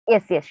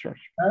Yes, yes, sure.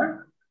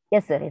 Huh?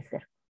 Yes, sir. Yes, sir.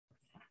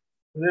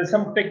 There's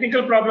some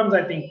technical problems,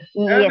 I think.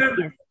 Yes,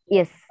 yes,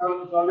 yes.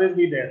 I'll always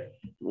be there.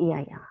 Yeah,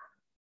 yeah.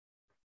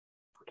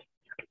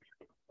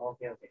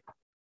 Okay, okay.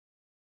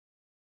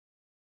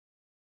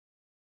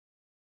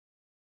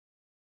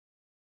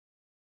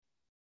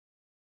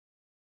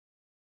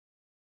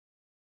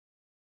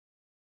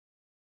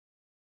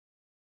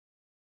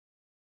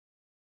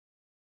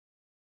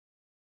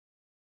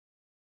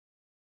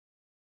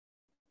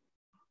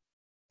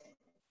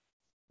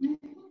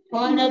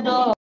 Hold the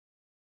door.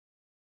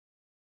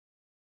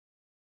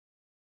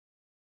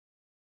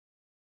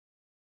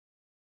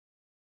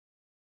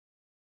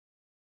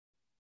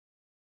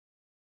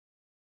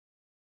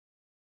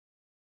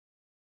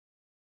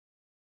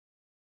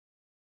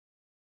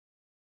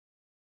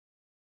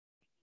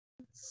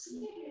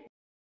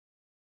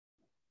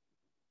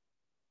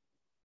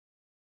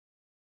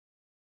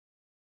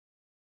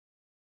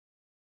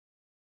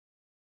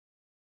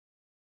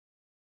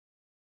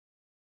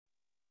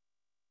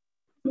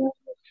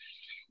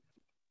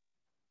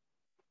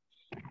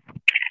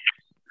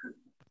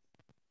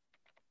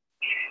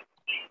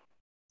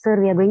 Sir,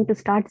 we are going to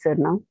start, sir,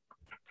 now.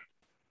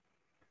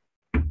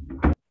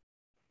 It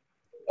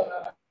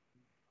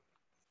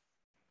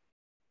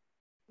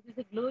is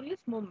a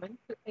glorious moment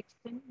to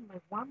extend my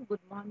warm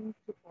good morning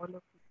to all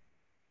of you.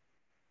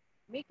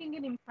 Making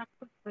an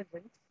impactful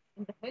presence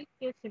in the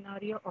healthcare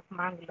scenario of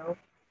Mangalore,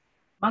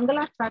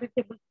 Mangala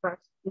Charitable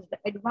Trust is the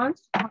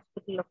advanced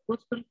hospital of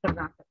coastal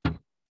Karnataka,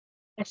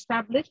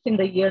 established in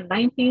the year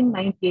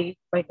 1998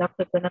 by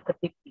Dr.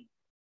 Ganapati P.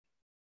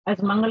 as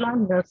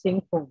Mangala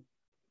Nursing Home.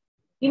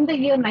 In the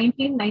year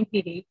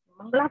 1998,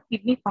 Mangala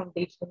Kidney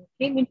Foundation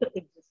came into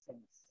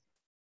existence.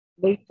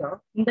 Later,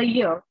 in the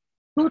year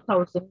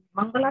 2000,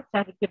 Mangala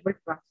Charitable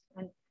Trust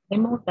and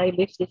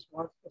hemodialysis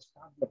was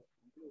established.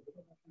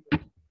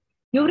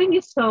 During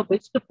his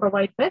service to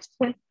provide best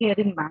health care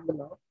in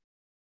Mangalore,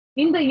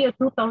 in the year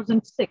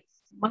 2006,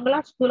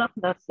 Mangala School of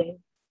Nursing,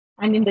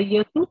 and in the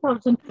year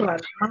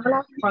 2012,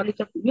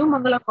 New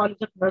Mangala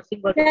College of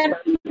Nursing was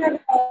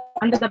established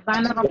under the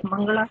banner of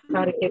Mangala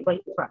Charitable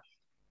Trust.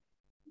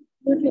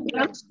 It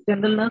conducts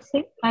general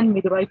nursing and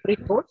midwifery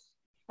course,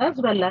 as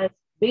well as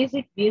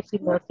basic BSc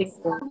nursing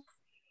course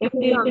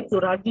affiliated to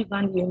Rajiv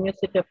Gandhi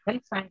University of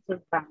Health Sciences,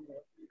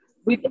 Bangalore,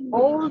 with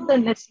all the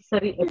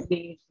necessary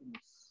affiliations.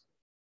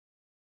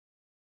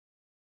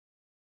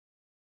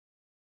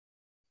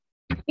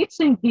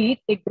 It's indeed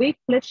a great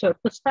pleasure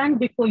to stand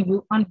before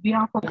you on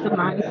behalf of the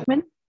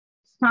management,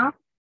 staff,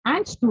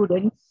 and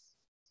students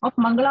of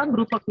Mangala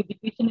Group of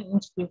Education and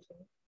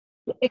Institutions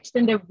to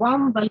extend a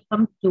warm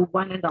welcome to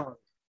one and all.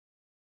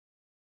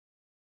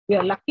 We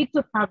are lucky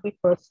to have a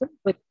person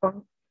with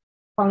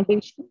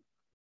foundation,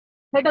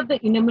 head of the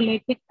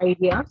enumerated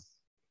ideas,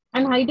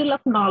 and idol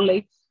of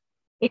knowledge,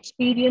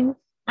 experience,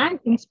 and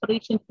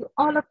inspiration to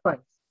all of us.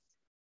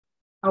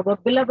 Our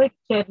beloved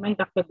chairman,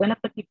 Dr.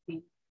 Ganapati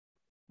P.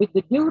 With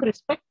the due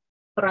respect,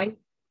 pride,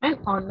 and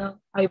honor,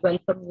 I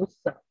welcome you,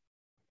 sir.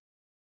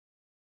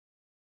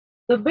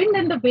 The wind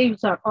and the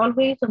waves are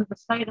always on the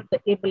side of the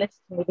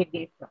ablest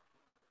navigator.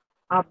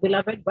 Our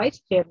beloved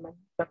Vice Chairman,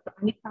 Dr.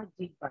 Anita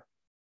G. Bhatt.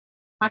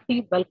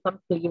 Hearty welcome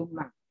to you,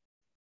 ma'am.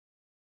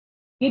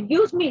 It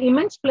gives me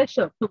immense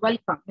pleasure to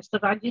welcome Mr.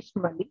 Rajesh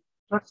Mali,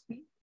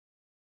 Trustee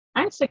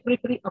and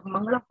Secretary of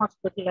Mangala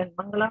Hospital and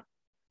Mangala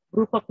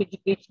Group of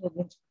Education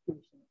and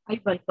Institution.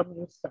 I welcome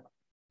you, sir.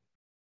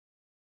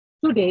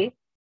 Today,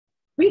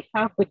 we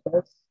have with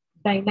us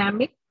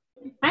dynamic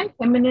and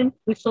eminent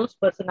resource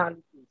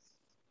personalities.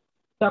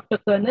 Dr.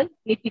 Colonel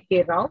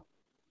A.T.K. Rao,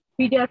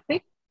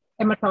 pediatric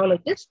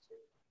hematologist,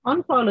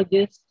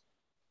 oncologist,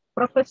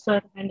 professor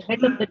and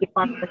head of the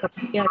Department of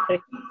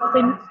Pediatrics,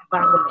 SIMS,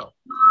 Bangalore.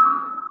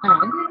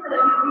 And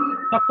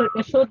Dr.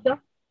 Yashoda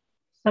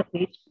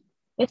Satish,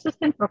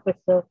 assistant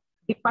professor,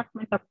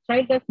 Department of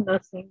Child Health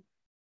Nursing,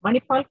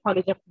 Manipal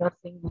College of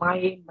Nursing,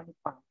 Maye,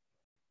 Manipal.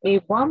 A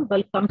warm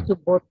welcome to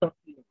both of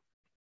you.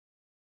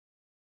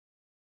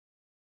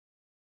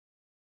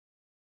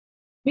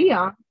 We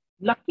are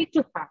lucky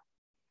to have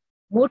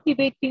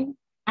motivating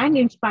and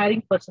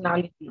inspiring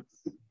personalities.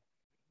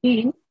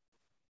 Dean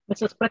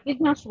Mrs.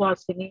 Pratigna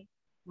Swasini,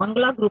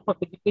 Mangala Group of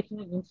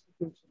Education and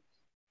Institutions.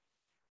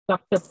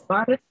 Dr.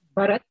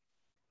 Bharat,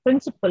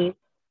 Principal,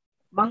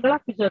 Mangala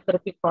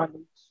Physiotherapy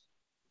College.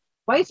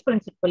 Vice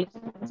Principals,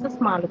 Mrs.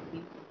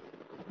 Malati,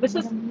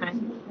 Mrs.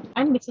 Anne,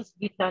 and Mrs.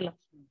 Geeta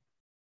Lakshmi.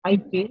 I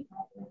feel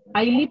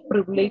highly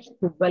privileged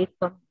to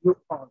welcome you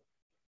all.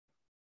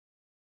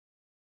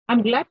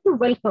 I'm glad to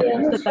welcome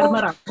Mr.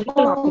 Dharmaraj,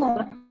 Medical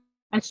Officer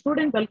and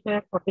Student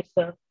Welfare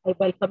Officer. I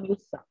welcome you,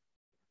 sir.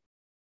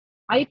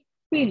 I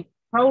feel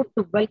proud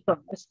to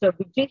welcome Mr.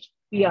 Vijesh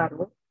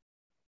PRO.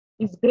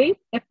 His great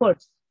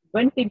efforts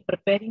went in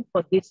preparing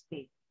for this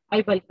day.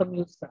 I welcome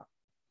you, sir.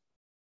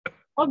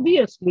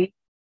 Obviously,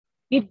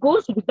 it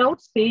goes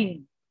without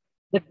saying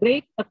the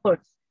great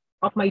efforts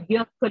of my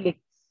dear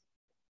colleagues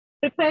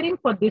preparing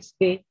for this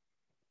day,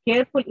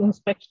 careful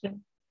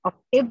inspection of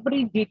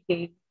every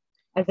detail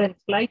as in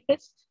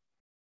slightest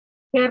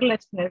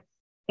carelessness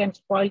can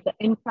spoil the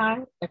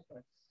entire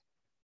effort.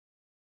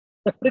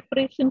 The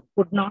preparation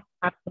could not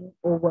happen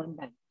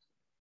overnight.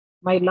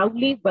 My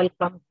lovely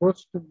welcome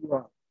goes to you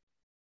all.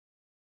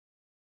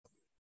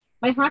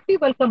 My hearty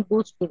welcome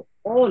goes to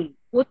all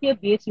fourth-year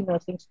BSc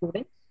nursing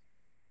students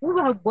who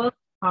have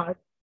worked hard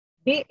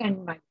day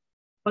and night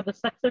for the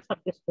success of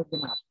this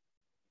webinar.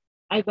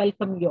 I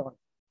welcome you all.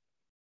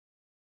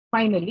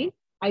 Finally,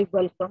 I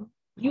welcome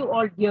you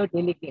all, dear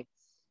delegates.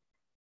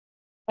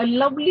 A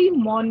lovely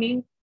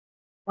morning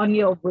on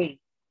your way.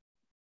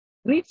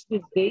 Reach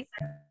this day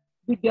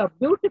with your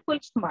beautiful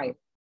smile.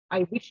 I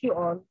wish you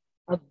all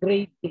a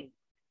great day.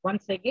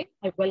 Once again,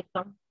 I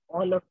welcome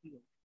all of you.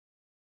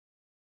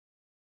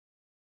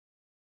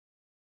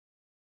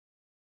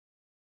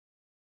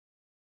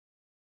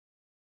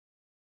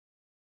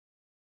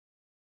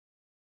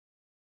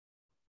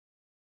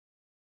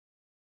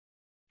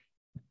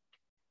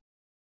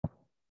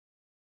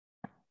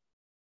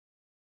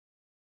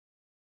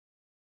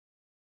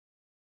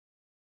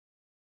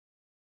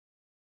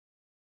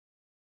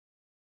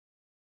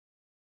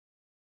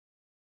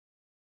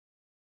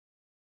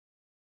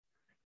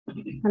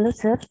 Hello,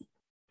 sir.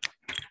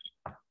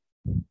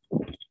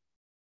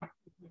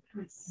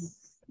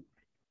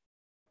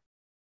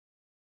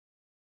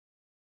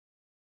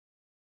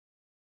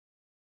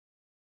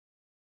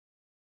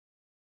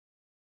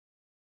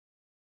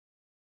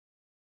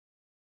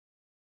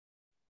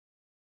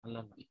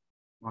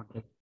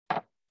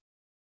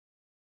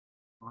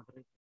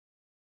 Moderate.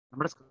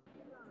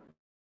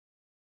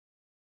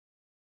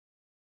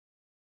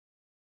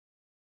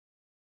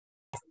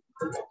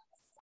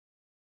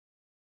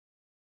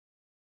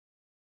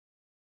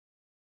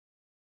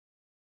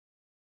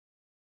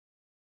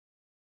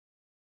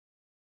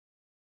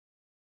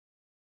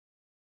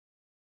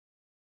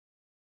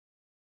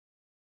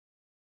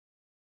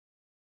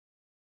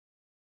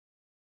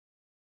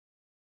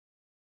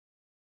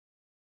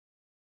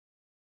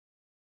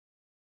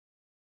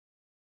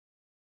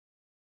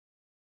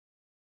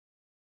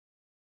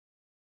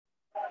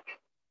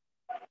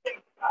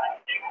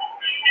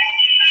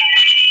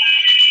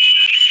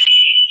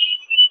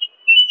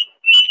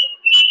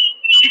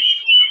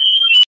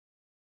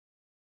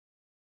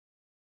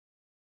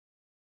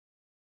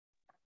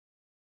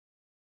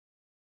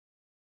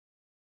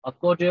 A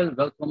cordial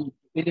welcome to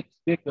Philip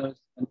speakers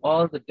and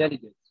all the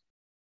delegates.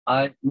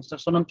 I, Mr.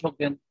 Sonam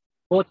Chokden,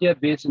 fourth-year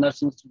BSc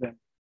nursing student,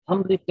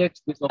 humbly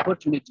takes this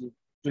opportunity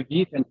to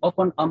give an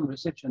open-arm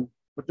reception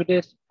for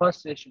today's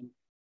first session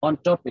on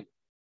topic,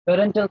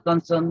 parental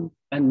concerns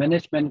and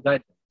management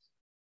guidelines.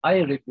 I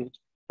repeat,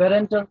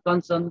 parental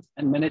concerns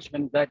and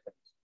management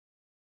guidelines.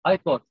 I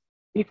thought,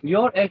 if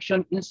your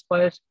action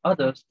inspires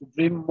others to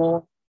dream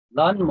more,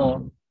 learn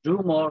more, do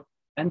more,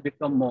 and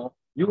become more,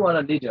 you are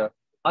a leader.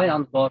 I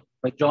am taught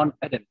by John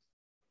Adams.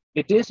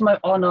 It is my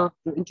honor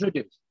to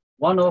introduce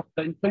one of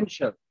the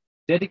influential,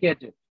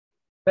 dedicated,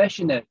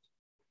 passionate,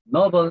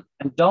 noble,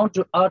 and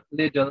down-to-earth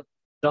leader,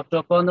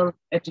 Dr. Colonel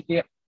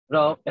A.T.K.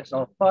 Rao, as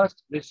our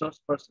first resource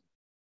person.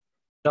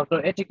 Dr.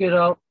 A.T.K.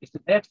 Rao is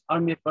an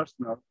ex-army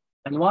personnel,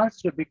 and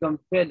once you become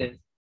fearless,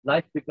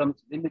 life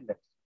becomes limitless.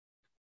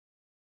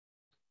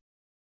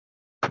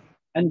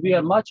 And we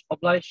are much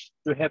obliged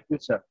to have you,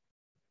 sir.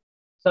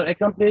 Sir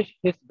accomplished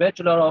his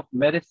Bachelor of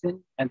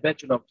Medicine and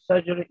Bachelor of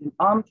Surgery in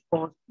Armed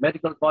Forces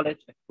Medical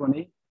College at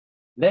Pune.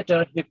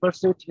 Later, he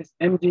pursued his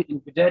MD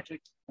in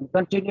Pediatrics and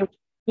continued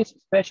his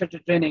specialty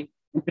training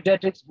in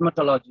Pediatrics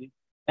Hematology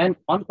and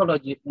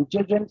Oncology in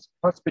Children's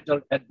Hospital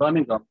at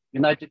Birmingham,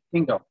 United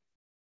Kingdom.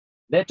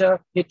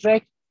 Later, he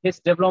tracked his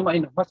diploma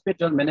in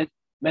hospital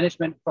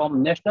management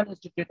from National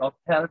Institute of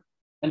Health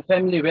and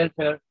Family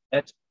Welfare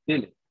at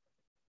Delhi.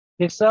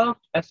 He served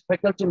as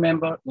faculty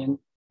member in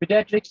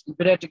Pediatrics and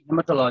Pediatric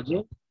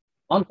Hematology,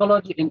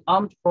 Oncology in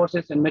Armed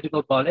Forces and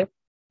Medical College,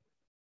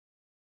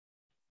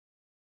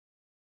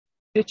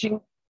 Teaching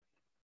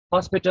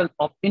Hospital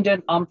of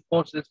Indian Armed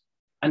Forces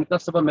and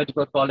Kasaba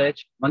Medical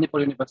College, Manipur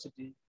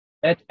University,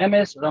 at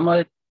MS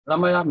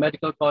Ramaya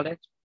Medical College,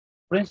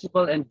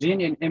 Principal and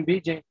Dean in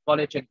MBJ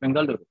College at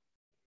Bengaluru.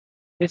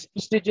 His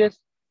prestigious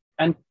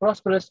and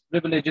prosperous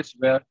privileges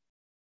were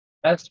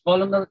as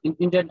Colonel in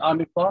Indian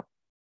Army Corps,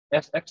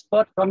 as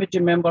expert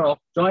committee member of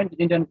Joint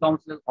Indian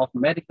Council of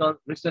Medical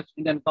Research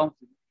Indian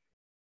Council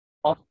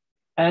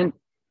and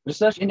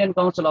Research Indian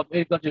Council of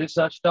Agriculture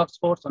Research Task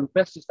Force on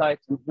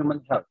Pesticides and Human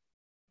Health.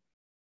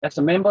 As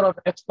a member of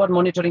Expert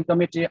Monitoring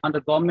Committee under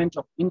Government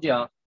of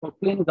India for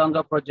Clean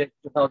Ganga Project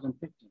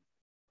 2015.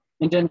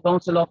 Indian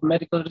Council of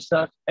Medical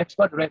Research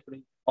Expert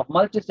Referee of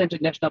Multi-Center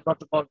National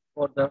Protocol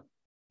for the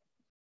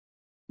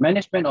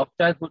Management of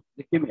Childhood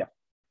Leukemia.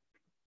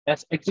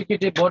 As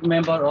Executive Board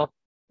Member of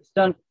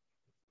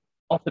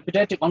the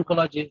Pediatric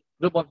Oncology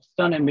Group of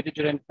Eastern and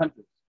Mediterranean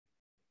countries.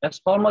 As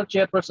formal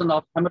chairperson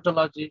of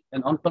Hematology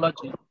and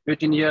Oncology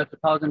between year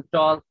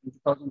 2012 and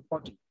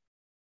 2014.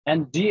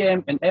 And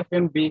DM and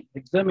FMB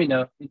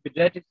examiner in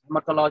Pediatric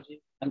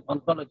Hematology and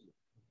Oncology.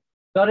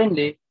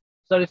 Currently,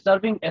 sir is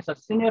serving as a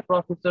senior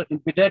professor in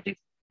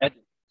pediatrics at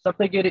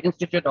Saptagiri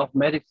Institute of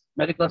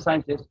Medical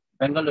Sciences,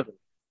 Bengaluru.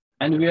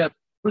 And we are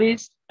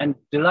pleased and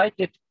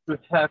delighted to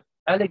have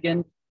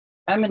elegant,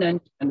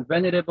 eminent, and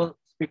venerable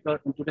speaker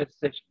in today's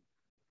session.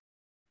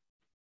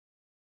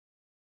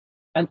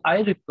 And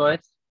I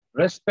request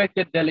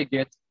respected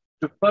delegates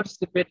to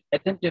participate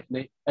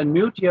attentively and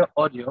mute your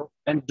audio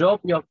and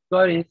drop your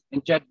queries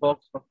in chat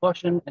box for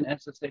question and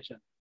answer session.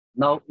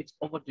 Now it's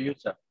over to you,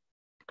 sir.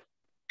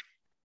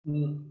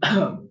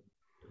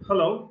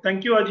 Hello,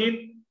 thank you,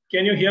 Ajit.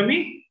 Can you hear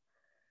me?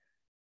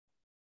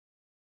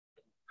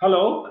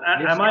 Hello,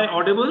 Yes, am I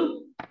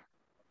audible?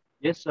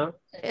 Yes, sir.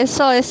 Yes,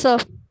 sir. Yes, sir.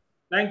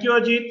 Thank you,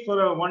 Ajit,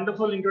 for a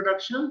wonderful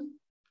introduction.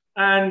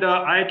 And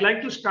I'd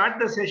like to start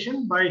the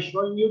session by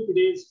showing you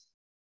today's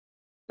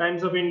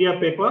Times of India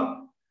paper.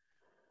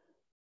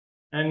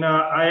 And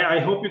I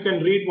hope you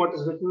can read what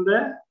is written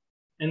there.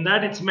 In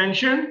that it's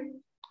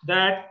mentioned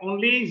that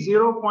only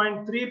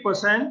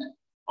 0.3%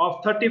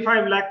 of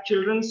 35 lakh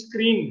children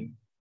screened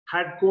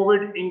had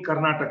COVID in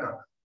Karnataka.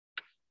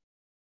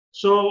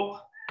 So,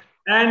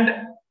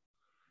 and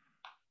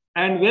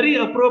very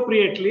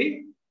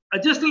appropriately,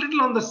 just a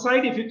little on the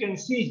side, if you can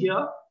see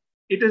here,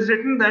 it is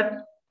written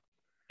that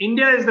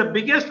India is the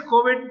biggest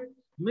COVID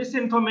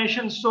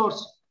misinformation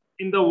source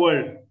in the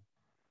world.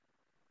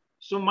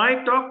 So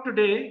my talk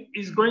today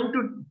is going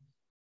to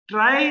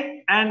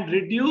try and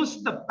reduce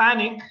the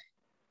panic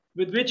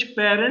with which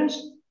parents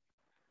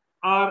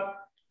are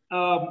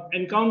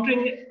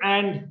encountering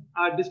and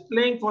are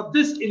displaying for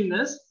this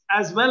illness,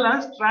 as well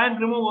as try and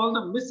remove all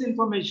the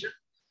misinformation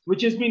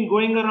which has been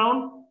going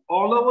around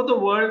all over the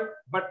world,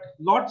 but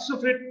lots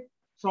of it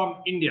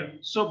from India.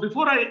 So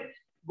before I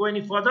go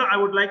any further, I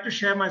would like to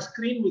share my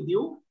screen with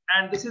you.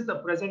 And this is the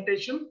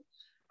presentation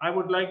I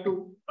would like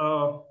to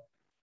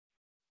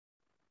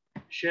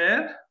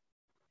share.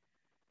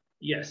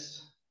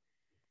 Yes.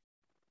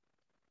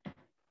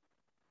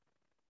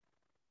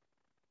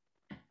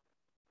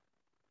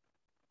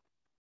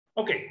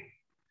 Okay.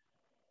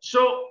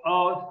 So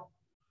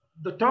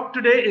the talk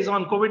today is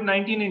on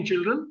COVID-19 in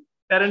children,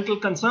 parental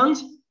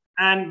concerns,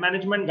 and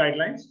management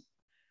guidelines.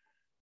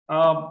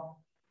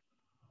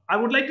 I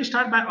would like to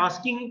start by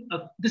asking,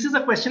 this is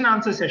a question and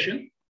answer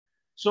session.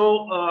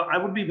 So I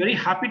would be very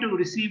happy to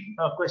receive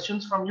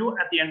questions from you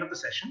at the end of the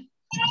session.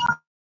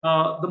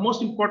 The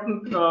most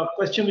important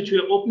question which we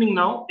are opening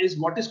now is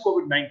what is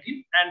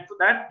COVID-19? And for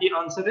that, the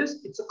answer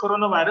is it's a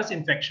coronavirus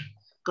infection.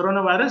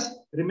 Coronavirus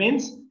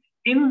remains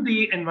in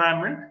the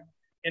environment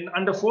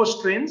under 4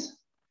 strains,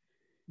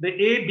 the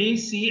A, B,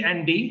 C,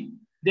 and D.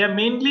 They are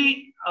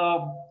mainly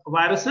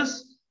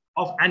viruses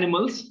of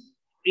animals.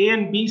 A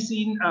and B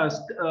strains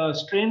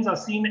are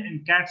seen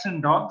in cats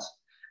and dogs,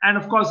 and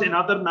of course in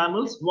other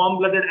mammals,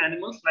 warm-blooded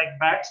animals like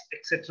bats,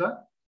 etc.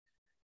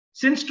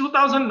 Since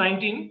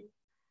 2019,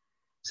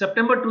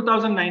 September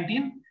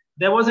 2019,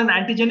 there was an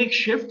antigenic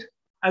shift,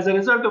 as a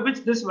result of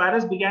which this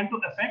virus began to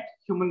affect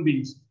human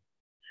beings.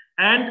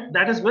 And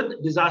that is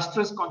with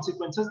disastrous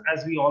consequences,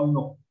 as we all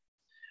know.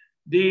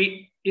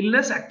 The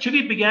illness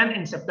actually began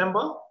in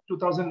September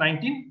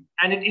 2019,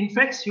 and it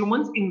infects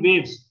humans in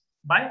waves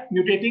by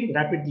mutating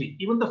rapidly.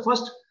 Even the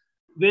first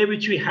wave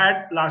which we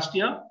had last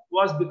year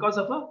was because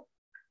of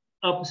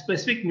a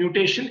specific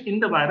mutation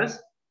in the virus,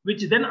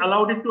 which then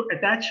allowed it to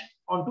attach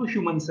onto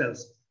human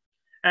cells.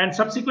 And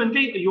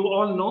subsequently, you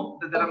all know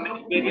that there are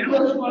many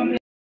variants.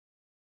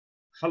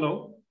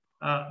 Hello.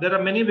 There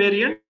are many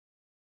variants.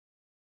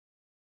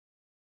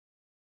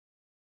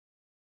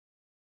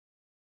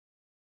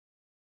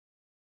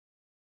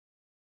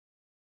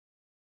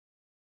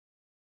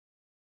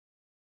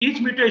 Each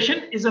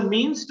mutation is a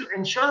means to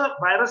ensure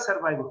virus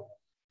survival.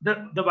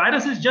 The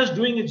virus is just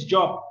doing its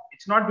job.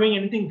 It's not doing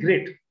anything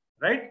great,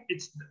 right?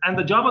 And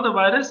the job of the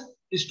virus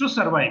is to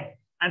survive.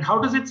 And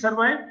how does it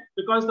survive?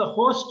 Because the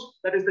host,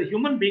 that is the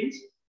human beings,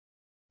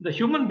 the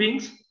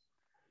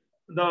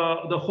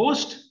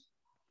host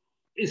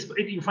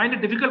you find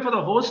it difficult for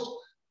the host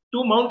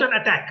to mount an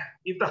attack.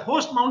 If the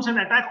host mounts an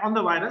attack on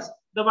the virus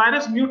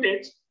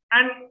mutates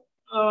and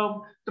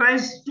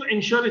tries to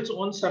ensure its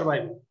own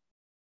survival.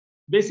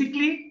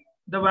 Basically,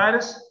 the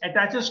virus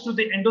attaches to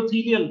the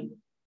endothelial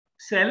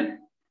cell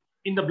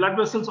in the blood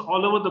vessels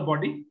all over the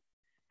body,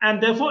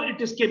 and therefore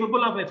it is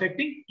capable of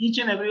affecting each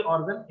and every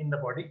organ in the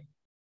body.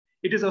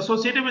 It is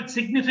associated with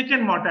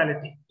significant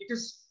mortality. It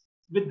is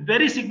with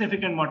very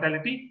significant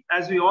mortality,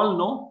 as we all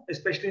know,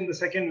 especially in the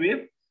second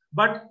wave.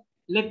 But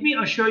let me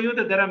assure you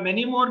that there are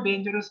many more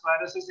dangerous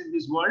viruses in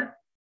this world,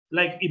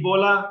 like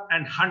Ebola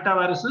and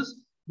hantaviruses,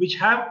 which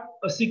have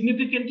a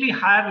significantly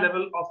higher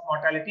level of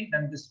mortality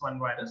than this one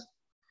virus.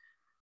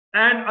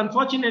 And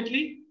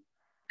unfortunately,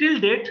 till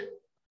date,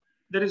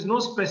 there is no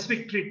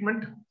specific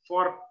treatment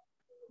for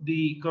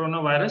the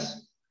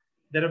coronavirus.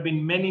 There have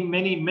been many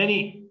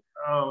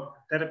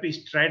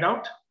therapies tried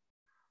out.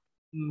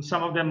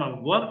 Some of them have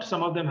worked,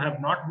 some of them have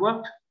not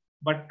worked.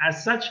 But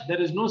as such, there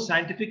is no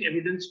scientific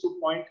evidence to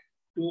point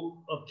to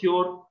a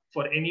cure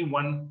for any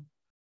one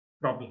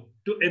problem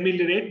to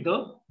ameliorate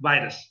the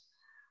virus.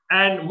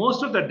 And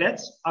most of the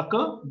deaths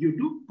occur due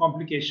to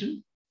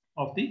complication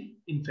of the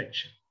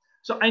infection.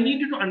 So I need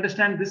you to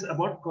understand this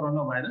about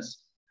coronavirus.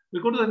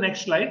 We go to the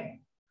next slide.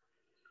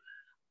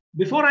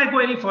 Before I go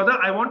any further,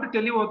 I want to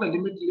tell you about the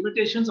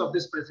limitations of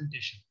this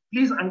presentation.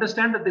 Please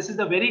understand that this is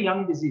a very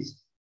young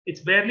disease.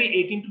 It's barely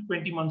 18 to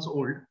 20 months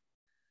old.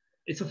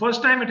 It's the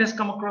first time it has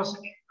come across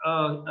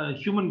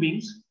human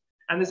beings.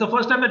 And it's the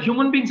first time that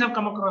human beings have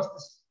come across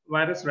this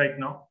virus right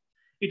now.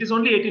 It is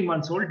only 18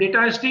 months old.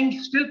 Data is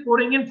still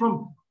pouring in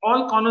from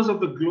all corners of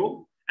the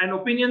globe, and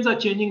opinions are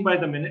changing by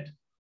the minute.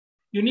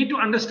 You need to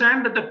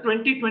understand that the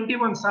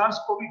 2021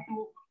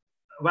 SARS-CoV-2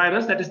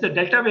 virus, that is the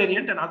Delta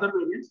variant and other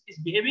variants, is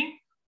behaving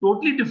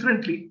totally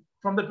differently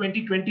from the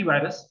 2020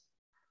 virus.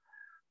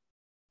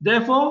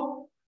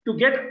 Therefore, to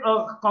get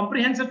a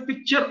comprehensive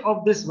picture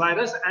of this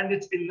virus and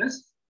its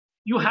illness,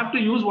 you have to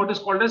use what is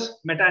called as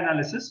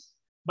meta-analysis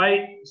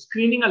by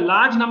screening a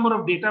large number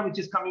of data which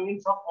is coming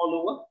in from all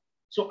over.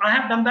 So I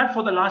have done that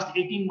for the last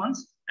 18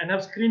 months and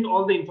have screened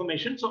all the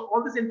information. So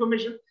all this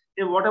information,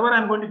 whatever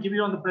I'm going to give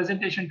you on the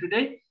presentation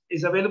today,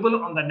 is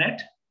available on the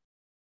net.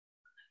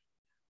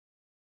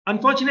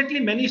 Unfortunately,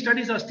 many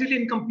studies are still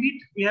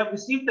incomplete. We have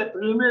received the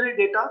preliminary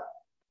data,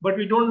 but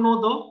we don't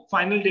know the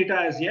final data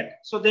as yet.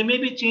 So there may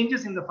be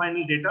changes in the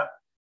final data.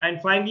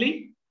 And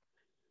finally,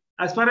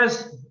 as far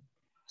as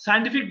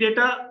scientific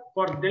data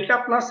for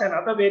Delta Plus and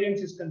other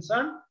variants is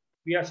concerned,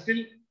 we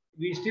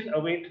still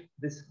await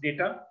this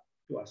data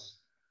to us.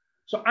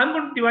 So I'm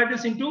going to divide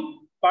this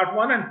into part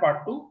 1 and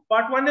part 2.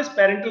 Part 1 is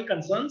parental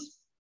concerns,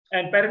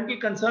 and parental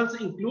concerns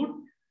include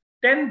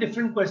 10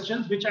 different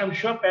questions which I'm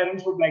sure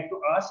parents would like to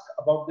ask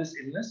about this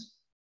illness.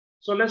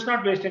 So let's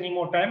not waste any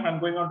more time. I'm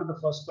going on to the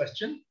first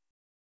question.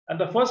 And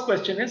the first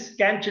question is,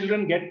 can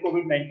children get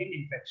COVID-19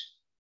 infection?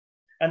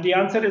 And the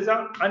answer is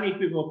an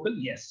unequivocal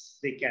yes,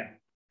 they can.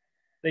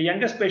 The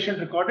youngest patient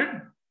recorded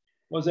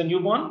was a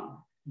newborn,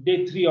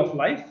 day 3 of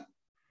life.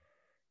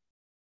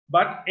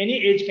 But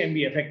any age can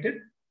be affected.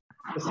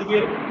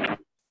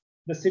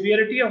 The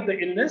severity of the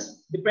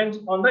illness depends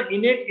on the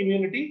innate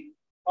immunity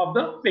of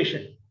the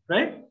patient,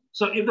 right?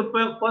 So if the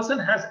person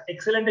has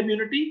excellent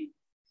immunity,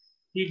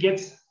 he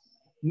gets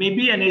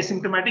maybe an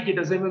asymptomatic, he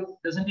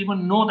doesn't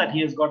even know that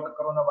he has got the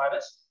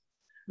coronavirus.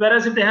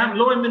 Whereas if they have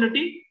low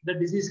immunity, the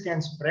disease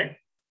can spread.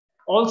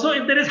 Also,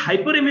 if there is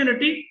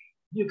hyperimmunity,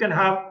 you can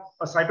have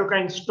a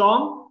cytokine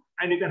storm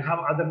and you can have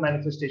other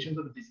manifestations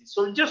of the disease.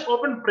 So just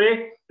hope and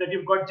pray that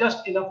you've got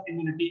just enough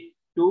immunity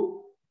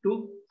to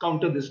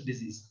counter this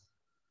disease.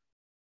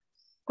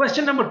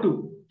 Question number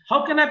 2,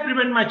 how can I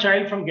prevent my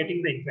child from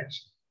getting the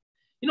infection?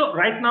 You know,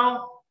 right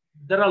now,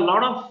 there are a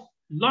lot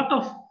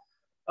of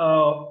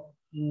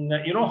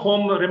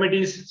home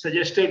remedies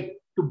suggested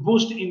to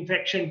boost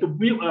infection, to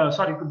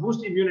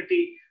boost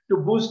immunity, to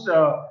boost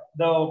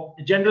the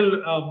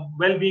general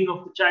well-being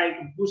of the child,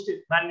 to boost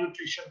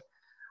malnutrition.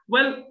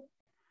 Well,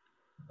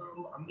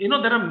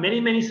 there are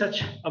many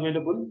such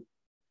available.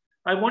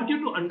 I want you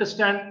to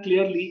understand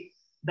clearly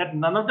that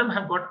none of them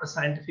have got a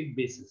scientific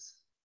basis.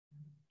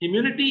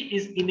 Immunity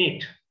is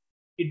innate.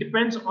 It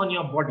depends on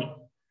your body.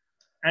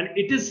 And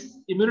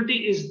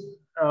immunity is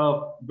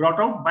brought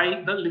out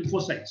by the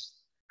lymphocytes.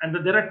 And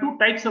there are 2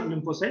 types of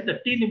lymphocyte, the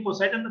T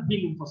lymphocyte and the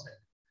B lymphocyte.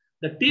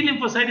 The T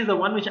lymphocyte is the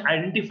one which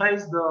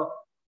identifies the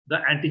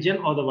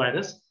antigen or the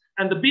virus.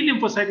 And the B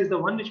lymphocyte is the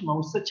one which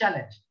mounts the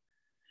challenge.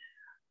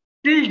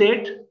 Till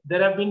date,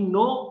 there have been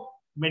no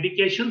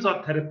medications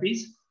or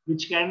therapies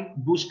which can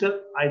boost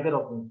either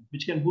of them,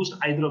 which can boost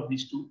either of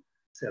these 2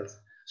 cells.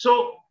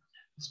 So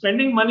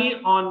spending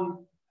money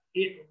on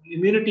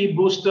immunity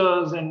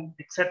boosters and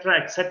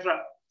etc.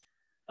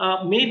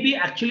 May be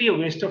actually a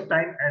waste of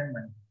time and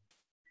money.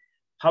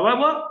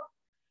 However,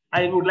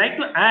 I would like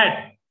to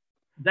add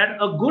that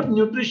a good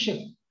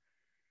nutrition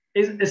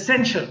is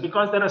essential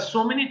because there are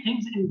so many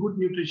things in good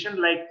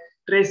nutrition like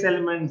trace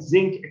elements,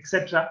 zinc,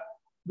 etc.,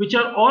 which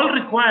are all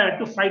required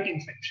to fight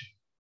infection.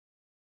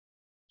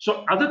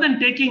 So other than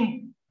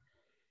taking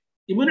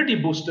immunity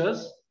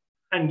boosters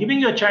and giving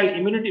your child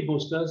immunity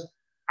boosters,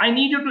 I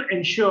need you to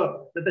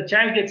ensure that the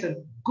child gets a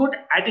good,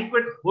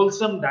 adequate,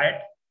 wholesome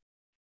diet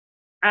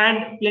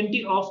and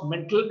plenty of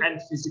mental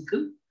and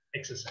physical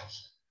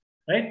exercise,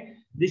 right?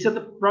 These are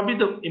probably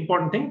the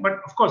important thing, but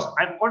of course,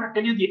 I've got to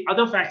tell you the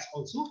other facts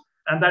also,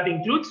 and that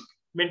includes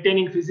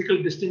maintaining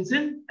physical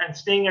distancing and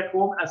staying at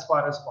home as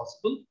far as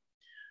possible,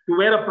 to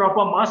wear a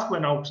proper mask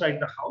when outside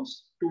the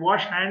house, to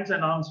wash hands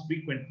and arms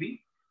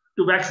frequently,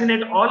 to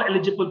vaccinate all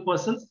eligible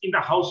persons in the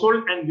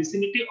household and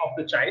vicinity of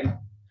the child,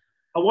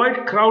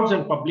 avoid crowds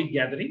and public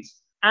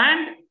gatherings,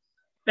 and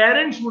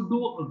parents would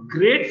do a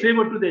great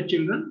favor to their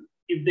children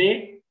if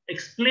they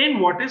explain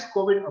what is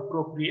COVID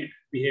appropriate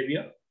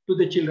behavior to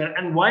the children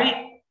and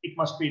why it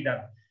must be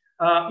done.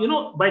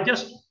 By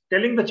just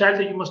telling the child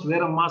that you must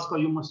wear a mask or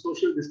you must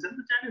social distance,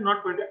 the child is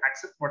not going to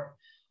accept what.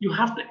 You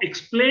have to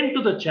explain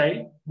to the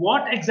child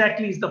what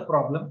exactly is the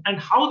problem and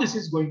how this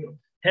is going to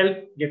help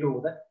get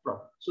over that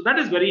problem. So that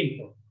is very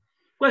important.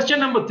 Question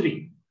number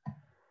 3.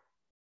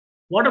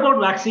 What about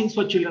vaccines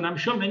for children? I'm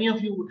sure many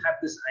of you would have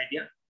this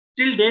idea.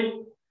 Till date,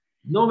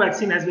 no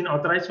vaccine has been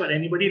authorized for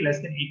anybody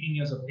less than 18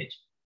 years of age.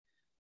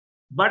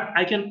 But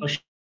I can assure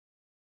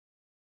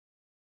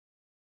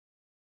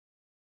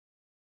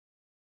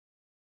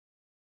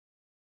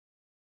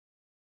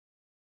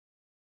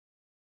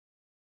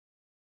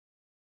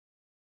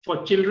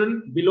for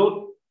children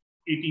below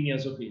 18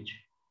 years of age.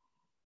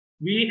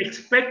 We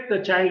expect the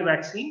child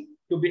vaccine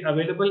to be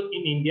available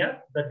in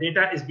India. The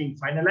data is being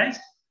finalized,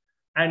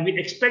 and we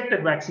expect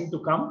that vaccine to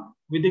come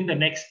within the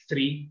next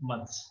 3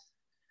 months.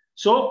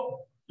 So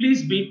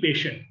please be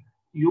patient.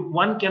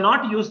 One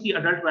cannot use the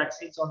adult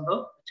vaccines on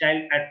the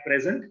child at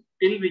present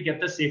till we get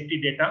the safety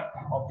data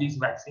of these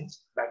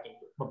vaccines back into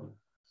the public.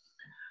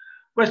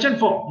 Question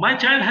 4. My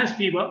child has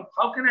fever.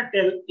 How can I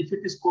tell if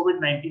it is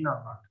COVID-19 or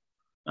not?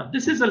 Now,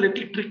 this is a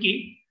little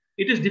tricky.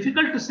 It is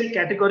difficult to say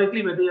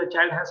categorically whether your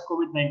child has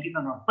COVID-19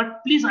 or not. But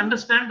please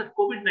understand that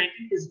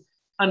COVID-19 is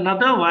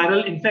another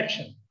viral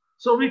infection.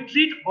 So we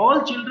treat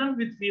all children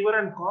with fever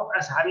and cough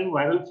as having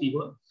viral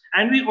fever,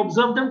 and we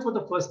observe them for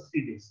the first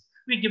 3 days.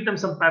 We give them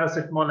some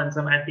paracetamol and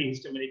some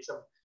antihistaminic,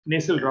 some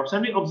nasal drops,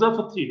 and we observe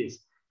for 3 days.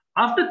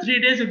 After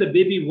 3 days, if the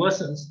baby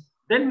worsens,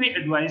 then we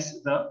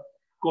advise the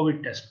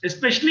COVID test,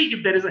 especially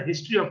if there is a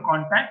history of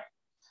contact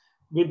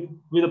with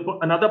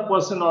another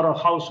person or a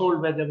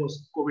household where there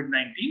was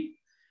COVID-19.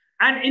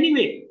 And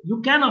anyway,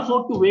 you can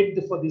afford to wait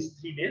for these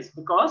 3 days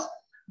because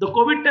the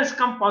COVID tests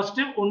come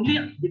positive only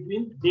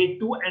between day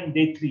 2 and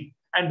day 3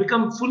 and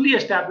become fully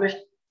established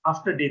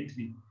after day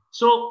 3.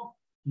 So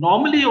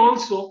normally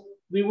also,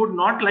 we would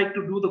not like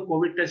to do the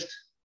COVID test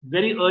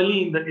very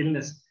early in the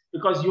illness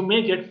because you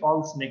may get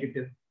false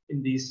negative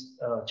in these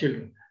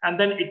children. And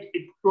then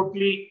it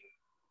totally,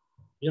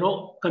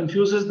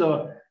 confuses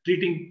the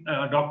treating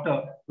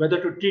doctor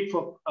whether to treat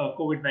for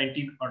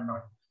COVID-19 or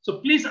not. So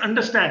please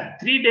understand,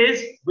 3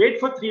 days, wait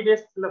for 3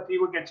 days till the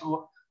fever gets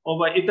over.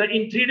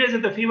 In 3 days,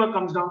 if the fever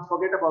comes down,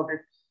 forget about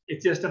it.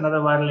 It's just another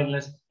viral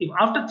illness. If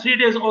after 3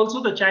 days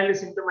also the child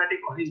is symptomatic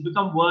or he's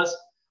become worse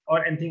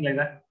or anything like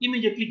that,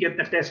 immediately get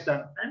the test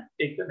done and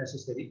take the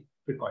necessary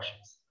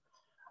precautions.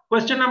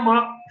 Question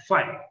number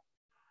 5.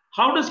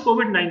 How does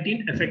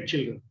COVID-19 affect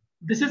children?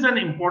 This is an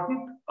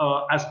important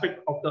aspect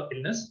of the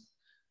illness.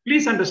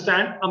 Please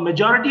understand, a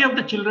majority of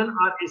the children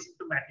are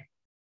asymptomatic.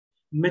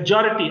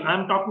 Majority,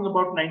 I'm talking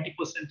about 90%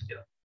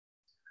 here.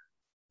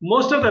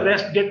 Most of the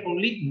rest get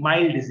only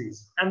mild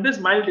disease. And this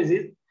mild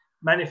disease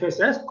manifests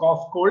as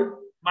cough, cold,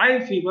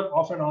 mild fever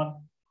off and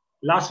on,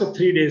 lasts for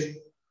 3 days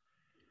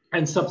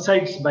and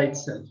subsides by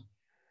itself.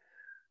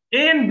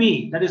 A and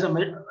B, that is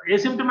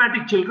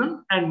asymptomatic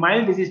children and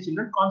mild disease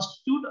children,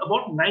 constitute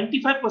about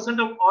 95%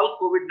 of all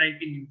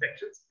COVID-19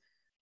 infections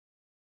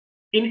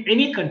in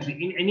any country,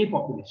 in any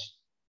population.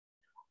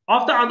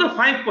 Of the other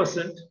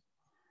 5%,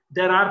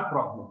 there are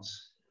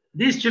problems.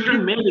 These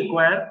children may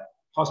require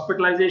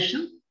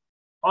hospitalization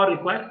or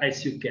require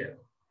ICU care.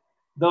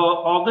 The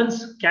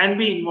organs can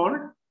be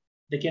involved.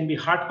 They can be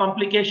heart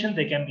complications,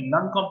 they can be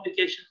lung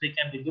complications, they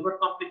can be liver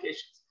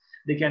complications,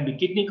 they can be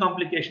kidney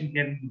complications,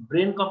 they can be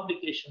brain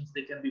complications,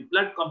 they can be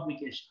blood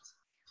complications.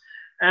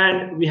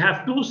 And we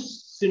have 2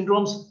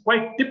 syndromes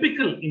quite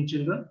typical in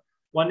children.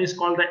 One is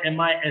called the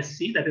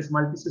MISC, that is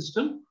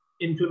multisystem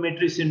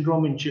inflammatory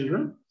syndrome in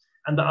children,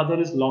 and the other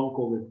is long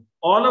COVID.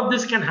 All of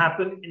this can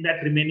happen in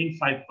that remaining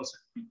 5%.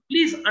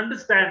 Please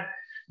understand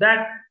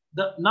that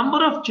the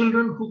number of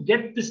children who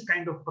get this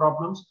kind of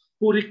problems,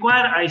 who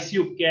require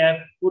ICU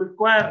care, who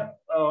require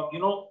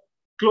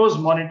close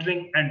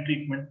monitoring and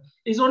treatment,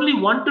 is only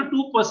 1 to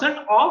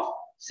 2% of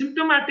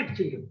symptomatic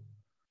children.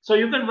 So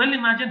you can well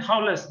imagine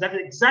how less. That is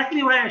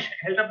exactly why I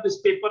held up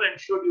this paper and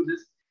showed you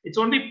this. It's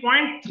only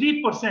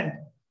 0.3%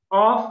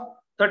 of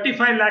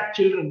 35 lakh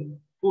children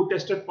who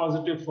tested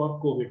positive for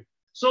COVID.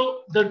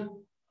 So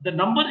the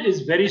number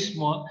is very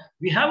small.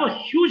 We have a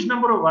huge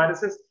number of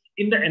viruses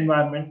in the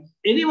environment.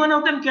 Any one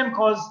of them can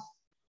cause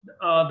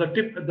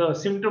the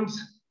symptoms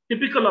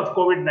typical of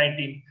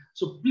COVID-19.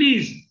 So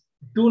please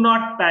do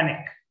not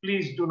panic.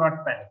 Please do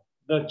not panic.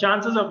 The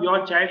chances of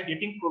your child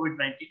getting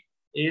COVID-19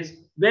 is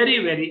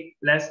very, very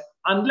less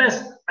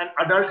unless an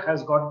adult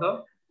has got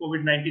the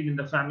COVID-19 in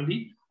the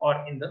family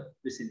or in the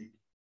vicinity.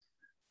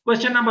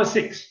 Question number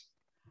 6.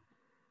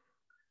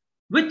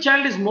 Which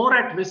child is more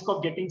at risk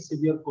of getting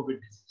severe COVID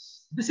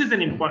disease? This is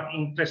an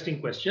interesting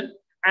question.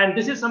 And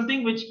this is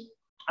something which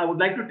I would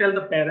like to tell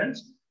the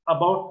parents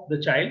about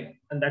the child.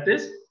 And that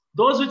is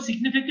those with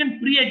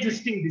significant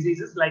pre-existing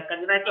diseases like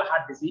congenital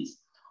heart disease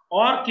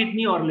or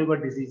kidney or liver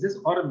diseases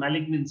or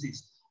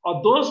malignancies,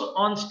 or those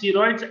on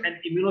steroids and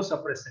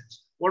immunosuppressants.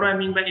 What do I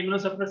mean by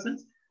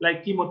immunosuppressants?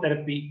 Like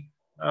chemotherapy,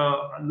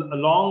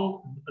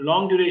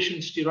 long duration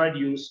steroid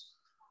use.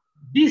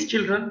 These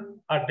children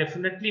are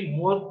definitely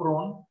more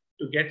prone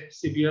to get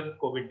severe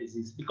COVID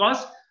disease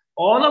because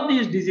all of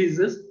these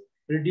diseases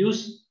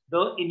reduce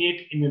the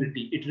innate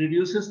immunity. It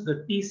reduces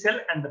the T cell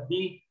and the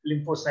B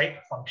lymphocyte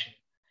function.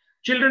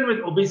 Children with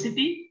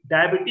obesity,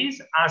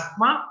 diabetes,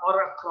 asthma,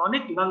 or a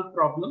chronic lung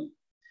problem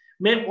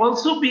may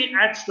also be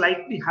at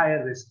slightly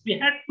higher risk. We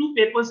had 2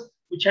 papers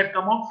which had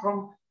come out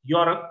from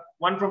Europe,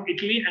 one from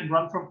Italy and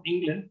one from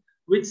England,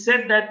 which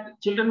said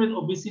that children with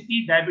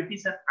obesity,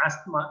 diabetes, and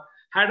asthma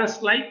had a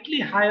slightly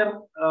higher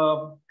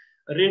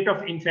rate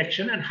of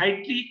infection and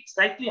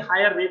slightly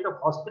higher rate of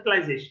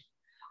hospitalization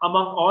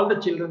among all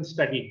the children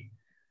studied.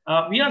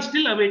 We are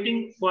still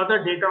awaiting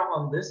further data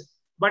on this,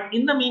 But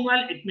in the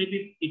meanwhile, it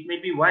may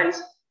be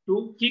wise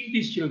to keep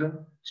these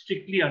children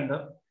strictly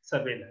under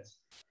surveillance.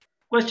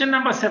 Question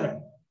number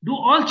 7. Do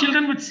all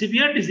children with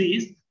severe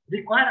disease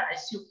require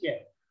ICU care?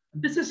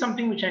 This is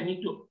something which I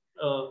need to,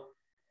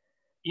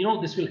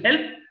 this will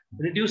help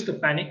reduce the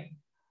panic.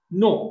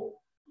 No,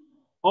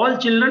 all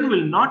children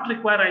will not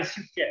require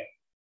ICU care.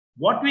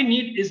 What we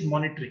need is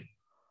monitoring.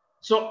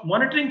 So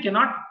monitoring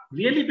cannot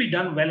really be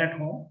done well at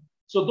home.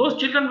 So those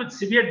children with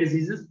severe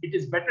diseases, it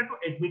is better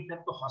to admit them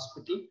to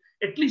hospital.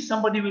 At least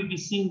somebody will be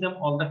seeing them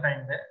all the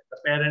time there. The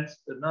parents,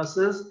 the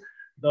nurses,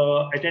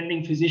 the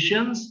attending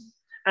physicians.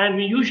 And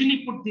we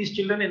usually put these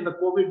children in the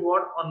COVID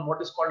ward on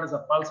what is called as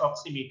a pulse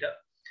oximeter.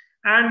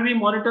 And we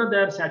monitor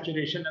their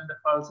saturation and the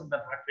pulse and the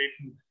heart rate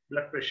and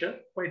blood pressure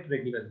quite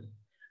regularly.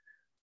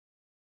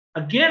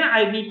 Again,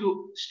 I need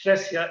to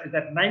stress here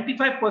that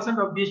 95%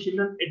 of these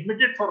children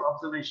admitted for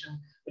observation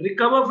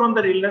recover from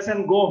their illness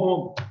and go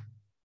home.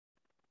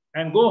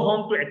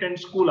 To attend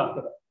school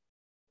after that.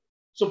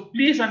 So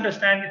please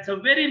understand, it's a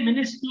very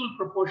minuscule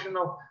proportion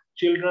of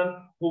children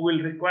who will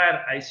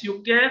require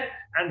ICU care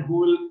and who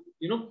will,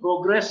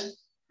 progress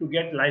to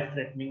get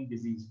life-threatening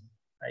disease.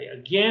 I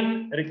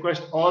again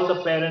request all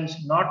the parents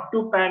not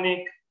to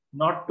panic,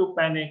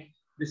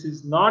 This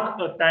is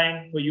not a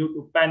time for you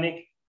to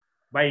panic.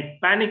 By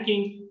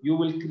panicking, you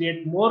will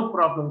create more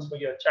problems for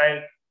your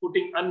child,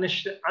 putting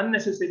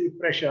unnecessary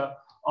pressure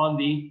on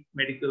the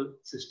medical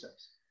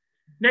systems.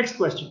 Next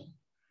question.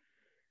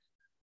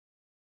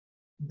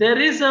 There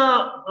is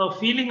a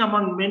feeling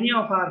among many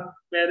of our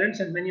parents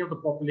and many of the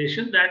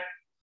population that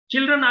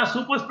children are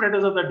super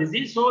spreaders of the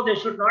disease, so they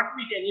should not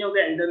meet any of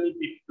the elderly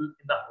people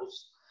in the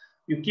house.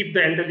 You keep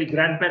the elderly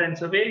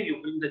grandparents away,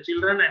 you bring the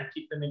children and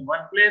keep them in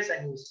one place,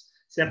 and you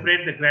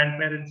separate the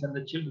grandparents and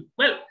the children.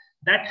 Well,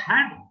 that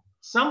had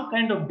some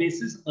kind of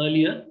basis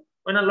earlier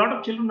when a lot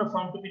of children are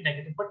found to be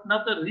negative. But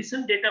now the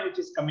recent data which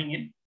is coming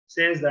in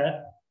says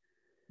that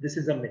this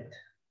is a myth.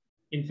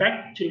 In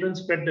fact, children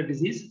spread the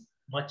disease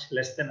much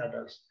less than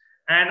adults.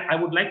 And I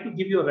would like to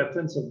give you a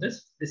reference of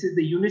this. This is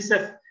the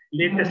UNICEF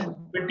latest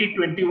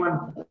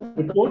 2021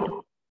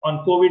 report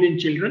on COVID in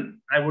children.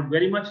 I would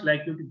very much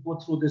like you to go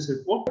through this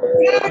report.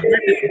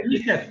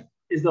 UNICEF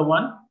is the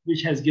one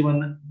which has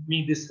given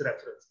me this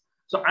reference.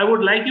 So I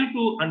would like you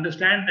to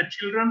understand that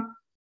children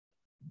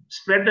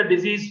spread the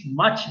disease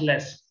much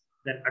less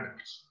than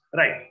adults.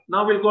 Right.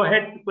 Now we'll go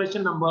ahead to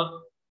question number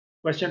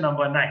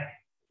 9.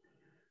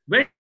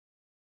 When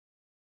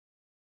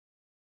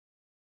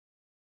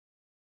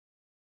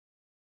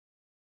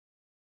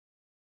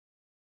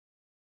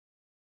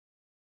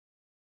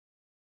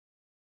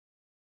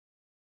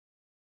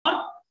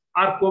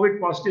are COVID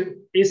positive,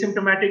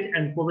 asymptomatic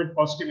and COVID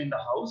positive in the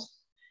house?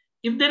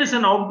 If there is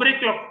an outbreak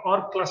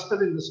or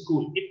cluster in the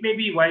school, it may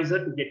be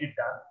wiser to get it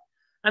done.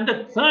 And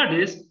the third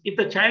is, if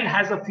the child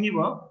has a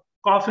fever,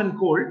 cough and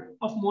cold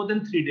of more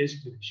than 3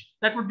 days duration.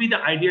 That would be the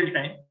ideal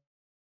time.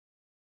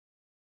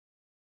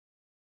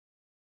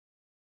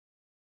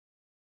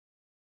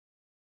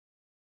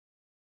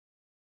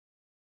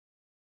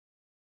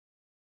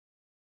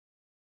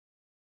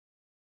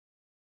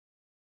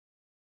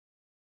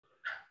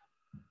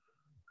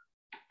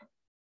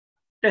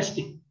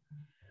 Testing.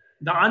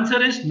 The answer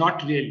is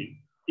not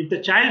really. If the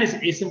child is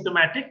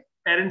asymptomatic,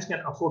 parents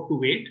can afford to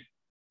wait.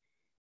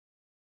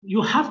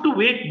 You have to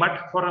wait,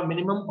 but for a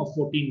minimum of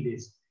 14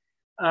 days.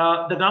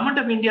 The government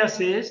of India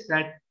says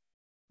that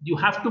you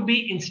have to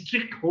be in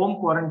strict home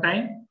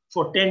quarantine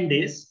for 10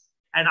 days.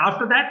 And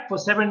after that, for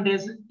 7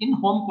 days in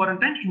home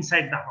quarantine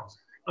inside the house,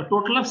 a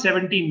total of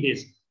 17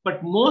 days.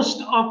 But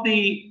most of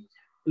the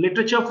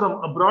literature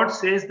from abroad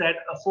says that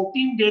a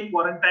 14-day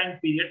quarantine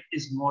period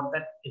is more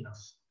than enough.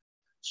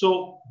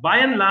 So by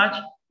and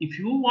large, if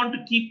you want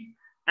to keep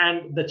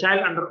the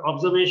child under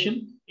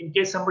observation, in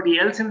case somebody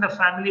else in the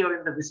family or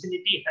in the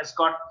vicinity has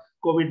got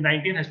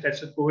COVID-19, has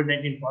tested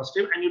COVID-19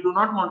 positive, and you do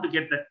not want to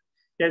get that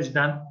test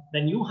done,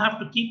 then you have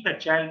to keep that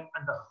child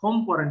under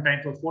home quarantine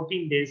for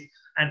 14 days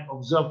and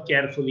observe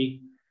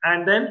carefully.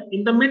 And then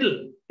in the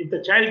middle, if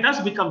the child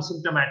does become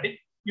symptomatic,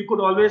 you could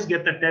always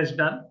get the test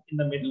done in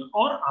the middle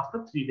or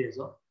after 3 days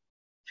of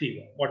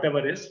fever,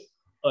 whatever is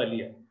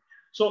earlier.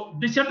 So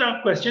these are the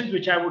questions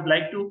which I would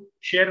like to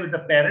share with the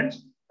parents.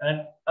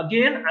 And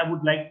again, I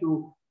would like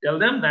to tell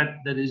them that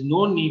there is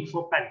no need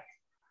for panic.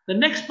 The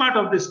next part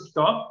of this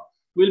talk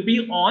will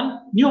be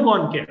on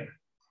newborn care,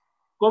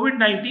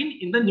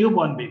 COVID-19 in the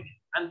newborn baby.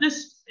 And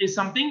this is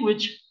something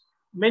which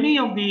many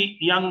of the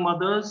young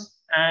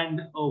mothers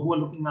and who are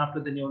looking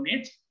after the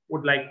neonates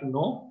would like to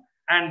know.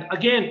 And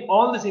again,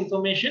 all this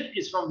information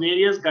is from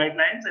various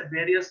guidelines and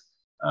various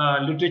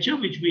literature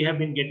which we have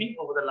been getting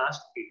over the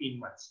last 18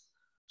 months.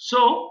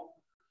 So,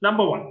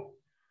 number 1,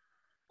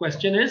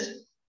 question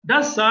is,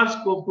 does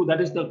SARS-CoV-2,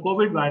 that is the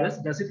COVID virus,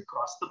 does it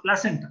cross the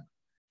placenta?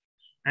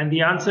 And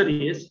the answer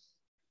is,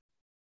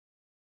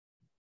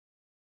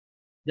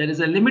 there is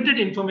a limited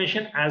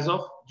information as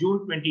of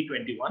June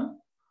 2021.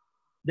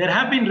 There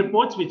have been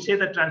reports which say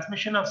the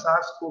transmission of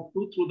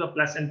SARS-CoV-2 through the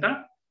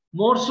placenta,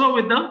 more so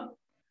with the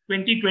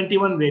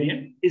 2021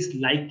 variant, is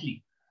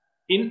likely.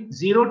 in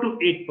 0 to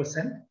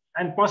 8%,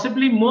 and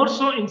possibly more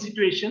so in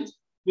situations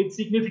with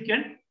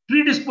significant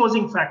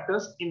predisposing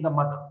factors in the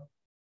mother.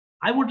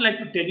 I would like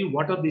to tell you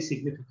what are the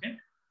significant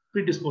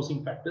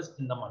predisposing factors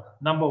in the mother.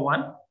 Number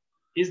one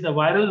is the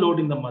viral load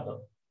in the mother.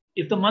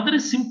 If the mother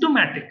is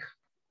symptomatic,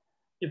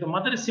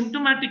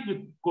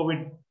 with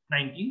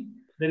COVID-19,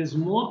 there is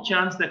more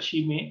chance that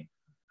she may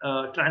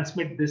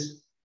transmit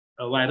this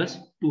virus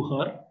to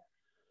her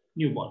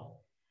newborn.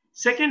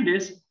 Second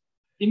is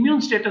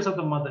immune status of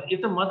the mother.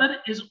 If the mother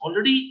is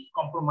already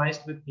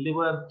compromised with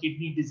liver,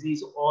 kidney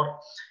disease, or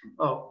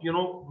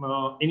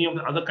any of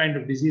the other kind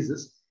of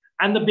diseases,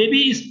 and the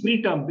baby is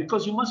preterm,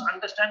 because you must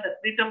understand that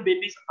preterm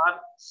babies are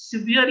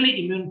severely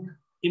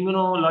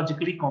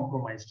immunologically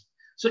compromised.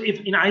 So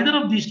if in either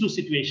of these two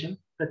situations,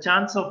 the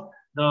chance of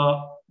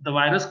the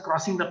virus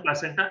crossing the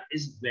placenta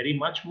is very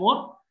much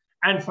more.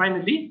 And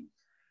finally,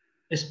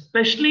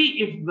 especially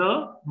if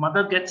the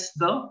mother gets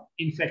the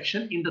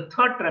infection in the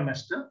third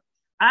trimester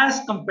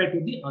as compared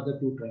to the other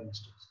two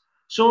trimesters.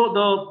 So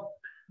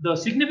the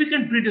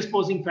significant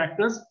predisposing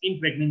factors in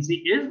pregnancy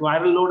is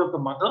viral load of the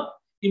mother,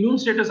 immune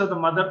status of the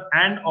mother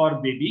and or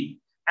baby,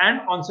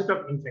 and onset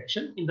of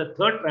infection in the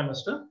third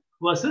trimester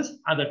versus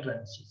other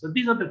trimesters. So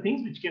these are the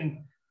things which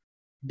can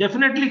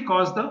definitely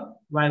cause the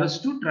virus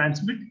to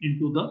transmit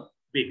into the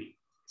baby.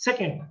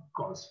 Second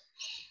cause,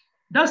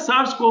 does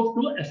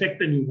SARS-CoV-2 affect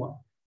the newborn?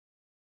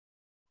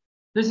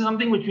 This is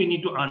something which we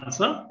need to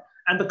answer.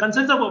 And the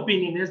consensus of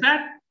opinion is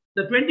that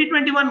the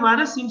 2021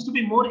 virus seems to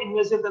be more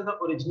invasive than the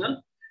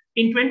original.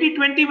 In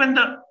 2020, when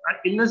the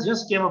illness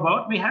just came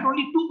about, we had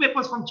only 2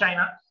 papers from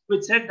China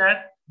which said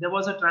that there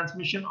was a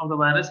transmission of the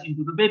virus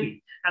into the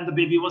baby and the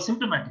baby was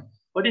symptomatic.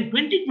 But in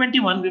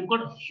 2021, we've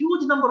got a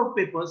huge number of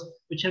papers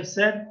which have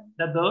said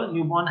that the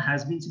newborn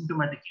has been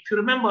symptomatic. If you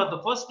remember,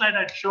 the first slide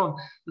I'd shown,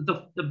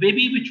 that the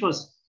baby, which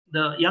was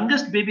the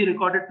youngest baby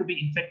recorded to be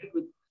infected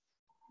with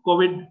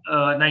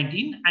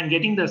COVID-19 and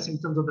getting the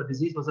symptoms of the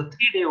disease, was a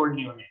 3-day-old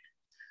neonate.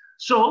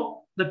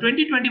 So the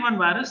 2021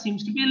 virus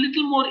seems to be a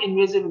little more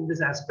invasive in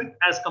this aspect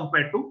as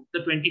compared to the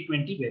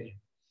 2020 variant.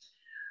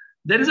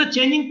 There is a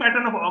changing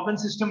pattern of organ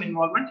system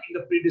involvement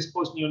in the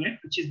predisposed neonate,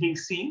 which is being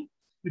seen,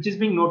 which is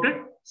being noted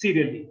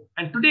serially.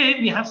 And today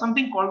we have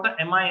something called the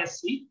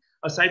MISC,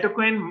 a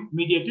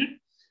cytokine-mediated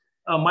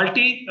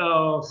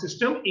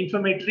multi-system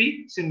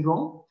inflammatory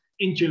syndrome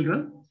in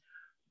children,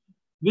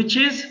 which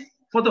is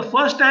for the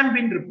first time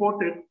been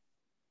reported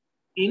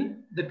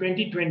in the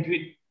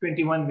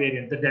 2021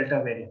 variant, the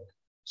Delta variant.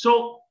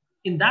 So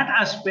in that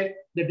aspect,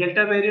 the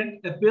Delta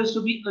variant appears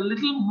to be a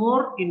little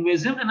more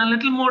invasive and a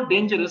little more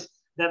dangerous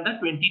than the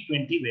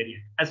 2020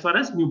 variant, as far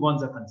as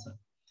newborns are concerned.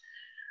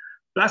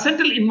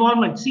 Placental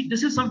involvement. See,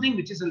 this is something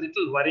which is a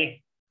little worrying.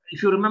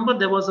 If you remember,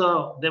 there was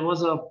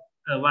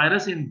a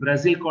virus in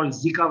Brazil called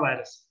Zika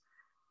virus,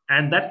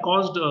 and that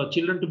caused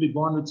children to be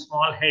born with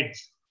small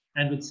heads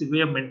and with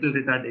severe mental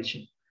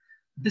retardation.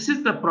 This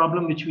is the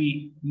problem which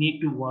we need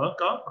to work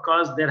out,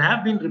 because there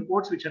have been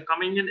reports which are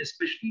coming in,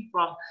 especially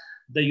from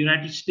the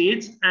United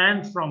States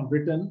and from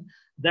Britain,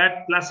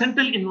 that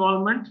placental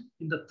involvement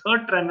in the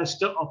third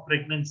trimester of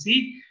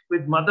pregnancy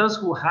with mothers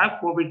who have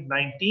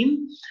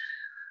COVID-19,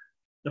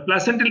 the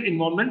placental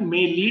involvement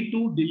may lead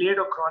to delayed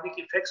or chronic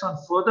effects on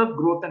further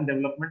growth and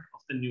development of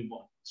the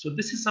newborn. So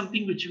this is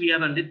something which we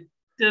are a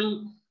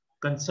little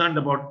concerned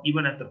about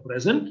even at the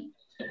present,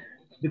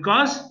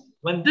 because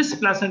when this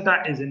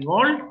placenta is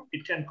involved,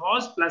 it can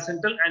cause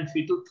placental and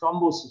fetal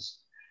thrombosis.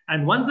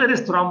 And once there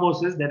is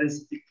thrombosis, there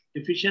is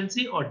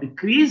deficiency or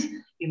decrease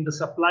in the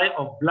supply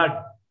of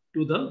blood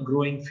to the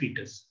growing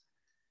fetus,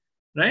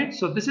 right?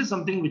 So this is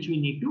something which we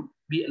need to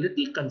be a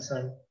little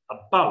concerned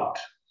about,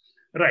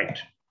 right?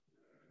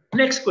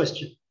 Next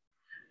question.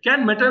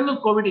 Can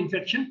maternal COVID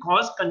infection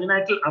cause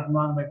congenital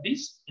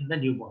abnormalities in the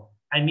newborn?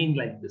 I mean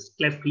like this,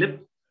 cleft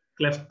lip,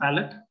 cleft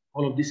palate,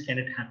 all of this, can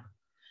it happen?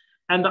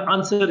 And the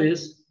answer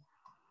is,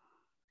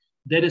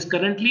 there is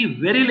currently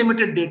very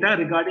limited data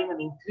regarding an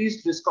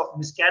increased risk of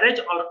miscarriage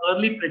or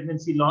early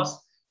pregnancy loss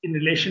in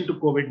relation to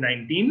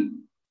COVID-19.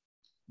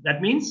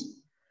 That means,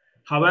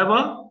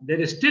 however, there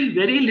is still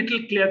very little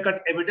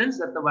clear-cut evidence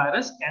that the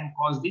virus can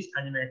cause these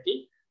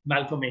congenital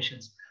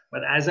malformations.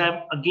 But as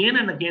I'm again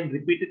and again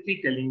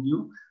repeatedly telling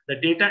you, the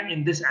data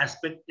in this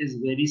aspect is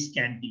very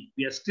scanty.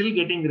 We are still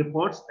getting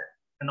reports that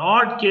an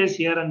odd case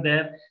here and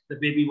there, the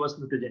baby was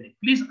mutagenic.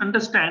 Please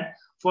understand,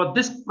 for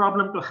this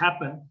problem to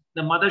happen,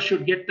 the mother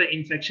should get the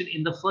infection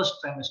in the first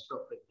trimester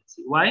of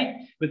pregnancy.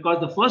 Why? Because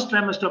the first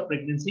trimester of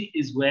pregnancy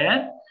is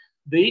where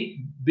the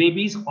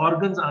baby's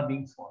organs are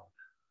being formed.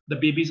 The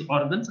baby's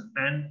organs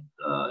and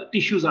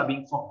tissues are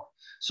being formed.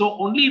 So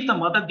only if the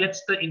mother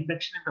gets the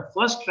infection in the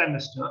first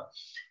trimester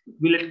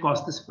will it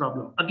cause this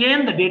problem.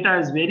 Again, the data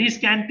is very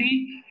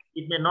scanty.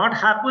 It may not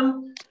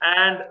happen,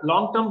 and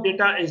long-term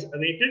data is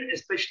awaited,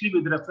 especially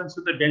with reference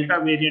to the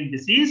Delta variant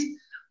disease.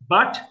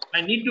 But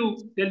I need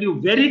to tell you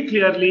very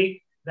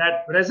clearly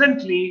that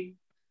presently,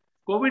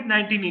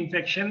 COVID-19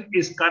 infection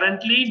is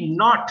currently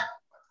not,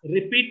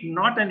 repeat,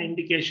 not an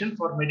indication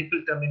for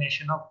medical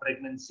termination of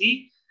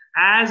pregnancy,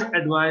 as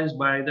advised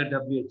by the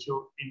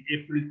WHO in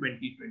April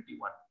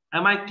 2021.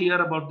 Am I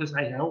clear about this?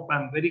 I hope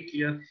I'm very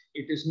clear.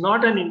 It is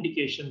not an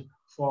indication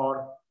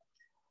for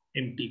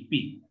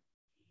MTP.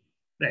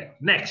 Right,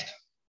 next.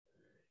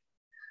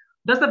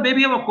 Does the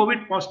baby of a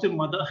COVID positive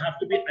mother have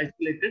to be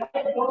isolated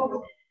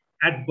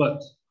at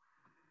birth?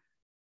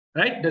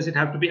 Right? Does it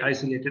have to be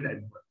isolated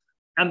at birth?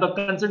 And the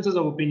consensus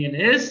of opinion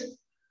is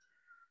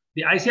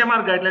the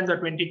ICMR guidelines of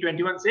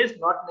 2021 says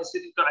not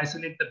necessary to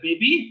isolate the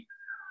baby,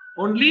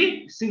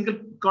 only single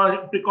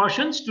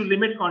precautions to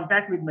limit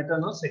contact with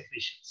maternal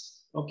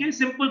secretions. Okay,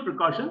 simple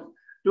precautions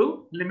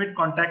to limit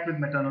contact with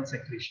maternal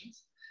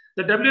secretions.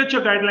 The WHO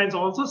guidelines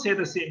also say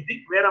the same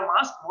thing: wear a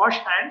mask, wash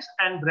hands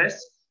and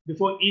breasts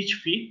before each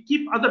feed,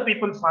 keep other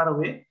people far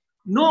away.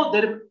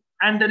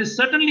 There is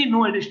certainly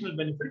no additional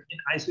benefit in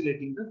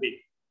isolating the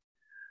baby.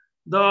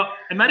 The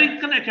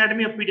American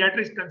Academy of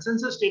Pediatrics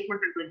consensus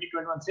statement in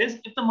 2021 says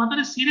if the mother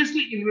is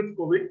seriously ill with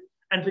COVID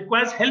and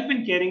requires help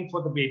in caring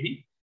for the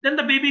baby, then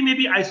the baby may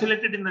be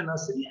isolated in the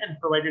nursery and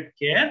provided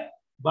care,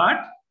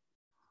 but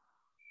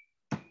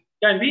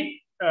can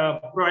be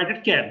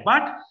provided care.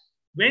 But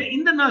when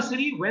in the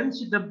nursery, when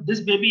this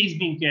baby is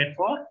being cared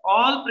for,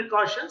 all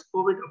precautions,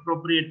 COVID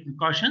appropriate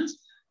precautions,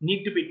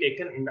 need to be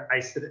taken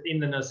in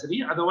the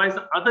nursery. Otherwise,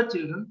 the other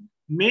children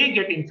may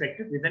get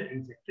infected with an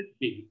infected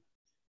baby.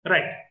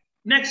 Right.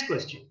 Next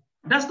question.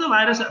 Does the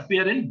virus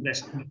appear in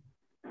breast milk?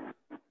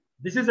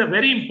 This is a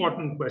very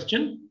important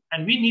question,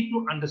 and we need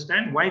to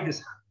understand why this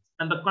happens.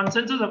 And the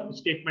consensus of the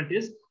statement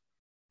is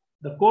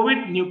the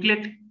COVID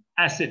nucleic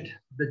acid,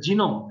 the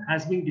genome,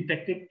 has been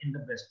detected in the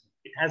breast milk.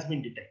 It has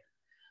been detected.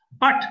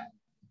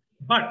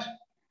 But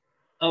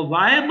a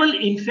viable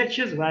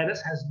infectious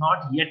virus has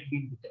not yet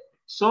been detected.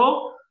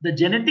 So the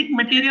genetic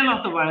material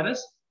of the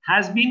virus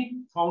has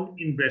been found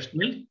in breast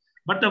milk,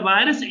 but the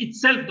virus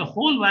itself, the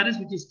whole virus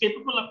which is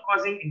capable of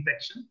causing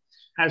infection,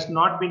 has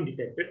not been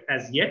detected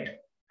as yet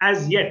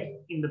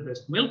in the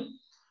breast milk.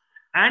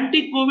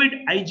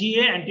 Anti-COVID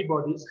IgA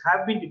antibodies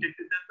have been detected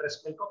in the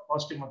breast milk of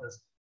positive mothers.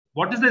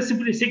 What is the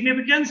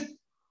significance?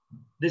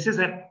 This is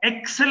an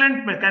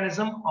excellent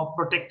mechanism of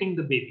protecting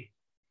the baby.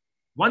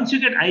 Once you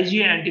get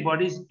IgA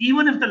antibodies,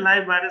 even if the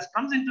live virus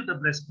comes into the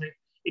breast milk,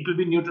 it will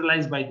be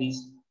neutralized by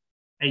these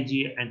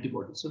IgA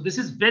antibodies. So this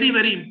is very,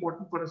 very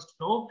important for us to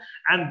know.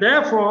 And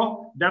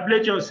therefore,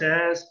 WHO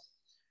says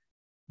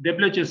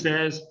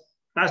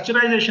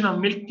pasteurization of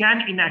milk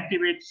can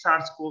inactivate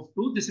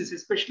SARS-CoV-2. This is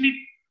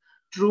especially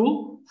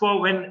true for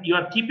when you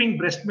are keeping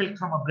breast milk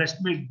from a breast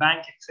milk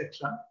bank,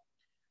 etc.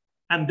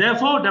 And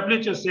therefore,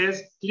 WHO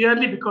says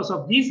clearly, because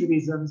of these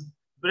reasons,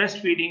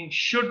 breastfeeding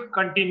should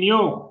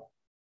continue.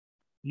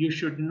 You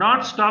should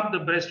not stop the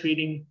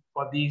breastfeeding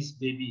for these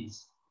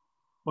babies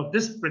for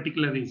this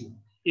particular reason.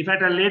 If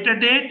at a later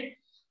date,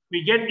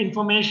 we get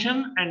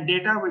information and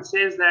data which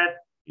says that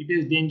it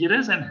is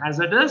dangerous and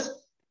hazardous,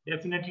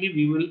 definitely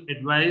we will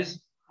advise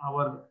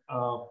our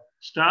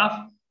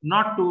staff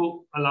not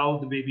to allow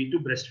the baby to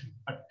breastfeed.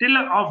 But till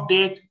of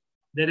date,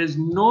 there is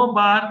no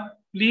bar.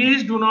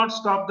 Please do not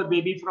stop the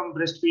baby from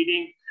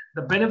breastfeeding.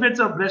 The benefits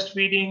of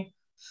breastfeeding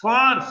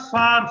far,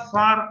 far,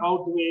 far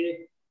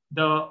outweigh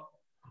the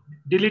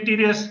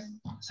deleterious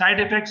side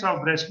effects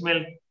of breast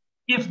milk,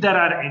 if there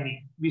are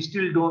any. We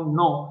still don't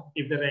know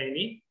if there are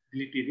any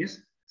deleterious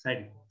side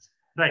effects.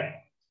 Right.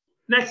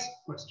 Next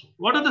question.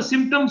 What are the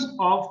symptoms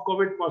of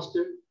COVID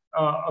positive,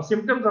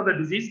 symptoms of the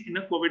disease in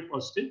a COVID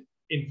positive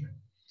infant?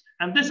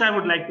 And this, I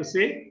would like to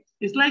say,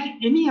 is like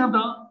any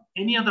other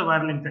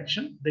viral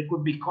infection. There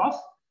could be cough,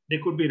 there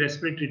could be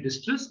respiratory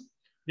distress,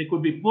 there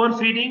could be poor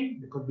feeding,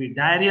 there could be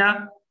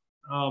diarrhea.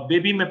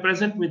 Baby may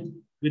present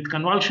with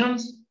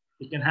convulsions.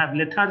 They can have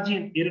lethargy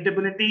and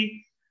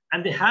irritability,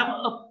 and they have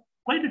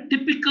quite a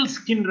typical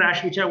skin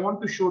rash, which I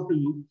want to show to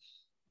you.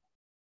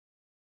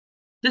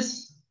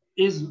 This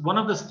is one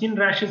of the skin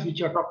rashes which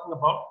you're talking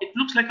about. It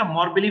looks like a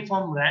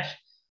morbilliform rash.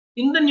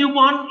 In the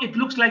newborn, it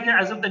looks like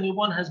as if the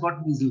newborn has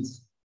got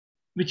measles,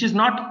 which is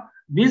not,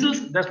 measles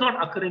does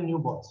not occur in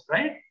newborns,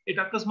 right? It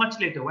occurs much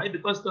later. Why?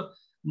 Because the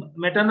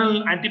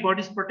maternal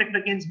antibodies protect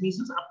against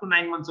measles up to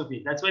 9 months of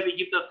age. That's why we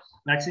give the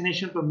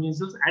vaccination for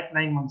measles at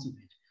 9 months of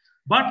age.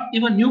 But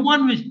if a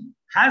newborn which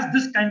has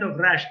this kind of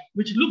rash,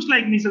 which looks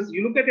like measles,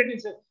 you look at it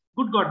and say,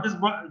 good God, this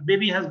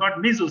baby has got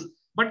measles,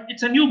 but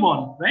it's a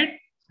newborn, right?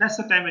 That's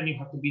the time when you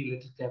have to be a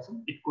little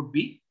careful. It could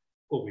be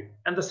COVID.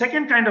 And the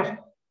second kind of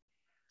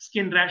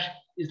skin rash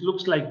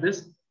looks like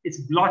this. It's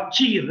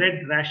blotchy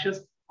red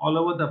rashes all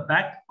over the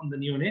back on the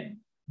neonate.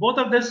 Both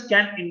of this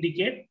can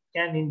indicate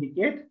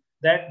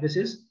that this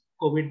is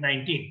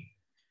COVID-19,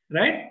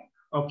 right?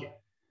 Okay.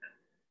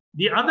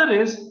 The other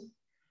is,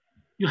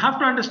 you have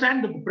to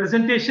understand the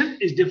presentation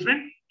is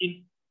different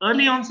in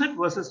early onset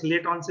versus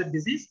late onset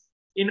disease.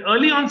 In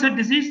early onset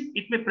disease,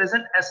 it may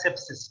present as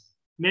sepsis.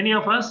 Many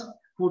of us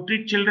who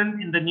treat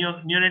children in the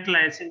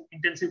neonatal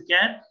intensive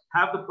care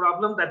have the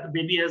problem that the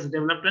baby has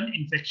developed an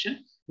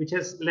infection, which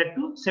has led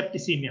to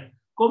septicemia.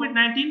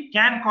 COVID-19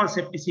 can cause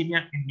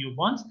septicemia in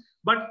newborns,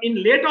 but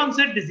in late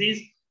onset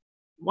disease,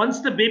 once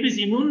the baby's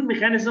immune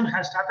mechanism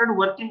has started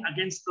working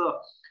against the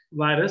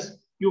virus,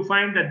 you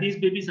find that these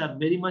babies are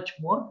very much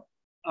more,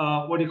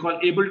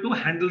 able to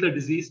handle the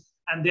disease,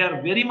 and they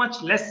are very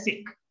much less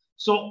sick.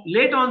 So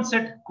late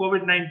onset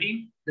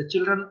COVID-19, the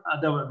children,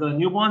 the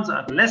newborns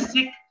are less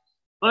sick.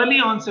 Early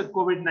onset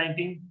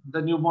COVID-19, the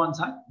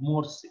newborns are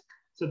more sick.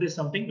 So this is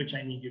something which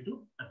I need you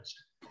to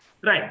understand.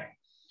 Right.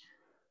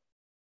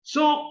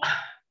 So,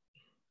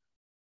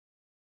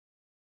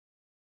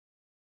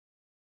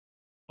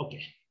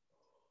 okay.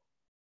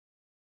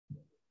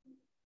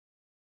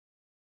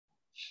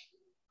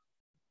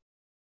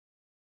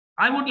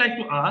 I would like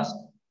to ask,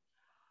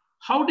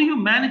 how do you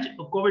manage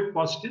a COVID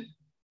positive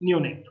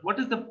neonate? What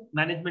is the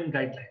management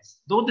guidelines?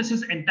 Though this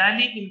is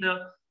entirely in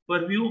the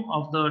purview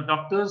of the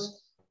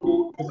doctors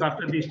who look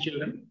after these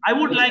children, I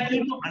would like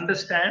you to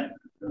understand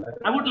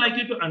that I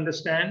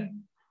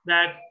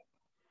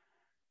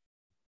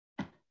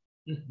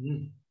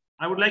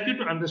would like you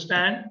to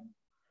understand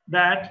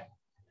that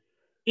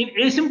in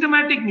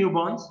asymptomatic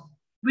newborns,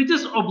 we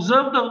just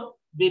observe the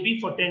baby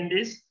for 10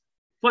 days,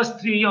 first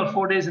 3 or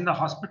 4 days in the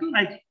hospital,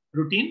 like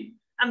routine,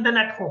 and then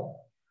at home.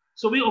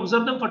 So we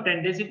observe them for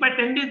 10 days. If by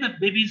 10 days the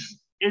baby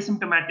is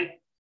asymptomatic,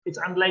 it's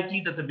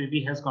unlikely that the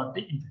baby has got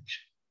the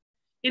infection.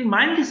 In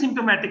mildly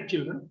symptomatic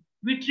children,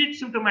 we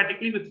treat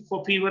symptomatically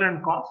for fever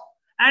and cough,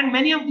 and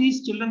many of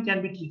these children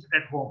can be treated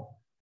at home.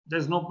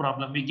 There's no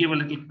problem. We give a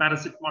little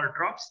paracetamol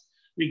drops,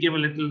 we give a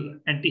little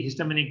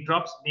antihistaminic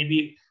drops,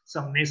 maybe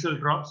some nasal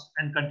drops,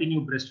 and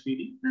continue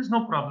breastfeeding. There's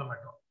no problem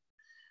at all.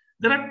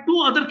 There are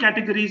 2 other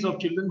categories of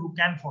children who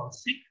can fall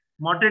sick: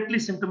 moderately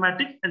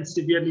symptomatic and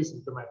severely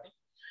symptomatic.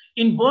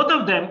 In both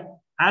of them,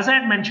 as I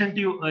had mentioned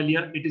to you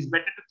earlier, it is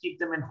better to keep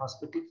them in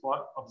hospital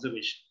for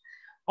observation.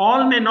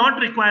 All may not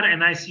require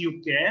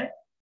NICU care.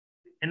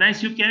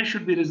 NICU care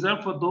should be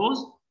reserved for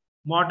those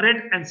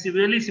moderate and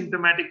severely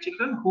symptomatic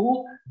children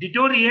who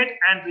deteriorate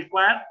and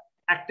require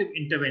active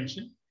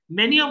intervention.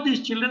 Many of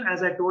these children,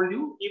 as I told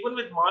you, even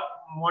with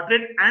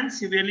moderate and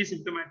severely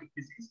symptomatic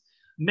disease,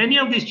 many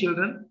of these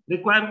children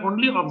require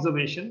only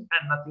observation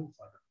and nothing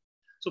further.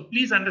 So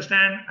please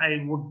understand,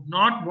 I would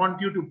not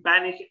want you to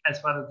panic as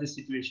far as this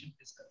situation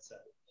is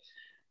concerned.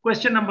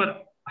 Question number,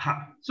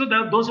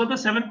 those are the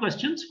 7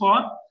 questions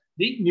for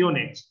the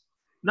neonates.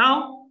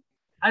 Now,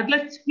 I'd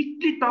like to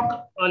quickly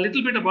talk a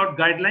little bit about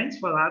guidelines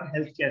for our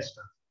healthcare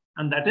staff,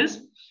 and that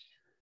is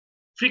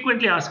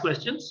frequently asked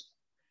questions.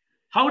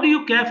 How do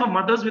you care for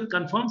mothers with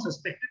confirmed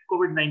suspected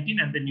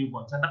COVID-19 and the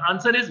newborns? And the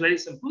answer is very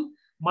simple.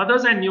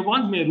 Mothers and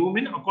newborns may room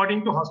in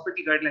according to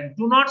hospital guidelines.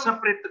 Do not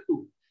separate the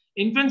two.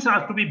 Infants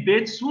are to be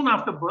bathed soon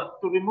after birth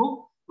to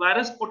remove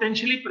virus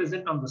potentially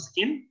present on the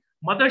skin.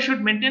 Mother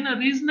should maintain a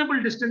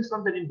reasonable distance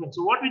from the infant.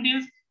 So what we do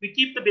is we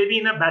keep the baby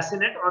in a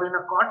bassinet or in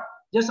a cot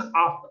just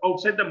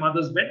outside the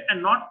mother's bed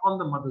and not on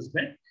the mother's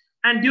bed.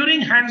 And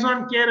during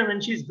hands-on care when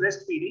she's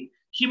breastfeeding,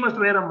 she must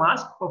wear a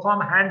mask, perform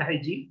hand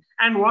hygiene,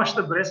 and wash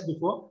the breast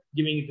before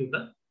giving it to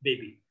the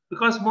baby.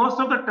 Because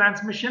most of the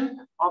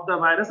transmission of the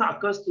virus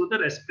occurs through the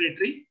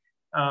respiratory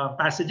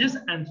passages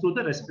and through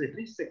the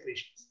respiratory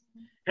secretions.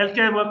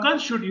 Healthcare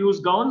workers should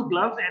use gowns,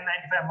 gloves,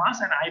 N95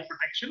 masks, and eye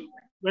protection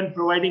when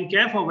providing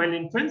care for well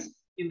infants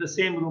in the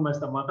same room as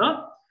the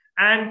mother.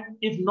 And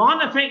if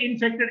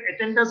non-infected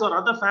attenders or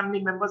other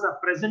family members are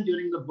present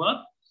during the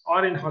birth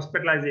or in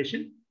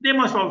hospitalization, they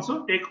must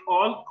also take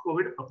all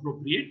COVID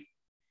appropriate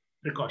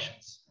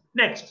precautions.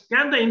 Next,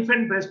 can the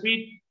infant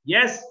breastfeed?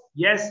 Yes,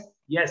 yes,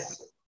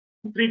 yes.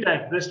 3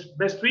 times.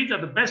 Breastfeeds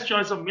are the best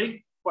choice of milk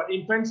for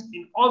infants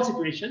in all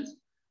situations.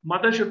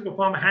 Mother should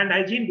perform hand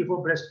hygiene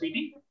before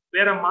breastfeeding,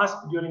 wear a mask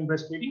during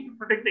breastfeeding to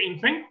protect the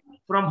infant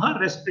from her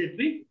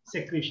respiratory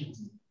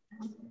secretions.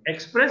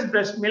 Express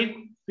breast milk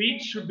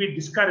feed should be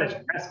discouraged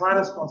as far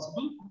as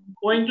possible,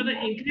 owing to the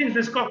increased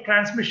risk of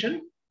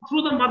transmission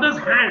through the mother's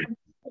hand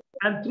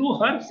and through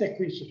her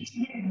secretions.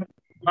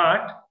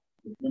 But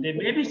there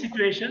may be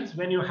situations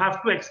when you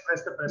have to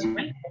express the breast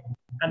milk,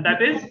 and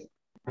that is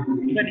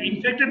if an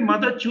infected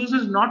mother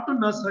chooses not to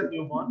nurse her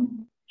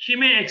newborn, she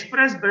may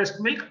express breast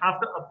milk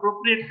after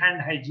appropriate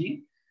hand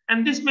hygiene,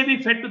 and this may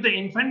be fed to the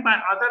infant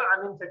by other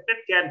uninfected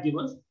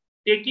caregivers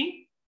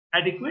taking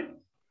adequate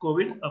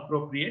COVID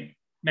appropriate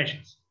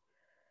measures.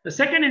 The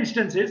second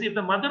instance is if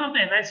the mother of the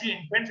NICU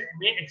infants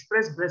may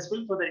express breast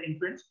milk for the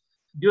infants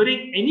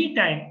during any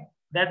time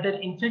that their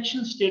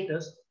infection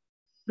status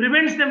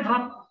prevents them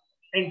from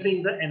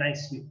entering the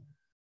NICU.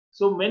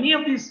 So many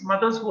of these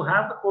mothers who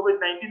have the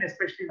COVID-19,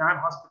 especially in our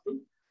hospital,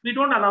 we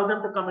don't allow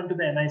them to come into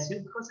the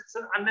NICU because it's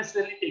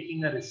unnecessarily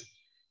taking a risk.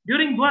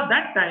 During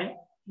that time,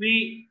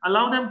 we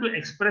allow them to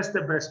express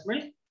the breast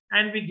milk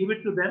and we give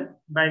it to them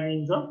by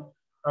means of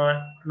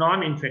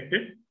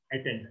non-infected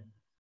attendant.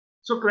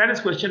 So that is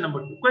question number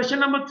 2. Question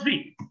number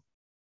 3.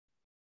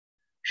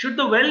 Should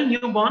the well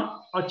newborn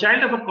or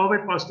child of a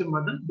COVID positive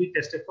mother be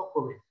tested for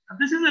COVID? Now,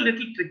 this is a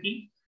little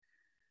tricky.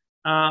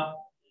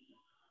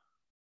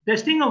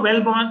 Testing a well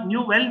newborn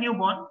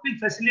will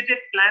facilitate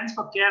plans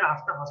for care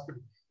after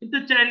hospital. If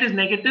the child is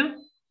negative,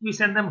 we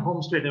send them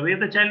home straight away. If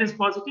the child is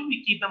positive,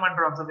 we keep them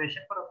under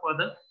observation for a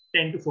further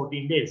 10 to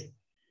 14 days.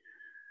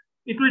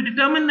 It will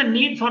determine the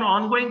need for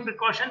ongoing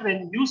precautions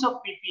and use of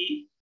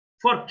PPE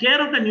for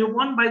care of the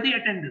newborn by the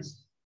attenders.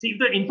 See, if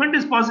the infant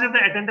is positive, the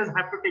attenders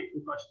have to take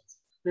precautions.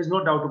 There's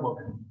no doubt about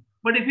it.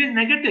 But if he's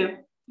negative,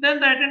 then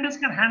the attenders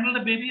can handle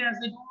the baby as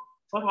they do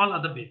for all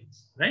other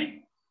babies,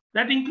 right?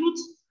 That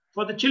includes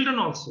for the children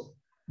also.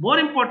 More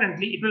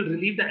importantly, it will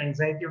relieve the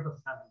anxiety of the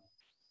family.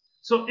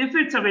 So if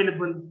it's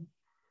available,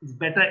 it's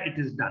better it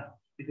is done.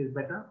 It is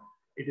better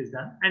it is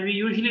done. And we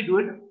usually do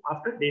it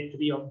after day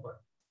 3 of birth.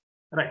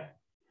 Right.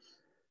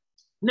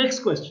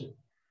 Next question.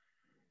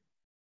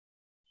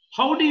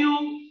 How do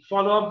you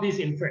follow up these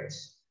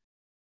infants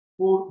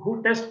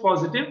who test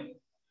positive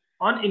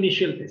on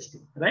initial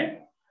testing, right?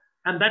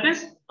 And that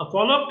is a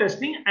follow-up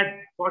testing at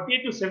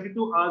 48 to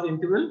 72 hours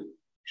interval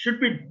should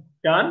be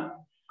done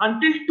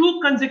until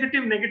 2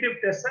 consecutive negative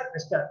tests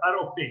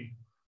are obtained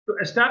to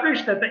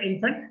establish that the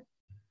infant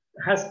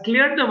has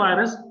cleared the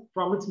virus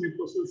from its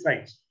mucosal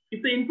sites.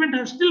 If the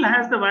infant still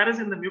has the virus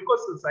in the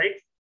mucosal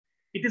sites,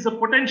 it is a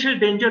potential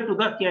danger to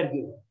the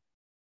caregiver.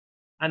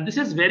 And this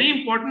is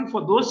very important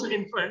for those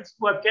infants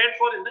who are cared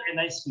for in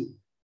the NICU.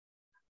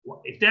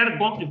 If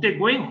they're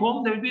going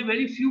home, there will be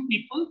very few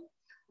people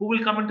who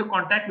will come into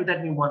contact with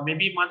that newborn,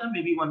 maybe mother,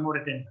 maybe one more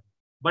attendant.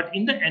 But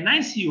in the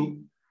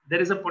NICU,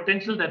 there is a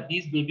potential that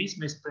these babies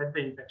may spread the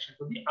infection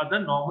to the other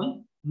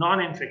normal,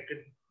 non-infected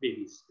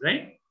babies,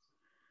 right?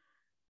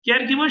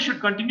 Caregivers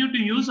should continue to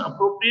use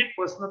appropriate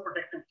personal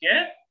protective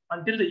care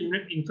until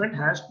the infant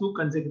has 2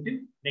 consecutive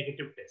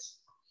negative tests.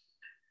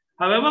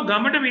 However,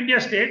 Government of India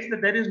states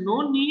that there is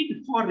no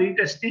need for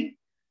retesting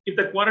if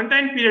the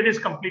quarantine period is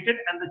completed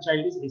and the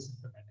child is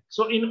asymptomatic.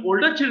 So in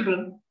older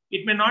children,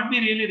 it may not be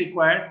really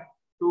required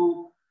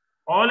to,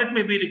 all it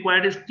may be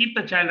required is keep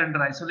the child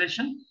under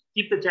isolation,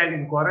 keep the child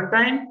in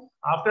quarantine.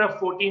 After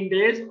 14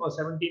 days or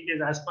 17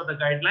 days as per the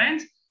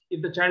guidelines,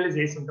 if the child is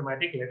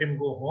asymptomatic, let him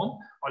go home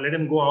or let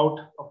him go out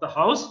of the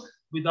house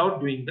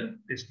without doing the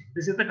testing.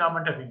 This is the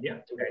Government of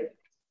India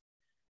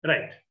guidelines.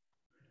 Right.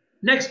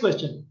 Next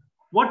question.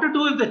 What to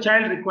do if the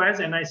child requires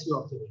NICU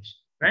observation,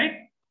 right?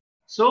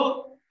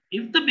 So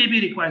if the baby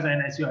requires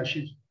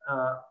NICU,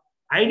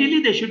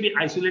 ideally they should be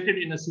isolated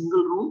in a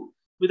single room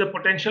with a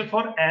potential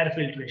for air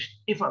filtration,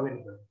 if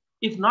available.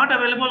 If not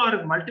available or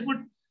if multiple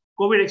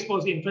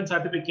COVID-exposed infants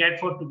are to be cared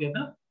for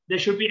together, there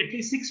should be at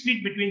least 6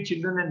 feet between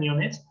children and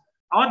neonates,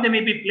 or they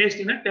may be placed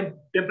in a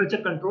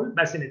temperature-controlled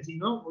bassinet. You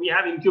know, we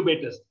have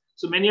incubators.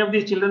 So many of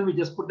these children, we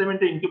just put them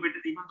into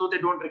incubators, even though they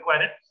don't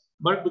require it,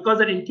 but because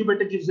that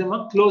incubator gives them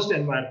a closed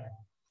environment.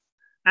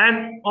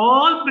 And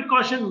all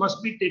precautions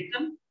must be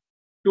taken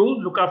to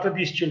look after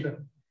these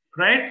children,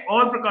 right?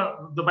 All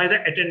precautions by the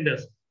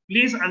attenders.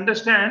 Please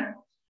understand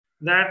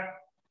that,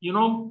 you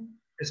know,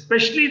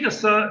 especially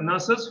the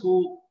nurses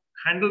who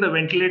handle the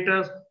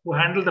ventilators, who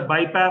handle the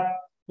BiPAP,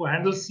 who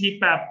handle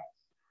CPAP,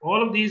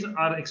 all of these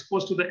are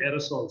exposed to the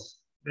aerosols.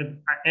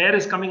 When air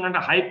is coming under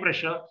high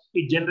pressure,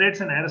 it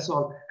generates an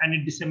aerosol and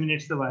it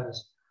disseminates the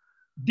virus.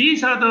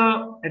 These are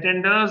the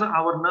attenders,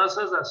 our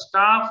nurses, our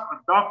staff,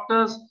 our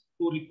doctors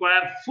who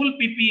require full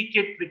PPE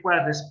kit,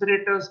 require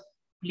respirators.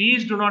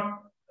 Please do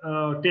not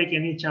take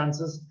any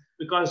chances,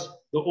 because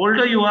the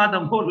older you are, the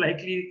more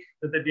likely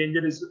that the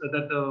danger is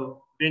that the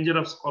danger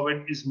of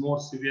COVID is more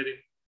severe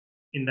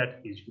in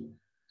that age group.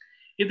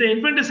 If the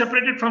infant is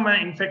separated from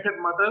an infected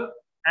mother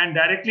and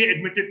directly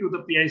admitted to the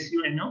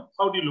PICU,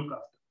 how do you look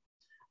after?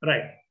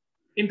 Right.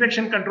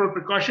 Infection control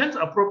precautions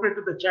appropriate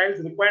to the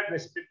child's required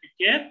respiratory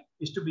care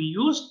is to be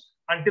used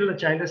until the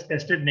child is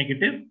tested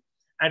negative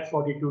at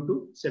 42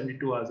 to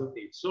 72 hours of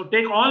age. So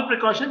take all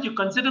precautions. You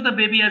consider the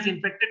baby as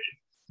infected,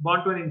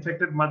 born to an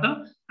infected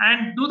mother,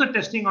 and do the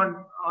testing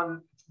on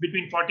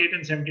between 48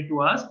 and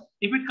 72 hours.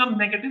 If it comes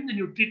negative, then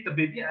you treat the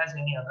baby as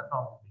any other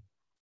normal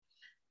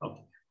baby.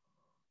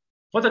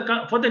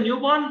 Okay. For the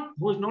newborn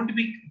who is known to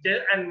be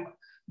there and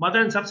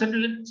mother and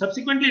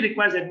subsequently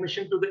requires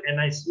admission to the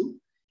NICU,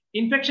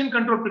 infection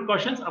control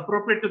precautions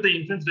appropriate to the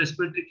infant's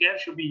respiratory care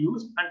should be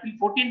used until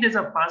 14 days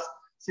have passed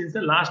since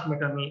the last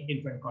maternal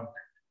infant contact.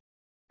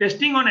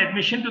 Testing on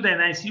admission to the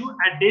NICU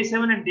at day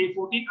 7 and day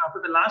 14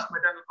 after the last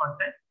maternal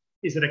contact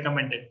is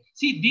recommended.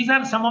 See, these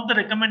are some of the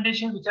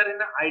recommendations which are in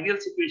an ideal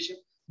situation.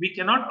 We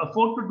cannot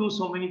afford to do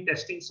so many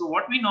testings. So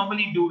what we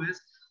normally do is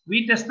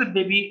we test the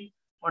baby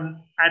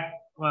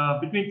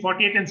between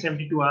 48 and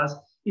 72 hours.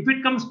 If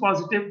it comes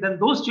positive, then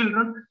those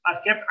children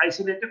are kept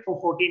isolated for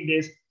 14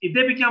 days. If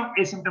they become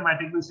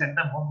asymptomatic, we send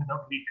them home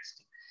without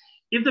retesting.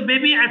 If the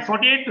baby at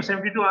 48 to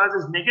 72 hours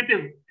is negative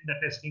in the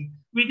testing,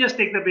 we just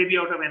take the baby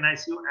out of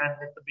NICU and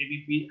let the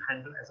baby be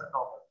handled as a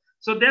normal.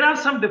 So there are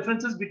some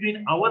differences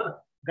between our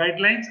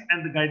guidelines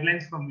and the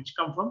guidelines which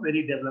come from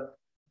very developed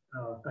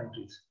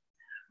countries.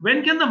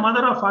 When can the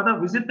mother or father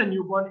visit the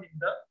newborn in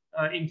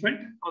the infant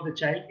or the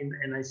child in the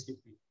NICU?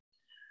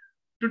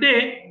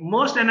 Today,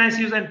 most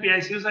NICUs and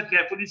PICUs are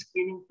carefully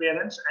screening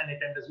parents and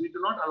attenders. We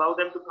do not allow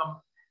them to come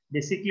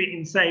basically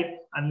inside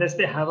unless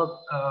they have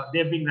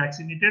they've been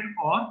vaccinated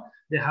or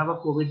they have a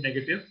COVID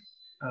negative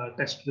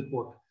test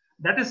report.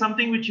 That is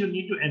something which you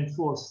need to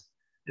enforce,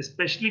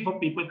 especially for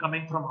people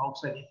coming from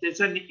outside. If it's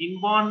an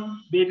inborn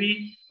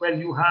baby, well,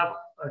 you have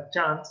a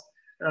chance.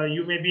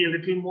 You may be a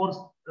little more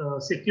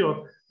secure,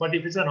 but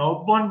if it's an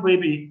outborn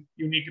baby,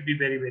 you need to be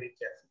very, very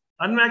careful.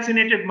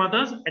 Unvaccinated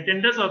mothers,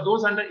 attenders, or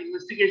those under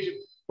investigation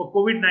for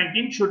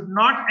COVID-19 should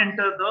not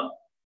enter the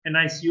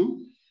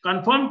NICU.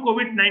 Confirmed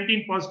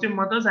COVID-19 positive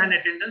mothers and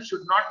attenders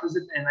should not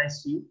visit the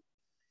NICU.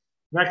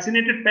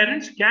 Vaccinated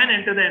parents can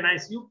enter the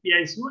NICU,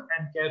 PICU,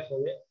 and care for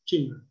their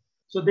children.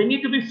 So they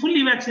need to be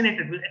fully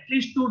vaccinated with at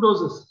least 2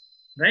 doses,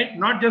 right?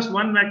 Not just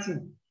 1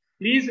 vaccine.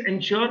 Please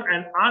ensure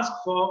and ask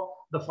for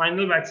the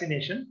final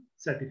vaccination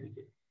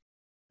certificate,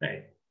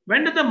 right?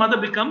 When does the mother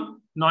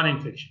become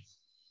non-infectious?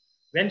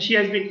 When she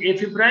has been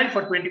afebrile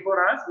for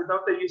 24 hours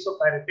without the use of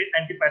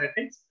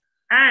antipyretics,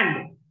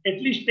 and at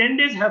least 10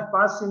 days have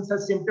passed since her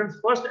symptoms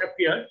first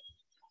appeared,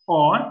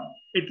 or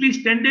at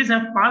least 10 days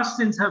have passed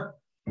since her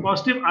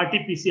positive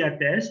RT-PCR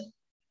test.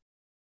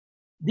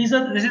 This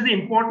is the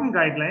important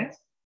guidelines.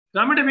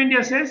 Government of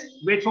India says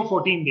wait for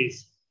 14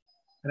 days,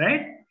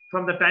 right?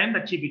 From the time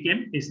that she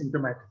became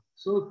asymptomatic.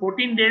 So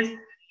 14 days,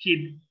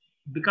 she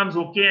becomes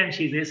okay and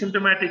she's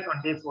asymptomatic.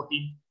 On day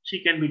 14,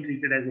 she can be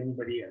treated as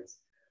anybody else.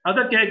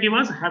 Other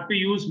caregivers have to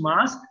use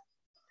mask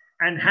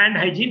and hand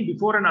hygiene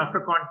before and after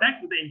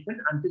contact with the infant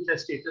until their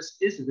status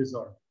is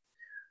resolved.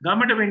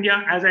 Government of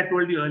India, as I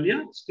told you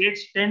earlier,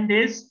 states 10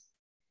 days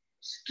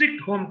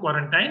strict home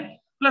quarantine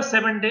plus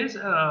 7 days,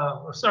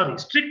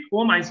 strict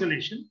home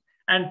isolation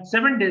and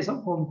 7 days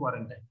of home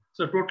quarantine.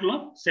 So total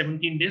of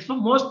 17 days for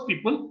most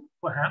people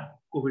who have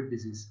COVID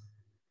disease.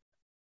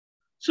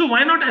 So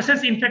why not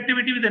assess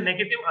infectivity with a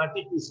negative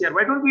RT-PCR?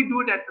 Why don't we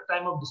do it at the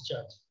time of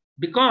discharge?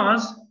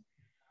 Because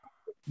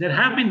there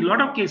have been a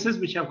lot of cases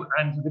which have,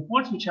 and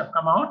reports which have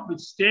come out which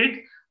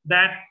state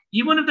that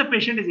even if the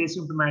patient is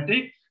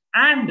asymptomatic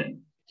and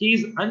he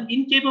is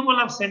incapable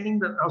of spreading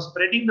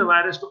the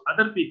virus to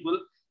other people,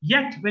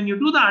 yet when you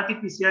do the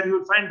RT-PCR, you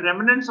will find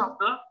remnants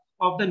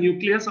of the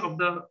nucleus of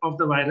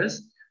the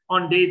virus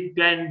on day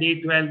 10,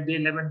 day 12, day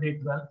 11, day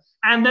 12,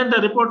 and then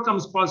the report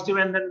comes positive,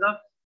 and then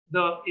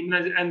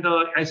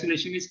the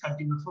isolation is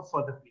continued for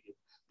further period.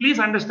 Please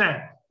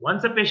understand,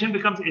 once a patient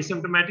becomes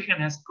asymptomatic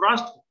and has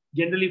crossed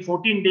generally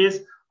 14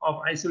 days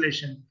of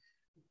isolation,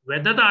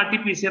 whether the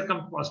RT-PCR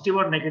comes positive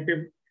or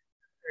negative,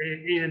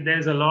 there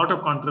is a lot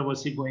of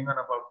controversy going on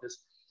about this.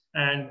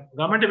 And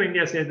Government of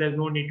India says there's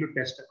no need to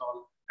test at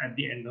all at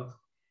the end of,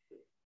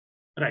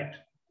 right.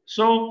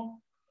 So,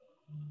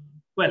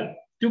 well,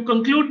 to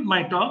conclude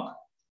my talk,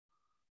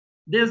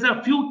 there's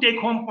a few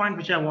take-home points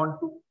which I want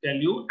to tell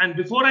you. And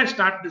before I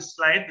start this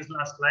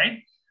last slide,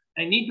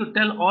 I need to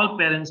tell all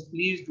parents,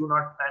 please do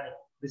not panic.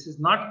 This is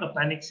not a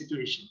panic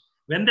situation.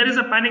 When there is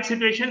a panic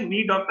situation,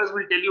 we doctors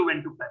will tell you when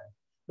to panic.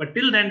 But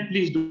till then,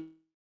 please do.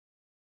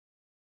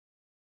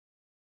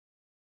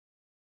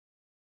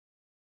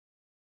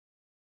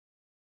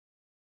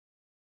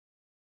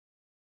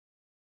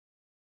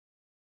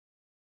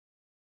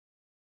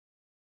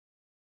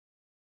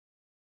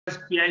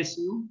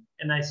 PICU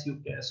and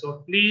ICU care.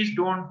 So please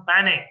don't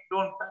panic.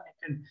 Don't panic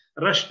and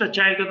rush the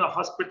child to the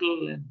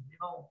hospital. And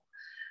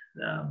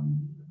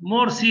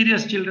more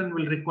serious children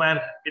will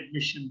require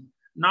admission,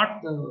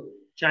 not the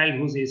child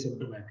who's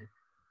asymptomatic.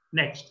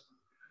 Next,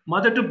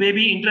 mother to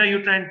baby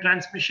intrauterine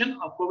transmission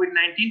of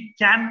COVID-19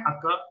 can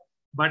occur,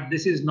 but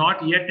this is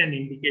not yet an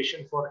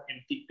indication for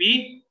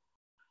MTP.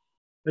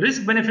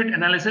 Risk-benefit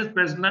analysis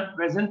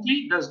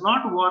presently does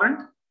not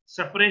warrant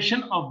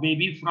separation of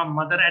baby from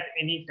mother at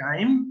any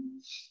time.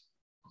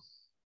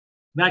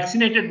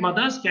 Vaccinated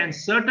mothers can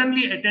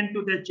certainly attend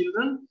to their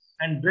children,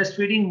 and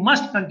breastfeeding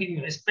must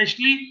continue,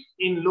 especially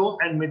in low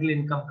and middle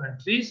income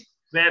countries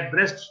where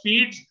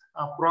breastfeeds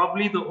are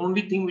probably the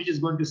only thing which is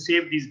going to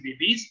save these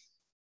babies.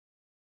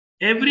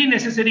 Every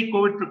necessary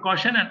COVID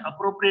precaution and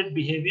appropriate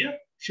behavior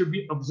should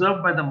be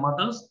observed by the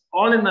mothers,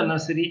 all in the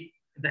nursery,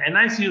 the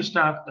NICU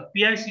staff, the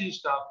PICU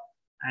staff,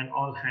 and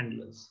all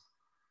handlers.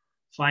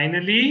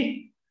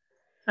 Finally,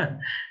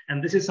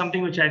 and this is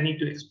something which I need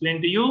to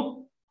explain to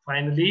you.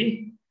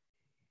 Finally,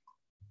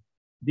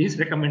 these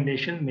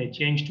recommendations may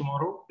change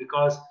tomorrow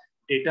because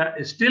data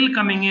is still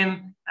coming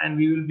in and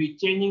we will be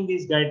changing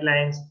these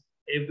guidelines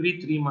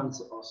every 3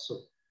 months or so.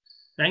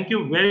 Thank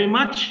you very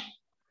much.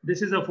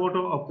 This is a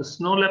photo of the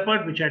snow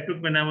leopard, which I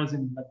took when I was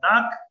in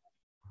Ladakh,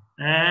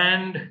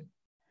 and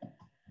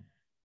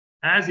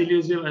as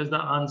elusive as the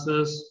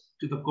answers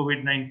to the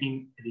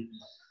COVID-19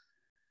 enigma.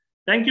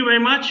 Thank you very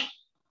much.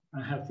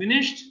 I have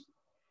finished.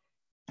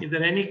 If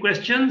there are any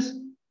questions,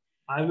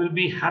 I will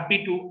be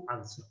happy to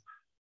answer.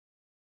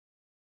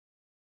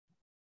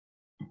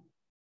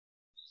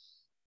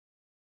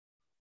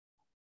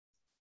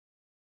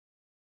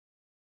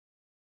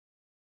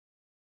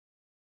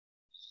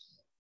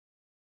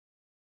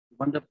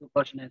 Wonderful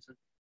question answer.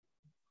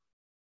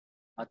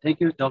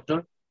 Thank you,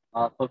 Doctor,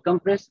 for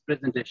compressed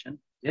presentation,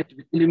 yet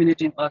with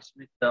illuminating us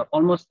with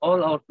almost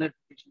all our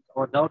clarifications,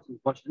 our doubts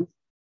and questions.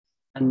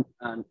 And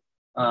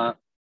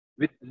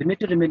with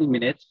limited remaining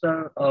minutes,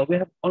 we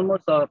have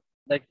almost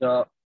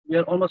we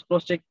are almost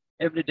cross-checked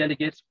every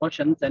delegate's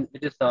questions, and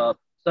it is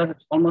sir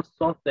has almost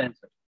solved the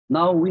answer.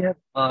 Now we have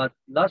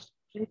last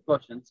 3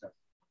 questions, sir.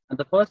 And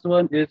the first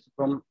one is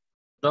from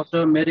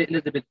Dr. Mary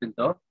Elizabeth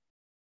Pinto.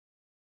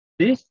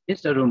 This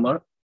is a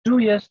rumor. 2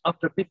 years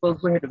after people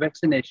who had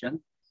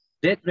vaccination,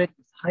 death rate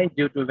is high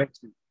due to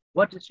vaccine.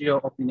 What is your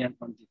opinion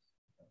on this?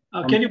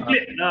 Can you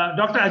please,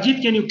 Dr.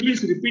 Ajit, can you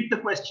please repeat the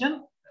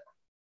question?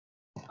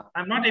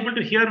 I'm not able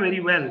to hear very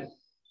well.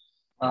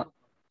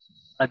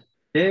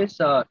 There is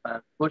a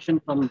question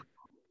from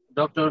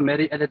Dr.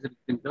 Mary Elizabeth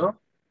Pinto.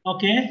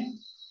 Okay.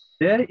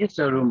 There is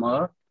a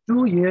rumor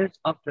 2 years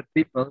after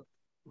people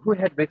who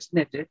had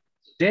vaccinated,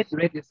 death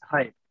rate is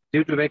high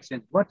due to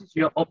vaccine. What is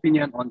your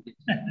opinion on this?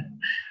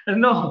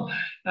 No,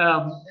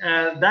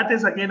 that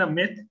is again a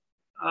myth.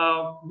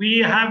 We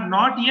have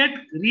not yet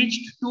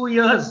reached 2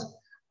 years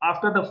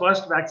after the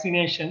first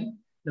vaccination.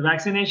 The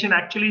vaccination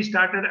actually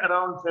started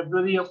around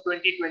February of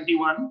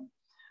 2021.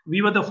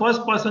 We were the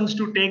first persons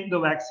to take the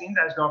vaccine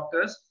as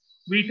doctors.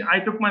 I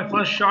took my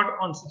first shot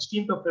on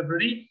 16th of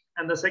February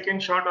and the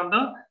second shot on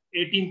the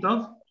 18th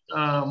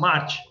of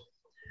March.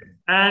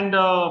 And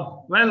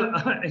well,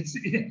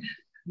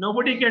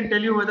 nobody can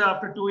tell you whether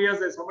after 2 years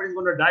somebody's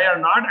going to die or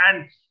not.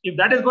 And if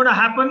that is going to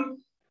happen,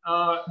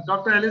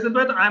 Dr.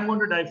 Elizabeth, I'm going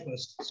to die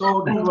first.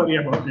 So don't worry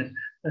about it.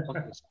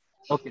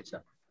 Okay,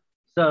 sir.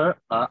 Sir,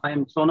 I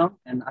am Sonam,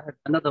 and I have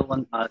another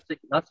one.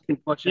 Last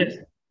second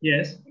question.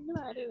 Yes.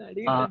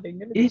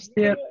 Is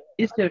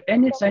there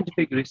any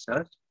scientific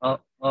research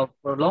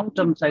for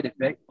long-term side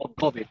effect of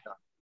COVID?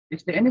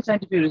 Is there any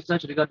scientific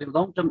research regarding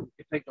long-term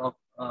effect of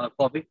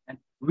COVID, and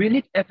will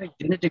it affect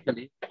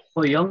genetically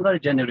for younger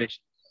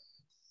generations?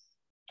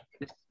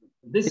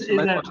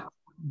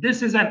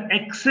 This is an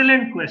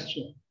excellent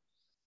question.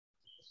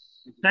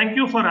 Thank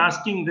you for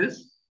asking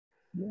this.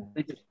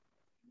 Thank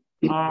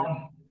you.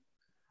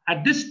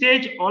 At this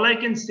stage, all I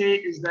can say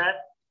is that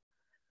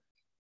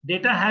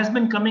data has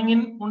been coming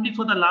in only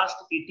for the last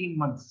 18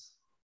 months.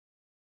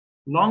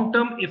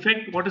 Long-term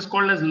effect, what is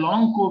called as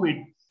long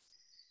COVID,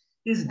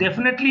 is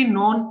definitely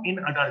known in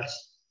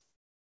adults.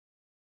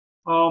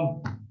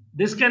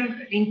 This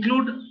can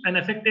include an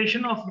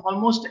affectation of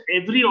almost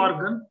every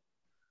organ,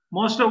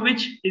 most of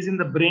which is in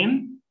the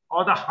brain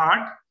or the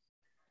heart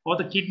or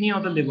the kidney or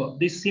the liver.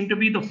 These seem to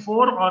be the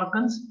 4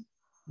 organs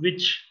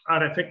which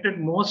are affected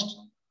most.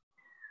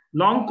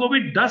 Long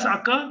COVID does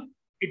occur.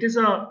 It is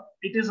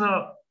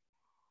a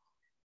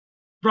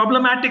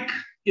problematic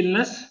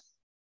illness.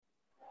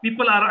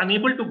 People are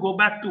unable to go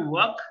back to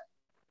work.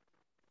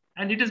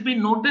 And it has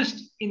been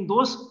noticed in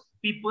those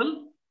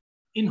people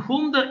in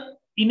whom the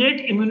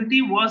innate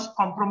immunity was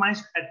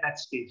compromised at that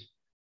stage.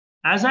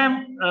 As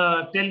I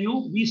tell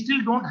you, we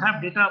still don't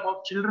have data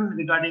about children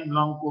regarding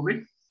long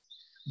COVID,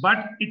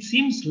 but it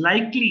seems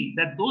likely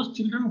that those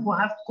children who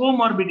have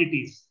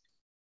comorbidities,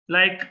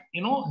 like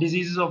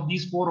diseases of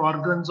these 4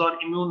 organs or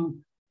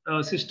immune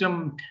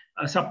system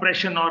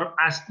suppression or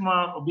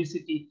asthma,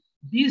 obesity,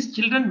 these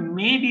children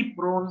may be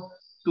prone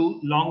to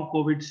long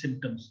COVID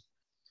symptoms.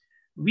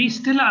 We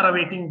still are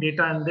awaiting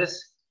data on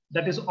this.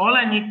 That is all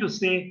I need to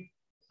say.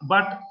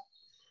 But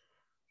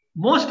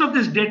most of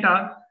this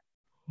data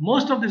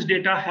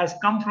has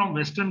come from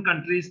Western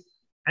countries,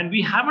 and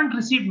we haven't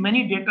received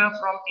many data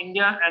from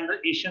India and the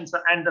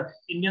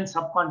Indian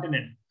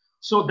subcontinent.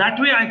 So that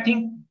way, I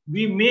think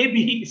we may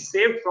be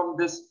saved from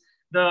this.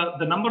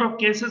 The number of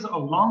cases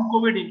of long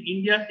COVID in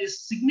India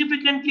is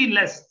significantly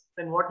less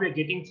than what we're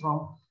getting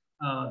from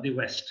the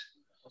West.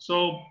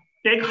 So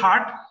take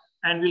heart,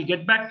 and we'll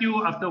get back to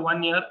you after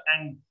 1 year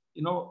and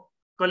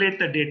collate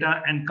the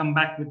data and come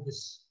back with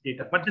this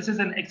data. But this is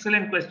an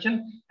excellent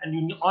question,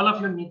 and all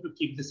of you need to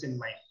keep this in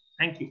mind.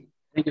 Thank you.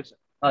 Thank you, sir.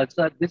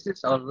 Sir, this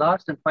is our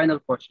last and final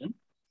question.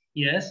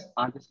 Yes.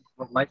 This is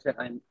from my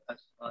side.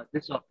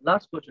 This is our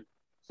last question.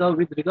 So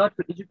with regard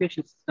to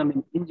education system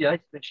in India,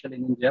 especially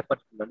in India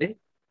particularly,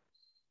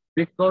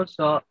 because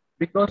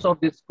of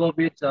this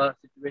COVID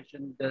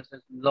situation, there's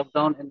a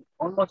lockdown and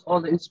almost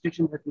all the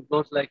institutions have been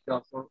closed, like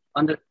for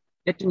under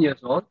 18 years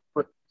old,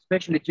 for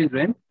especially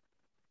children.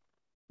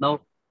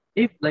 Now,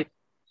 is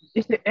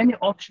there any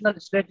optional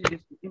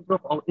strategies to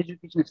improve our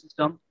education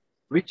system,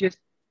 which is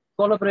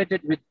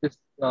collaborated with this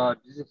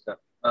disease?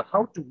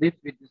 How to live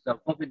with this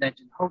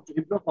COVID-19? How to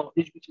improve our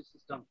education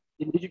system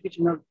in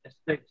educational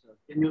aspects?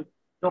 Can you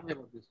talk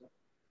about this?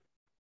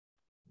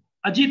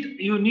 Ajit,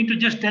 you need to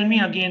just tell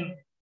me again.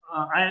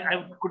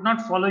 I could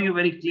not follow you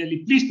very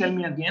clearly. Please tell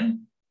me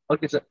again.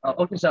 Okay, sir.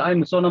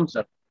 I'm Sonam,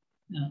 sir.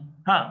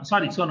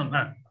 Sorry, Sonam.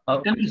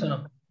 Tell me,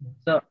 Sonam.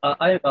 Sir,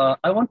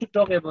 I want to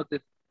talk about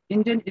this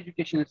Indian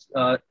education,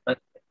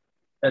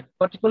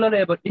 particularly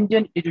about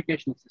Indian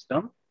education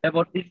system,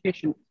 about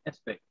education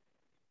aspect,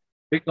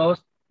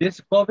 because this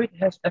COVID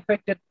has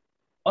affected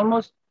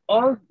almost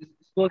all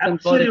schools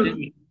and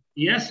colleges.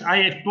 Yes,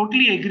 I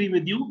totally agree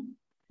with you.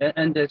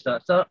 And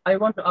sir, I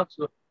want to ask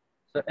you,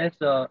 sir,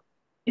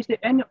 is there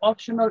any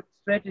optional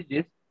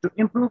strategies to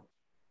improve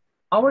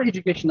our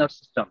educational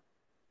system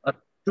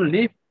to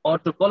live or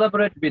to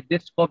collaborate with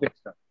this COVID,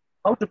 sir?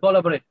 How to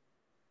collaborate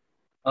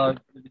with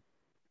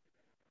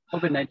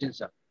COVID-19,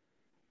 sir?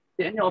 Is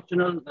there any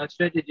optional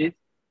strategies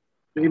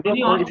to improve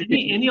our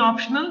education. Any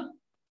optional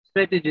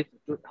strategies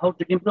to how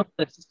to improve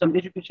the system,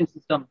 education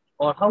system,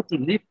 or how to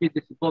live with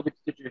this COVID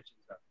situation,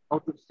 sir. How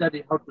to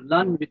study, how to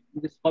learn with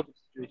this COVID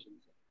situation,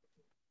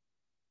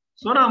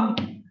 sir.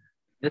 Sonam,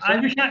 Yes,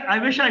 I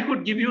wish I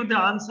could give you the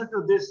answer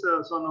to this,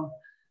 Sonam,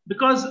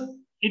 because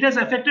it has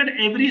affected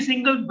every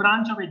single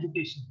branch of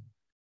education.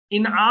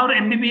 In our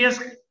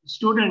MBBS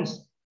students,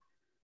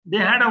 they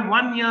had a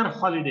 1-year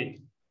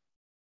holiday.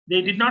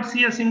 They did not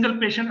see a single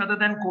patient other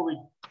than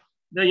COVID.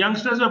 The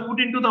youngsters were put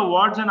into the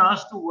wards and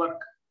asked to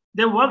work.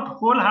 They worked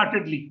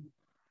wholeheartedly.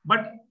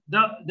 But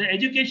the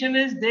education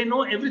is they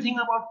know everything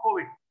about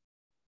COVID.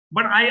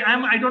 But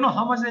I don't know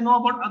how much they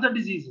know about other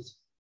diseases.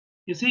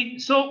 You see,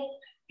 so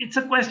it's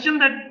a question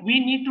that we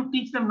need to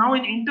teach them now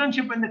in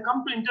internship. When they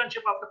come to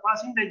internship after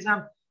passing the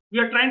exam, we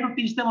are trying to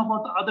teach them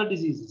about the other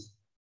diseases.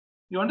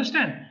 You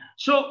understand?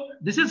 So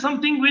this is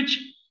something which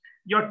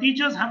your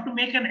teachers have to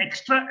make an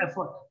extra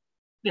effort.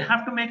 They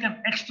have to make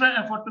an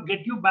extra effort to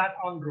get you back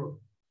on road.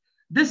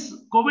 This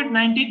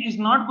COVID-19 is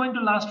not going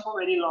to last for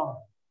very long.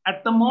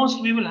 At the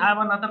most, we will have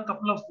another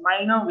couple of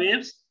minor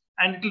waves,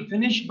 and it will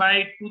finish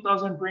by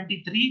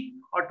 2023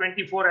 or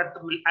 24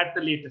 at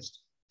the latest.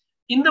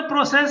 In the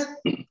process,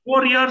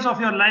 4 years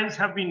of your lives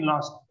have been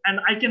lost. And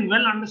I can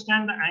well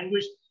understand the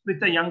anguish which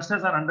the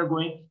youngsters are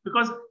undergoing,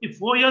 because if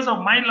 4 years of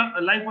my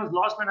life was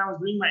lost when I was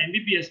doing my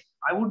MBBS,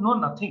 I would know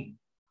nothing.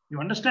 You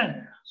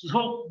understand?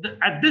 So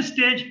at this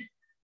stage,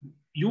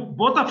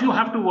 both of you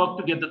have to work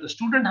together. The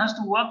student has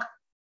to work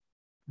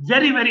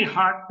very, very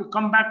hard to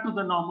come back to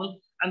the normal,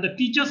 and the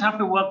teachers have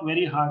to work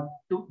very hard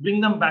to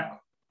bring them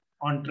back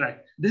on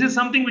track. This is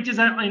something which is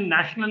in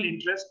national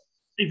interest.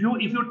 If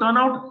you turn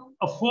out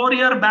a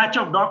 4-year batch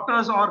of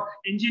doctors or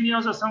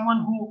engineers or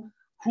someone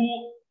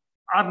who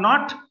are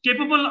not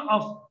capable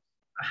of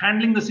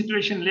handling the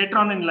situation later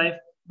on in life,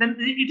 then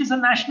it is a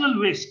national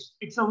waste.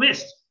 It's a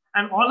waste.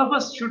 And all of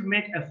us should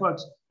make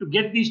efforts to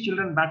get these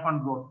children back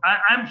on board.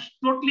 I'm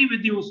totally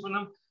with you,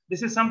 Sonam.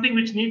 This is something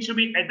which needs to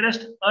be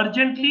addressed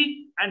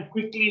urgently and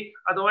quickly.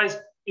 Otherwise,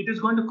 it is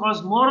going to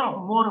cause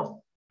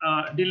more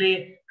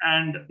delay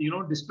and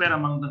despair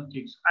among the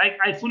kids.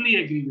 I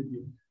fully agree with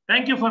you.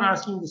 Thank you for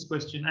asking this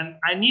question. And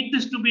I need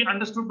this to be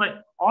understood by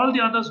all the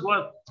others who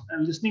are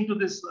listening to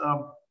this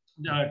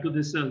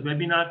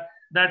webinar,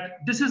 that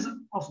this is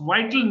of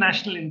vital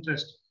national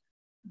interest.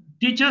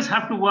 Teachers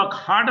have to work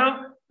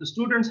harder. The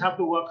students have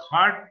to work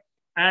hard,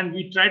 and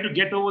we try to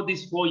get over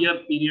this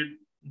 4-year period,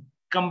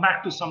 come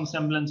back to some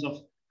semblance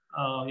of,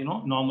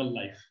 normal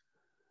life.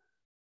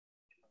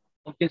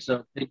 Okay,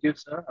 sir. Thank you,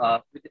 sir.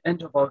 With the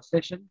end of our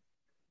session.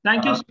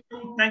 Thank you.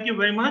 Thank you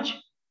very much.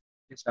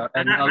 Yes, sir.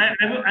 And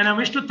I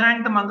wish to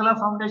thank the Mangala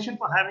Foundation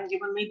for having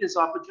given me this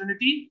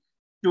opportunity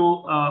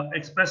to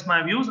express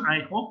my views.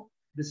 I hope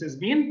this has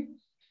been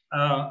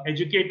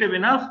educative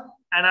enough,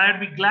 and I'd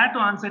be glad to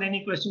answer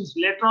any questions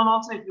later on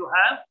also if you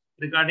have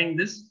regarding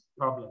this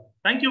problem.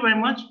 Thank you very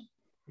much.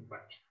 Goodbye.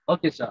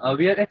 Okay, sir.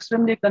 We are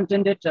extremely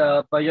contented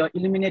by your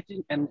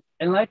illuminating and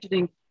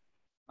enlightening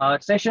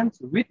sessions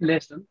with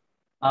lesson.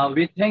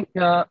 We thank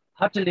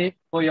heartily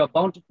for your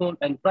bountiful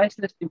and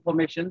priceless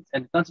information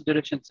and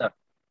consideration, sir.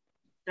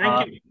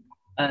 Thank you.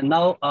 And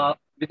now,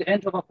 with the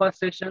end of our first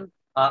session,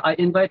 I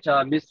invite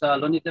Ms.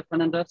 Lonita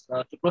Fernandez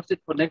to proceed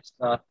for next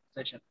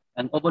session.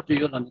 And over to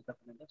you, Lonita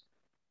Fernandez.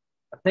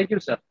 Thank you,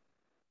 sir.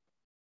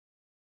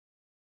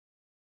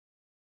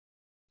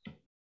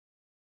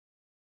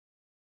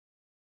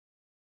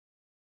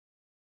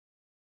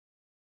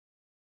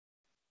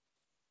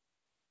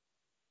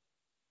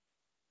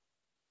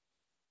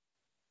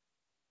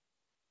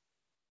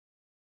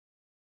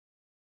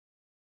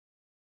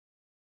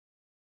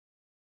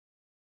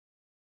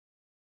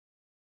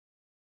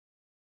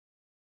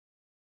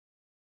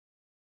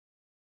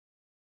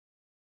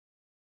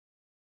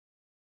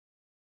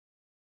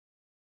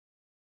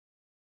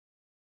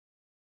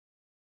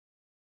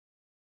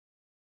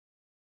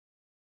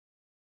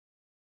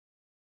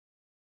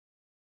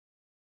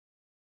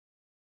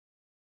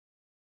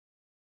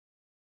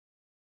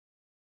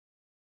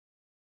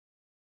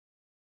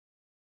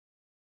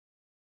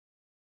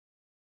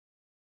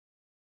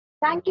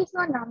 Thank you,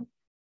 Sonam.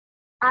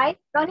 I,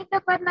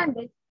 Ronita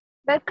Fernandez,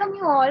 welcome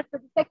you all to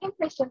the second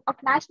session of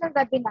National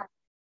Webinar.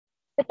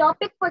 The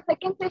topic for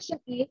second session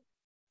is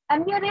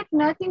Ameliorate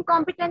Nursing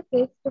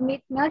Competencies to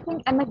Meet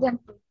Nursing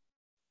Emergencies.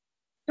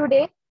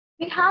 Today,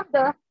 we have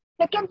the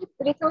second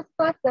resource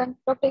person,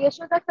 Dr.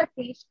 Yashoda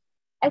Satish,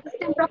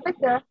 Assistant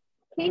Professor,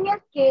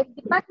 Senior Case,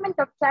 Department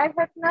of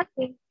Childhood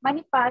Nursing,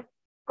 Manipal,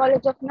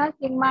 College of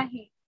Nursing,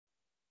 Mahe.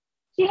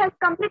 She has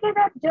completed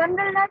her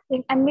General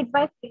Nursing and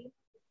Midwifery,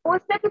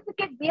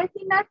 post-certificate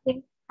BSc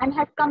Nursing, and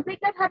has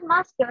completed her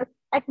Master's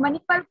at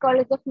Manipal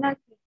College of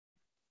Nursing.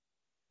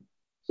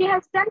 She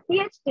has done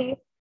PhD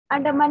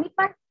under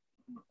Manipal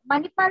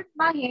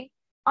Mahe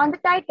on the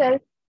title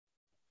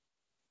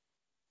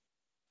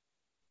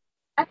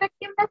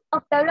Effectiveness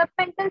of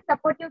Developmental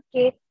Supportive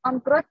Care on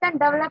Growth and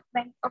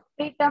Development of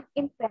Preterm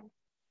Infants.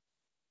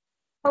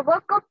 Her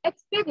work of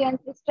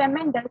experience is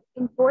tremendous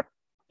in both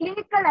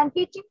clinical and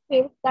teaching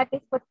fields, that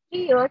is for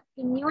 3 years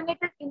in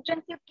neonatal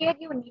intensive care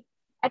unit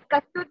at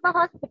Kasturba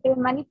Hospital,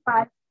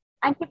 Manipal,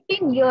 and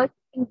 15 years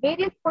in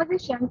various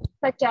positions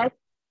such as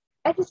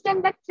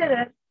assistant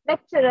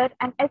lecturer,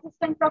 and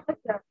assistant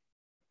professor.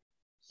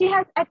 She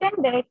has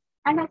attended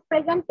and has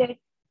presented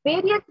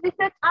various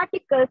research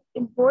articles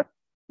in both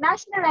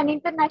national and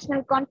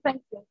international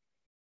conferences.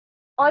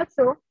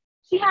 Also,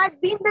 she had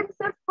been the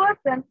resource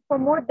person for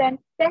more than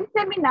 10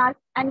 seminars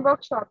and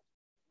workshops.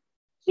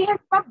 She has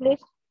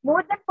published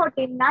more than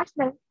 14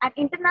 national and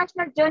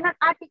international journal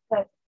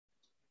articles.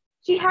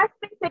 She has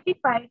been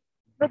certified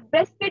with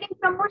Breastfeeding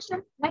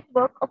Promotion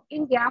Network of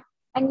India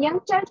and Young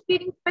Child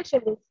Feeding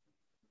Specialist.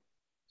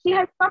 She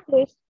has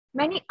published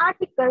many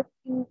articles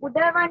in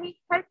Udayavani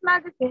health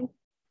magazines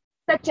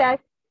such as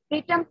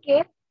Preterm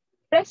Care,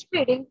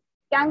 Breastfeeding,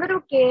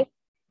 Kangaroo Care,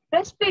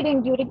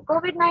 Breastfeeding during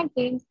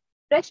COVID-19,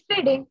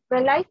 Breastfeeding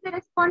Where Lies the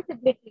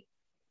Responsibility.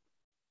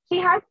 She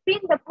has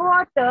been the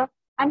co-author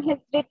and has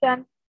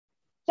written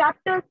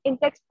chapters in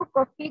textbook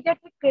of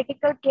pediatric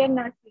critical care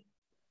nursing.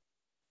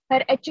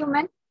 Her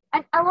achievements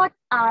and awards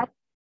are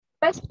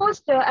Best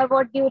Poster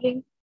Award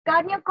during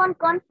Carniocon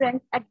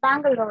Conference at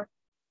Bangalore,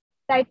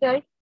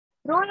 titled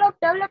Role of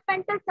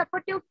Developmental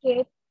Supportive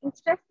Care in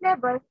Stress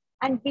Labor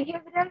and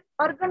Behavioral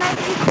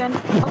Organization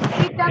of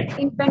Preterm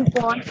Infant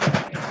Born,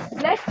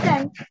 less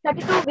than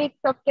 32 weeks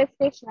of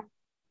gestation.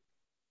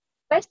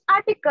 Best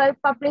article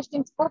published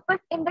in Scopus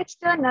Index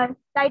Journal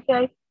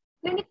titled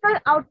Clinical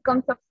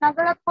Outcomes of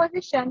Snuggle Up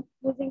Position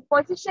Using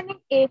Positioning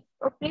Aids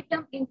for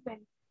Preterm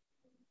Infants.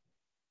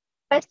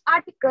 Best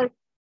article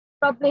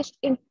published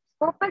in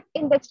Scopus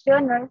Index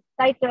Journal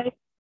titled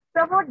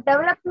Promote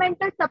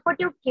Developmental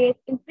Supportive Care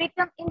in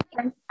Preterm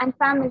Infants and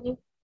Families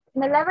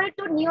in a Level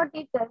 2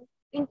 Neonatal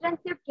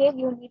Intensive Care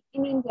Unit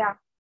in India.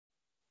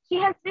 She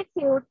has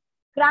received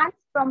grants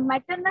from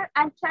Maternal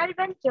and Child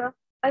Venture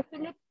by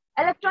Philips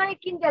Electronic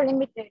India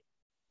Limited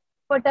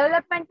for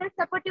developmental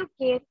supportive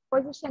care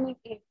positioning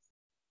aids.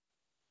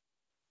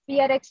 We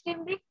are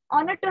extremely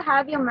honored to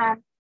have you,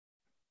 ma'am.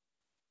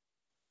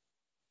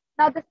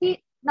 Now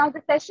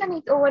the session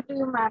is over to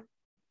you, ma'am.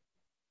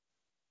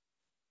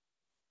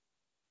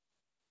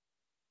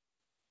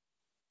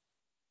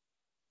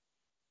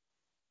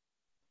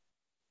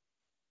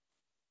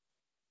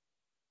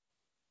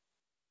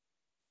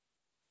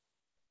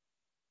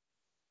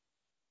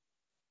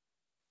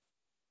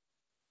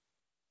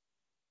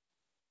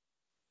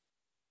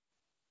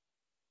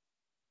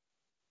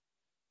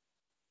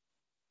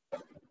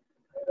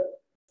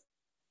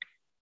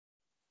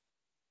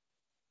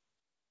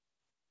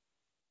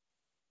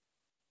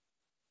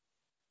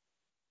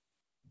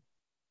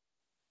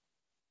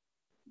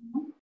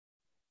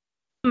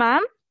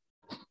 Ma'am?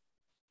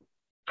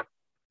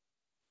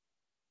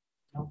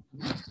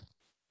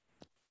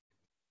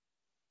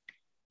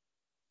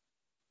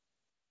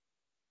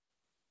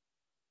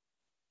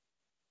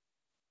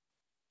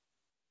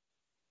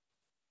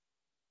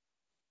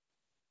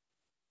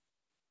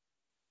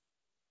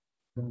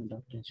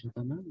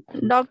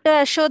 Dr.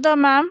 Ashoda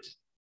ma'am,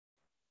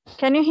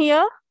 can you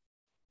hear?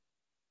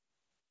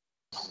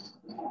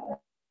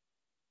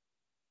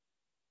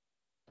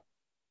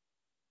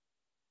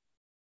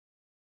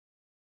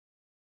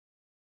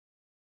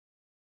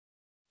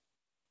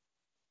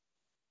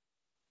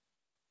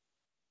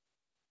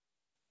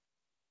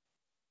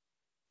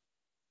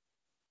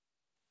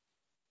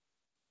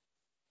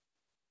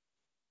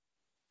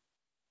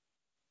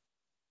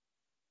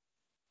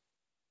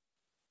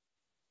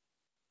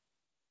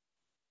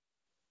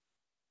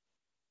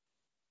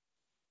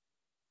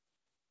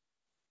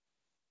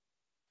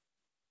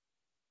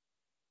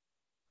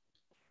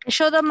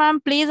 Ashoda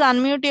ma'am, please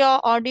unmute your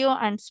audio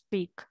and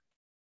speak.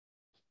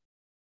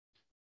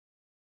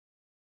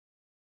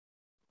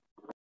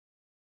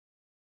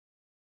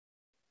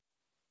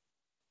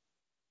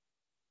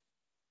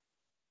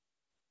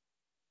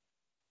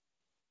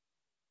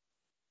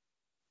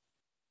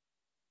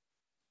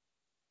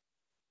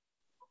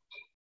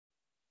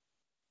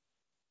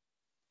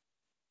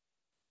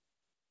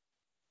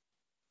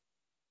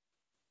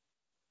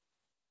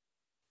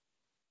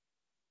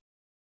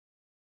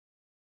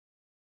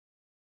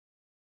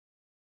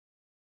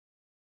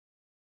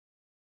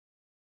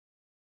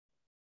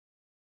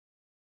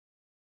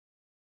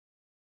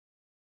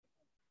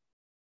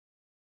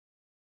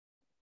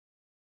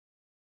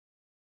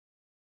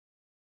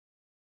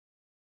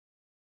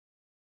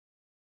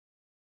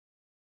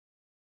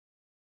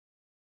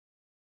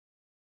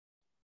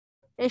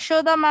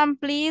 Ashoda ma'am,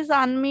 please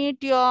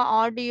unmute your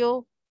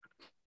audio.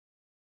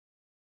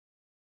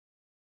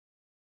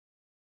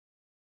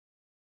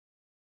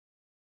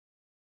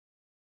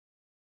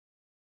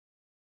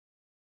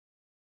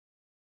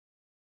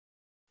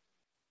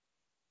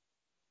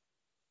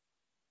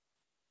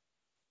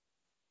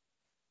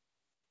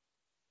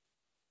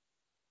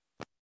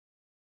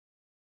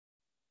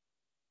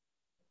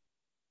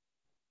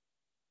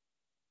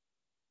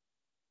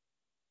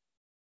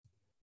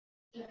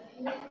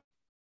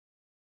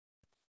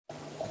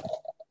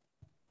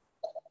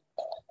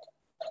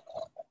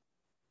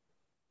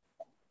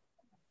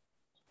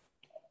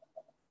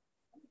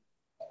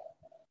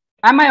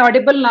 Am I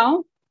audible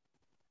now?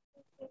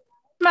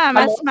 Ma'am,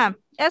 Hello? yes, ma'am.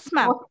 Yes,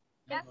 ma'am.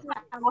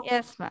 Okay.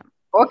 Yes, ma'am.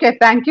 Okay,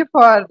 thank you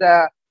for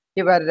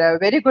your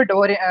very good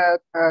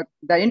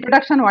the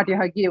introduction what you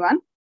have given.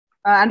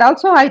 And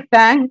also I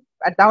thank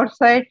at the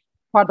outside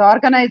for the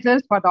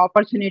organizers for the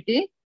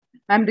opportunity.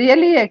 I'm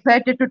really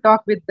excited to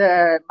talk with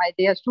my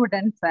dear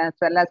students as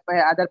well as my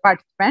other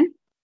participants.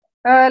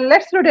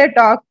 Let's today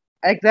talk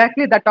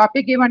exactly the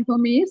topic given to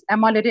me is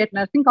ameliorate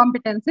nursing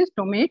competencies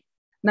to meet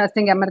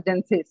nursing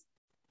emergencies.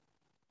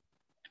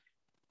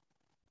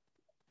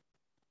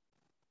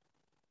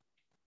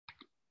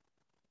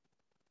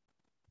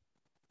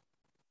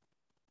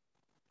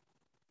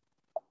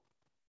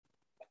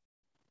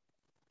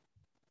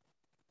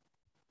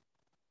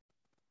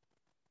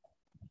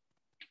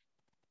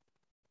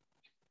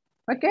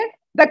 Okay,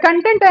 the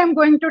content I am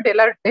going to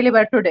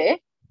deliver today: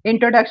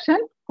 introduction,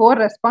 core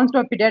response to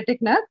a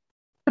pediatric nurse,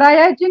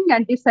 triaging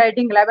and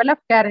deciding level of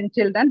care in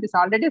children. This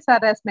already Sir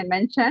has been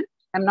mentioned.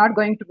 I'm not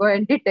going to go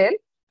in detail.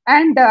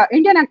 And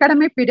Indian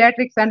Academy of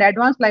Pediatrics and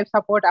Advanced Life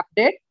Support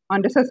update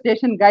on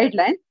resuscitation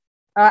guidelines,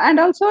 and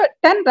also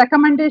 10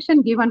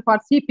 recommendation given for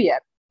CPR.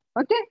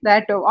 Okay,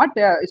 that what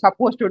is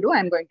supposed to do,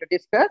 I'm going to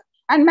discuss.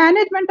 And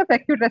management of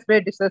acute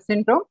respiratory distress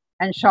syndrome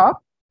and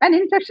shock, and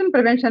infection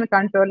prevention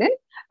control in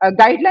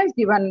guidelines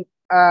given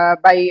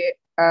by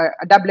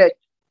WHO.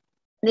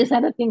 These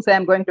are the things I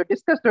am going to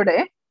discuss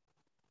today.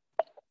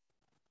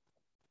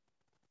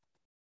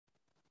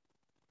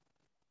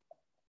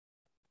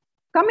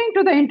 Coming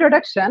to the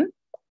introduction,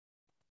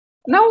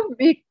 now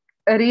we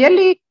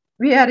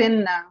are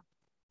in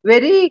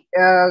very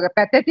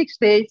pathetic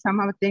stage. Some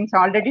of the things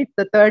already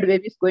the third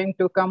wave is going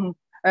to come.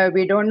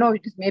 We don't know.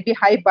 It is maybe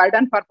high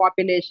burden for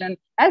population.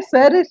 As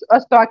Sir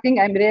was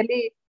talking, I'm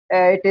really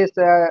it is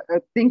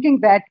thinking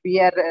that we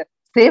are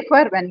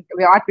safer when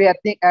we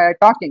are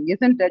talking,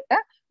 isn't it?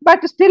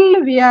 But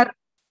still, we are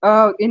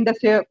in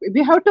the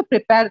we have to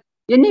prepare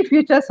any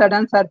future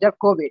sudden surge of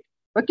COVID.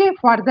 Okay,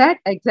 for that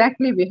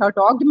exactly we have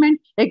to augment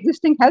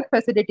existing health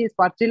facilities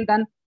for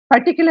children,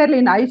 particularly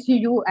in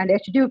ICU and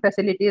HDU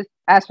facilities,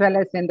 as well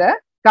as in the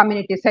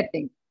community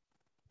setting.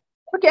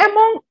 Okay,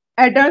 among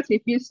adults,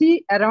 if you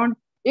see around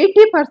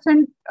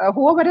 80%,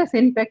 whoever is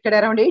infected,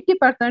 around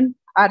 80%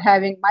 are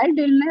having mild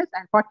illness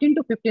and 14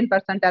 to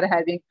 15% are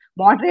having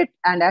moderate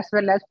and as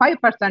well as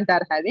 5%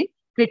 are having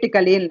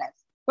critical illness.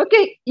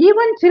 Okay,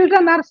 even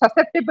children are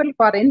susceptible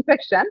for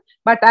infection,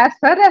 but as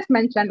Sir has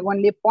mentioned,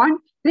 only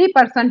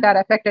 0.3% are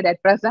affected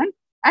at present.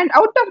 And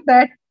out of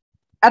that,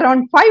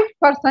 around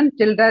 5%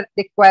 children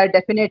require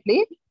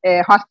definitely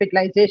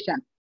hospitalization.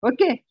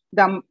 Okay,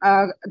 some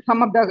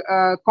of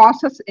the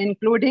causes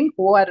including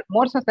who are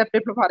more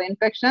susceptible for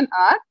infection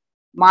are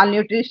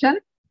malnutrition,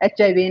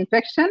 HIV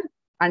infection,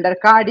 under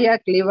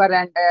cardiac, liver,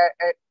 and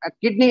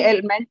kidney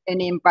ailment,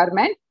 any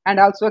impairment, and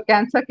also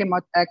cancer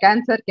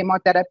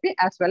chemotherapy,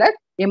 as well as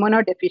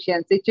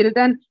immunodeficiency.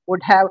 Children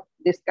would have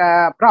this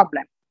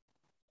problem.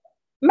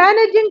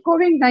 Managing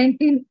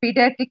COVID-19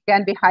 pediatric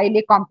can be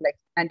highly complex,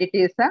 and it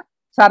is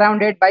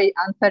surrounded by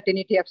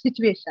uncertainty of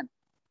situation.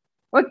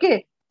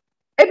 Okay,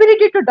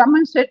 ability to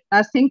demonstrate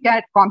nursing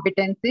care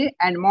competency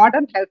and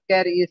modern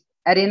healthcare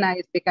arena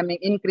is becoming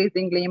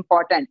increasingly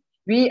important.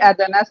 We as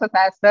the nurses,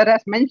 as Sir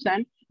has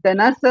mentioned, the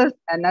nurses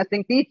and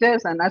nursing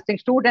teachers and nursing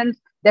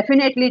students,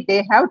 definitely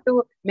they have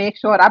to make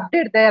sure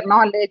update their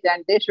knowledge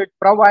and they should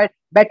provide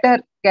better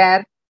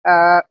care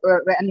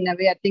when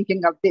we are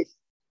thinking of this.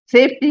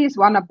 Safety is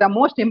one of the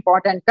most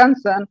important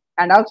concern,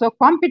 and also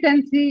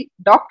competency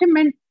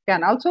document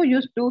can also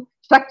use to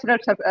structural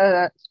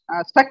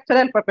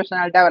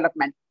professional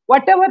development.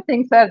 Whatever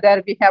things are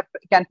there, we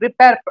can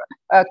prepare,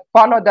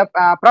 follow the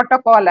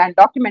protocol, and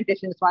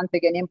documentation is once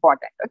again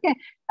important. Okay,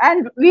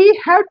 and we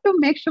have to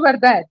make sure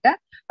that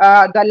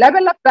the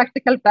level of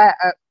practical,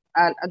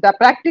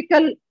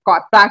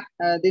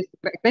 this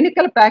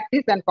clinical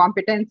practice and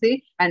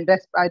competency, and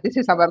this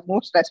is our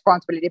most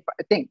responsibility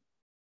thing.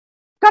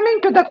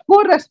 Coming to the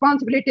core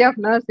responsibility of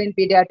nurse in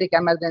pediatric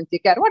emergency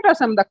care, what are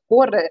some of the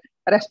core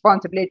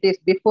responsibilities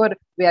before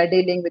we are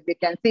dealing with? We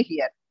can see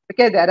here.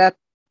 Okay, there are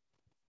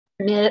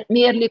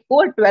nearly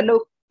 12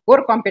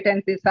 core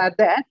competencies are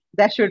there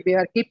that should be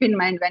keep in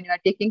mind when you are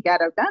taking care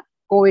of the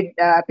COVID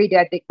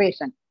pediatric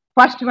patient.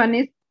 First one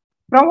is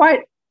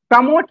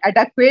promote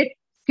adequate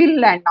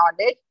skill and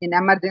knowledge in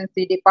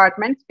emergency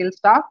department, skill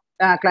staff,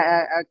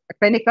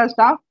 clinical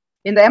staff,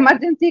 in the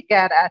emergency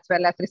care as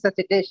well as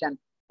resuscitation.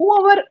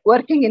 Whoever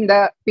working in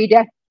the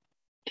pediatric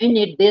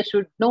unit, they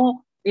should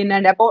know in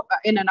and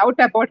out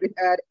about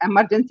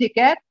emergency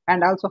care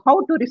and also how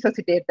to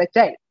resuscitate the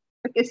child.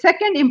 Okay,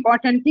 second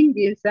important thing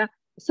is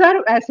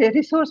serve as a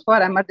resource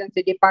for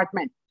emergency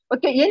department.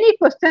 Okay, any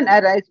question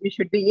arise, we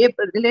should be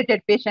able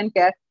related patient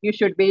care. You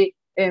should be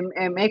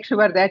make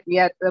sure that we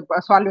are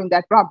solving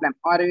that problem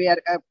or we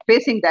are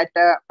facing that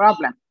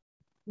problem.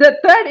 The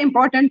third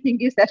important thing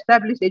is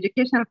establish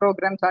educational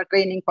programs or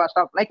training for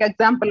staff. Like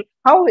example,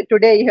 how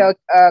today you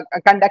are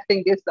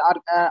conducting this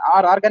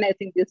or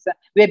organizing this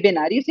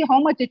webinar. You see how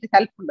much it is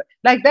helpful.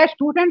 Like that,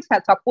 students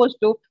are supposed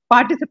to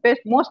participate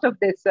most of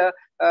this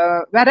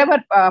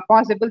wherever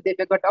possible. They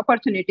got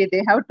opportunity.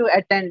 They have to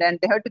attend and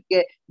they have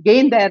to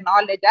gain their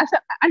knowledge.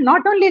 And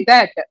not only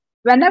that,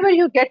 whenever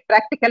you get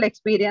practical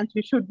experience,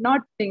 you should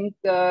not think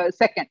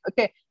second.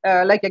 Okay,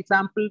 like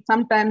example,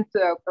 sometimes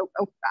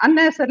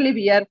unnecessarily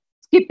we are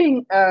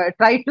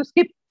try to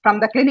skip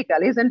from the clinical,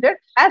 isn't it?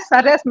 As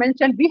Sir has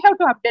mentioned, we have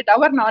to update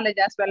our knowledge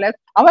as well as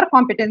our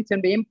competence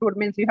and the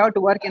improvements. You have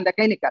to work in the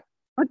clinical.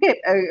 Okay,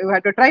 you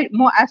have to try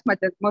more as much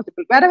as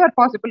possible. Wherever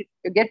possible,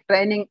 you get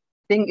training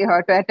thing, you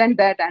have to attend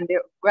that, and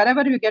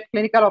wherever you get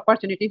clinical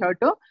opportunity, you have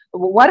to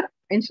work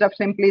instead of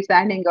simply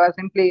standing or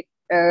simply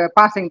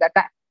passing the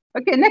time.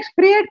 Okay, next,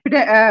 create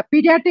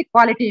pediatric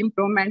quality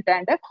improvement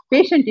and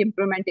patient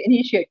improvement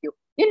initiative.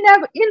 In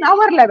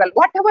our level,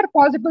 whatever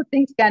possible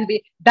things can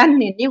be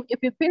done in new. If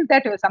you feel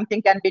that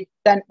something can be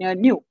done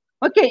new,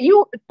 okay,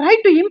 you try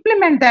to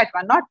implement that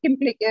one, not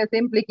simply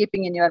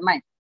keeping in your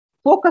mind.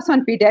 Focus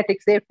on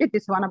pediatric safety.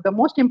 This is one of the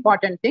most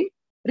important things.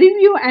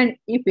 Review and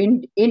if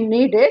in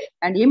needed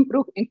and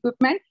improve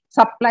equipment,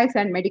 supplies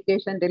and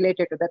medication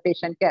related to the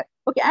patient care.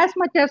 Okay, as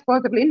much as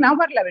possible in our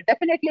level.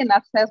 Definitely,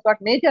 nurse has got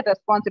major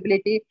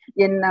responsibility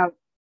in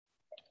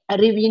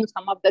reviewing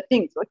some of the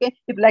things. Okay,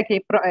 if like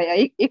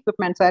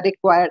equipments are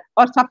required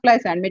or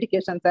supplies and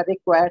medications are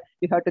required,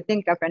 you have to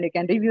think of and you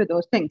can review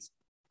those things.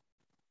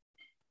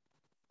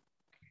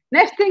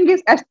 Next thing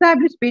is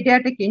establish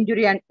pediatric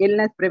injury and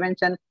illness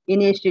prevention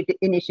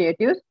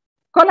initiatives.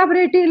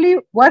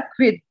 Collaboratively work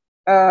with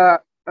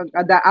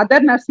the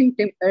other nursing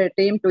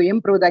team to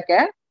improve the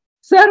care.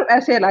 Serve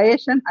as a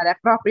liaison and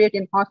appropriate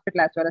in hospital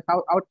as well as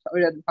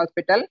outside of the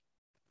hospital.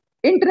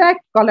 Interact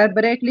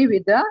collaboratively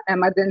with the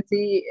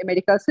emergency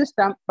medical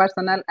system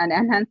personnel and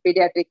enhance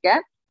pediatric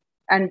care,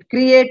 and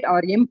create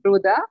or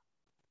improve the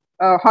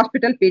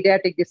hospital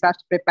pediatric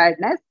disaster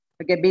preparedness.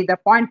 Okay, be the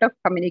point of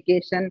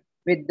communication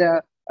with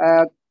the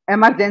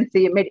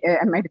emergency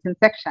medicine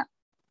section.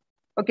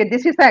 Okay,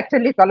 this is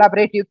actually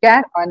collaborative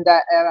care on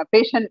the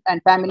patient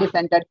and family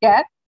centered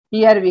care.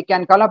 Here we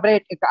can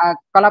collaborate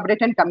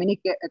and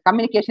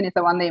communication is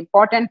one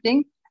important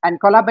thing, and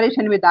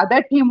collaboration with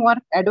other teamwork,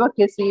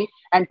 advocacy,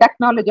 and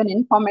technology and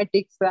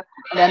informatics,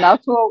 and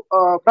also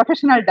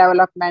professional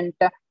development,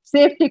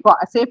 safety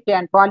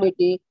and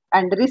quality,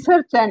 and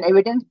research and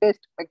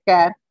evidence-based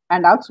care.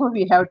 And also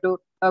we have to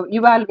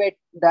evaluate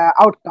the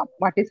outcome,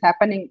 what is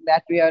happening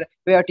that we have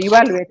to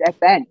evaluate at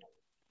the end.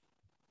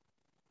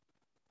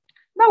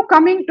 Now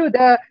coming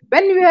to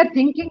when we are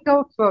thinking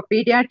of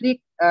pediatric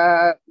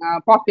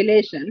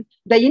population,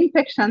 the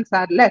infections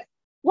are less.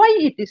 Why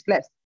it is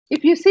less?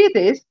 If you see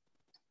this,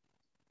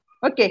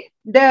 okay,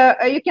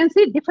 you can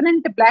see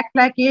different black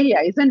flag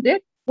area, isn't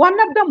it? One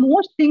of the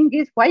most thing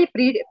is why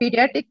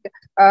pediatric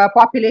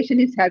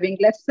population is having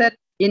lesser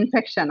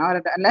infection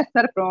or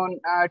lesser prone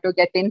to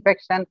get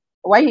infection.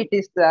 Why it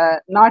is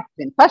not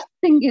thin? First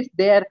thing is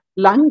their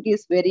lung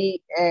is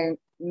very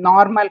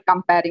normal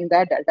comparing the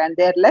adult, and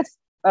they're less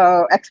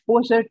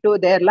exposure to,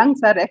 their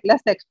lungs are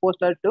less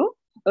exposure to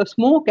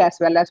smoke as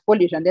well as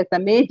pollution. That's a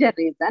major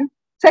reason.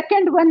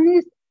 Second one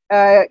is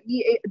there,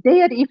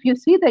 if you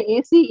see the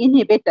AC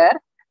inhibitor,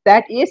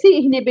 that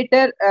AC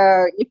inhibitor,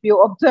 if you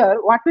observe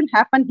what will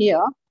happen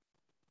here,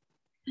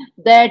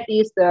 that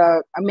is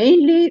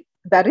mainly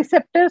the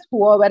receptors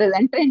whoever is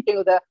entering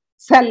into the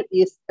cell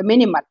is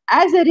minimal.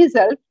 As a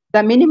result,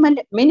 the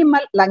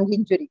minimal lung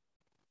injury.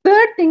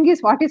 Third thing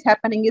is what is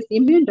happening is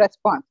immune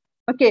response.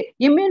 Okay,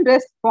 immune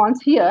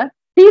response here,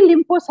 T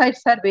lymphocytes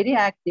are very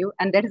active,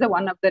 and that is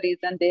one of the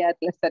reasons they are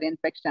lesser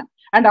infection.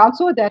 And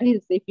also there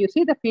is, if you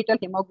see the fetal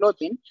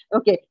hemoglobin,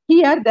 okay,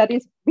 here there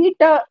is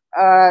beta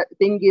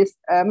thing is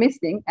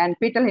missing, and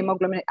fetal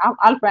hemoglobin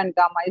alpha and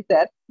gamma is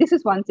there. This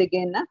is once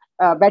again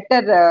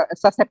better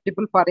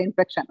susceptible for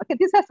infection. Okay,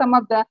 these are some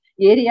of the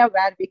area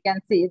where we can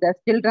see the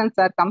children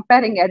are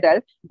comparing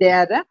adults. They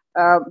are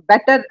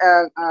better.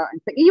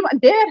 Even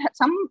there,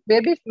 some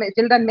babies,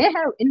 children may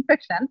have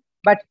infection,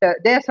 but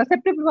they are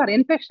susceptible for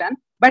infection,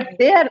 but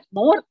they are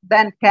more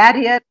than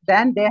carrier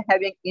than they are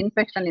having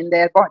infection in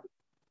their body.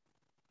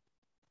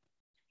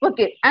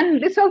 Okay, and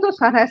this also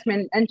Sir has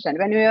mentioned,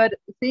 when we are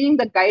seeing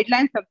the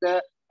guidelines of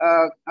the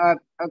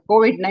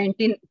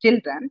COVID-19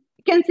 children,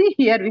 you can see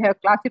here we have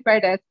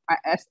classified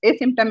as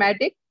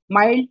asymptomatic,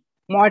 mild,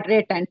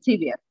 moderate, and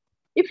severe.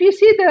 If you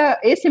see the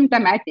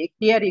asymptomatic,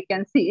 here you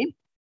can see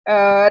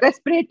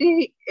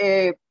respiratory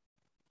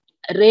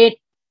rate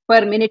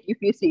per minute. If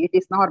you see, it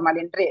is normal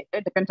in rate,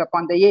 it depends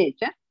upon the age.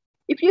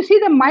 If you see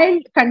the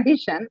mild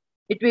condition,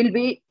 it will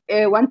be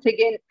once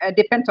again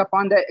depends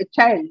upon the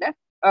child.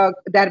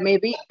 There may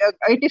be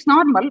it is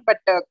normal, but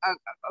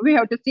we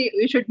have to see,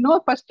 we should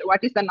know first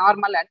what is the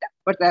normal and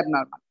what is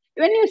abnormal.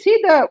 When you see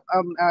the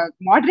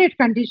moderate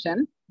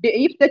condition,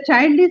 if the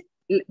child is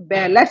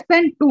less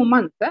than 2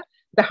 months,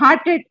 the heart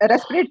rate,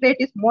 respiratory rate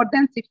is more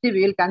than 60,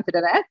 we will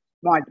consider as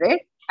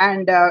moderate.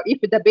 And if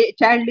the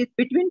child is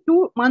between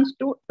 2 months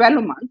to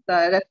 12 months,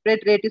 the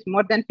respiratory rate is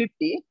more than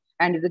 50.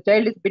 And if the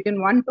child is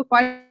between 1 to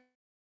 5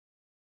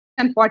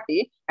 and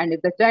 40, and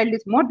if the child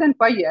is more than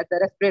 5 years, the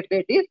respiratory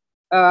rate is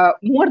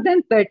more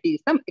than 30,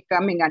 some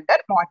coming under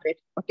moderate.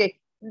 Okay.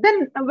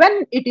 Then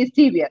when it is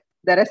severe,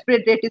 the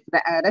respiratory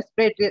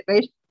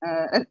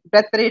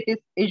breath rate is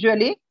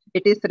usually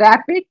it is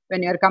rapid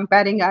when you are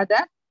comparing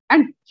other.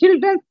 And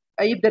children,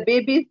 if the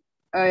baby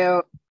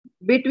is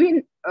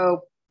between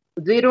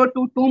 0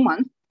 to 2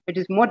 months, it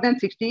is more than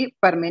 60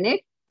 per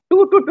minute.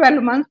 2 to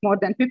 12 months, more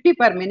than 50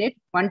 per minute.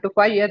 1 to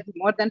 5 years,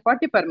 more than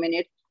 40 per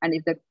minute. And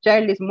if the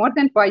child is more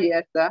than 5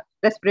 years, the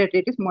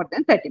respiratory rate is more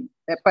than 30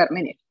 per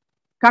minute.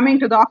 Coming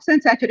to the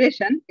oxygen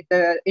saturation,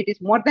 it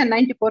is more than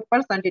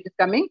 94%. It is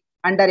coming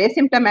under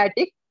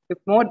asymptomatic. If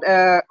more,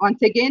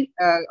 once again,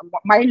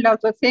 mild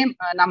also same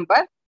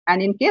number.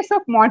 And in case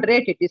of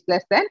moderate, it is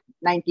less than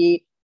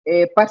 90%,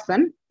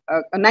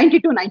 90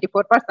 to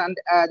 94%.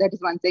 That is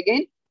once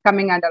again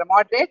coming under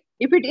moderate.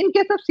 If it in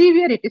case of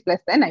severe, it is less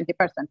than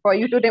 90%. For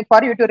you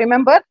to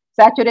remember,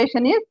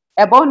 saturation is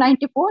above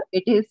 94.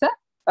 It is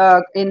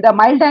in the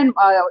mild and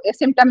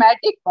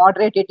asymptomatic.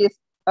 Moderate, it is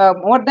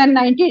more than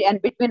 90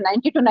 and between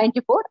 90 to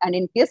 94. And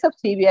in case of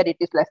severe, it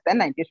is less than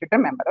 90. You should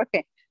remember.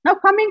 Okay. Now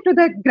coming to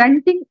the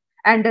grunting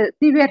and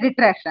severe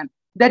retraction,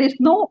 there is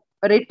no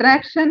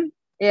retraction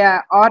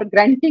or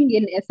grunting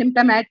in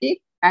asymptomatic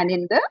and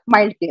in the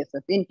mild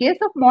cases. In case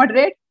of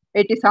moderate,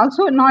 it is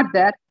also not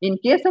there. In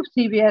case of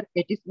severe,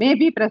 it is may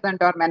be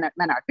present or may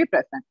not be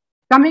present.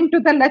 Coming to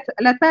the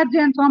lethargy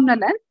and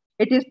somnolence,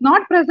 it is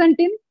not present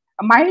in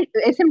mild,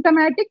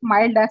 asymptomatic,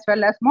 mild as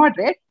well as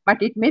moderate,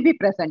 but it may be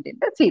present in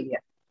the severe.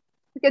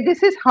 Okay,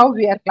 this is how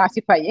we are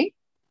classifying.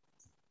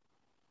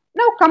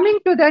 Now coming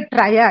to the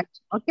triage.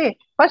 Okay,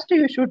 first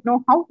you should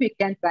know how we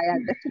can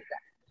triage the children.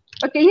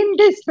 Okay, in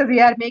this we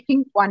are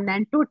making 1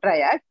 and 2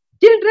 triage.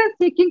 Children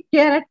seeking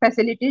care at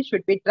facilities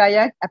should be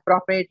triaged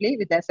appropriately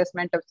with the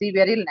assessment of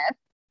severe illness.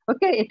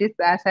 Okay, it is,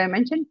 as I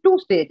mentioned, 2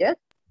 stages.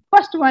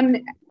 First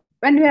one,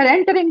 when you are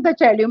entering the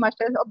child, you must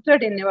have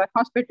observed in your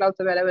hospital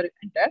also wherever you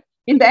enter.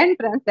 In the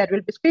entrance, there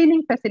will be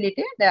screening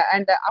facility,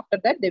 and after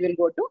that, they will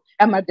go to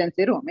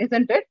emergency room,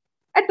 isn't it?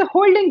 At the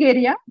holding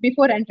area,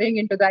 before entering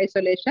into the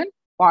isolation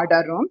ward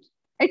or rooms,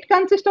 it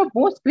consists of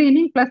both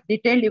screening plus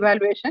detailed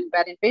evaluation,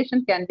 wherein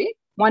patient can be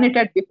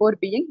monitored before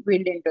being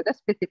wheeled into the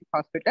specific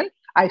hospital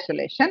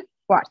isolation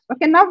wards.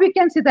 Okay, now we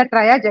can see the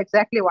triage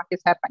exactly what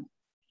is happening.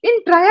 In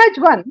triage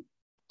 1,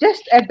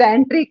 just at the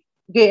entry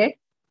gate,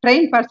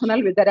 trained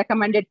personnel with the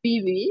recommended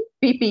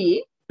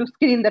PPE to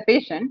screen the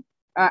patient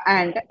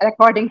and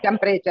recording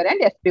temperature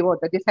and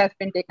SpO2. This has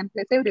been taken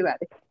place everywhere,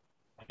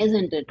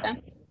 isn't it?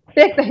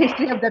 Take the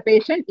history of the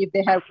patient if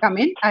they have come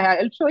in.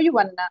 I'll show you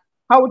one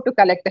how to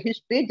collect the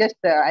history.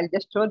 I'll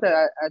just show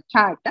the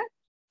chart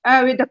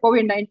with the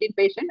COVID-19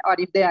 patient, or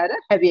if they are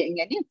having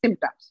any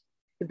symptoms.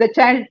 If the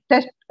child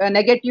tests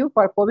negative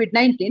for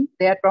COVID-19,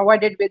 they are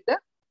provided with the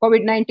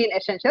COVID-19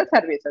 essential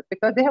services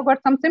because they have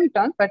got some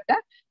symptoms, but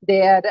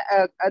they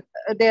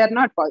are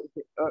not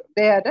positive.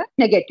 They are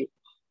negative.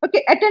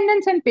 Okay,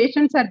 attendants and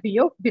patients are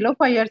below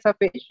 5 years of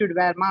age should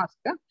wear mask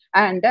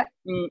and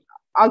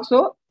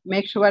also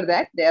make sure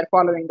that they are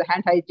following the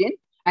hand hygiene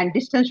and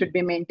distance should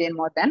be maintained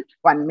more than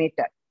 1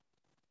 meter.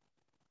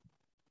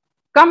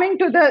 Coming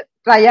to the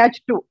triage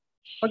 2.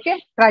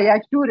 Okay,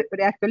 triage 2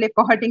 actually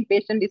cohorting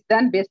patient is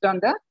done based on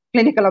the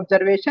clinical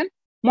observation.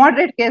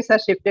 Moderate cases are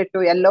shifted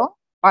to yellow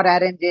or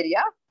orange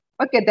area.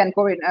 Okay, then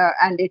COVID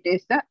and it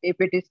is if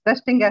it is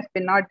testing has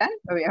been not done,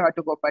 we have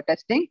to go for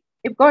testing.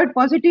 If COVID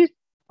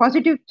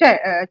positive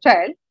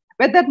child,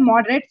 whether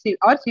moderate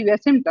or severe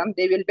symptom,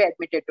 they will be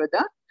admitted to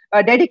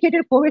the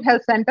dedicated COVID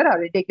health center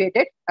or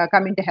dedicated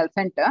community health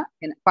center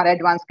for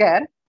advanced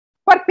care.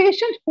 For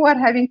patients who are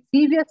having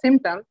severe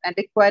symptoms and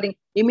requiring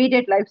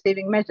immediate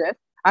life-saving measures,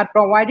 are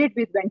provided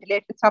with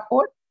ventilator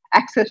support,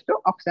 access to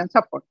oxygen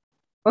support.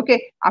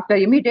 Okay, after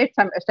immediate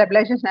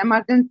stabilization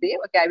emergency,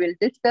 okay, I will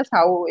discuss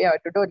how we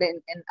have to do it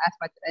in as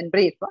much in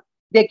brief.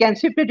 They can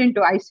shift it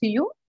into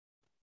ICU.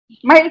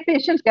 Mild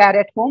patients care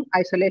at home,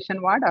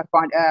 isolation ward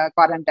or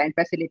quarantine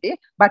facility,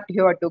 but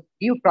you have to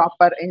give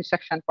proper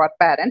instruction for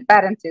parents.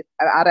 Parents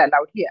are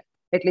allowed here,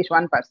 at least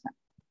 1 person.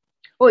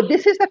 Oh,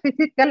 this is the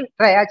physical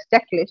triage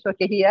checklist.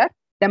 Okay, here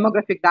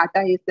demographic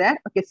data is there.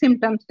 Okay,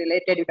 symptoms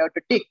related, you have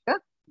to tick.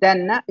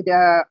 Then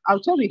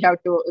also we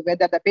have to,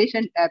 whether the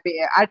patient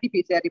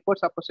RT-PCR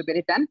reports are supposed to be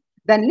written.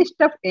 Then list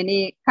of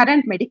any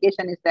current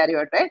medication is there, you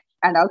have to write,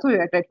 and also you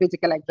have to write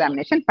physical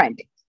examination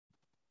findings.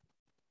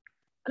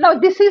 Now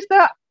this is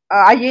the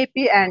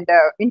IAP and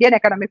Indian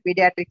Academy of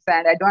Pediatrics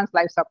and Advanced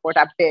Life Support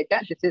update.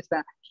 This is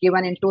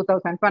given in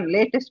 2001,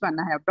 latest one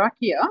I have brought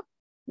here.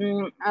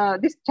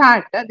 This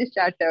chart,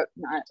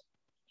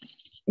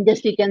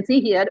 just you can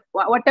see here,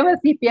 whatever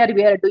CPR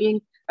we are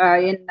doing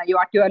in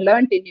what you have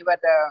learned in your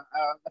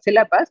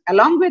syllabus,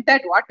 along with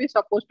that, what we're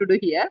supposed to do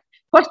here,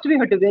 first we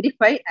have to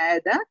verify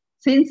the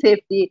scene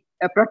safety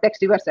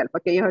protects yourself.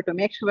 Okay, you have to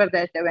make sure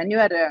that when you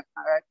are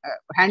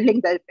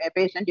handling the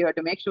patient, you have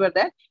to make sure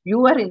that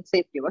you are in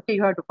safety. Okay,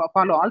 you have to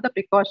follow all the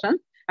precautions,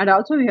 and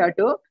also you have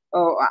to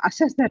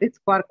assess the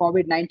risk for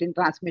COVID-19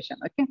 transmission.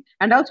 Okay,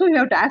 and also you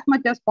have to, as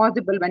much as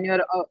possible, when you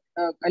are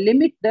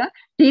limit the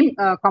team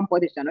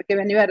composition. Okay,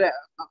 when you are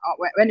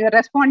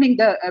responding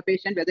the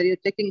patient, whether you're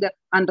checking the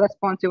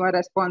unresponsive or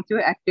responsive,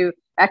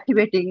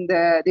 activating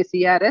the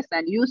CRS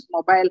and use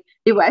mobile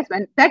device,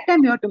 when that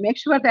time you have to make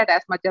sure that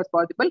as much as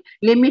possible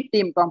limit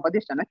team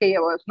composition. Okay,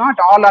 not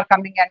all are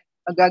coming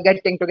and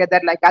getting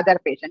together like other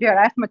patients. You are,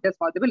 as much as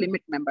possible,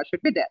 limit members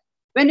should be there.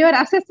 When you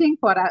are assessing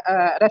for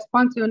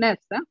responsiveness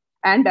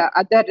and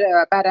other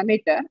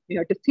parameter, you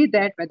have to see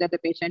that whether the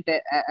patient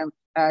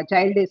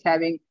child is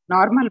having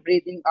normal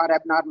breathing or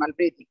abnormal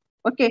breathing.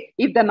 Okay,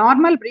 if the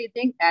normal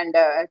breathing and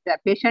the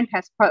patient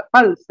has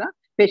pulse,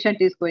 patient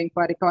is going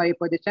for recovery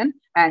position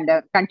and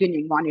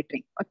continuing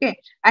monitoring. Okay,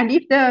 and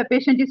if the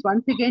patient is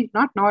once again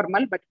not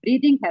normal but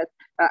breathing has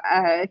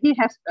he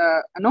has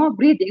no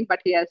breathing but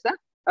he has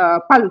a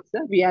pulse,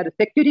 we are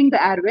securing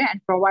the airway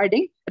and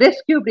providing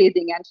rescue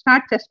breathing and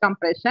start chest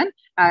compression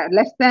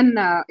less than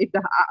if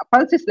the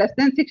pulse is less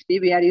than 60,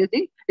 we are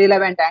using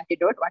relevant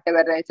antidote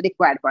whatever is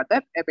required for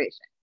the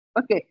patient.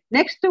 Okay,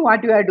 next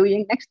what you are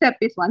doing, next step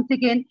is once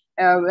again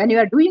when you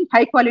are doing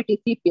high quality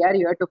CPR,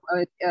 you have to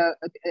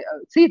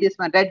see this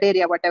one, red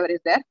area, whatever is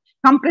there,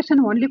 compression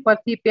only for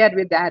CPR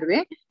with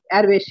the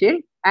airway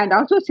shield, and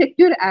also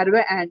secure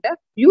airway and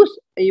use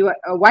your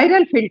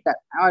viral filter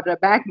or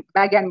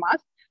bag and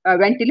mask,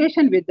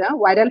 ventilation with the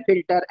viral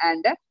filter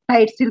and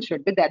tight seal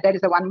should be there. There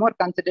is one more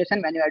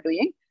consideration when you are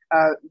doing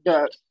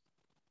the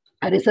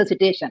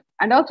resuscitation.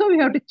 And also we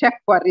have to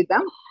check for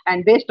rhythm,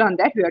 and based on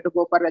that we have to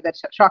go for whether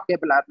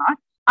shockable or not.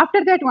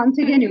 After that, once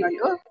again you have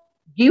to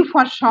give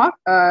for shock,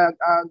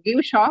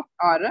 give shock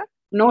or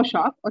no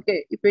shock.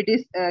 Okay, if it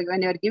is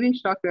when you are giving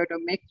shock, you have to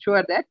make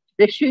sure that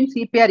rescuing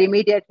CPR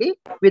immediately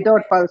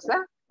without pulse.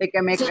 They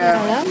can make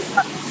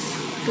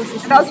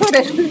and also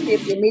rescuing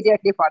it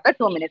immediately for the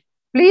 2 minutes.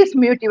 Please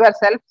mute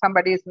yourself.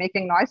 Somebody is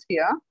making noise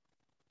here.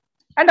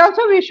 And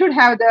also we should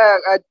have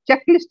the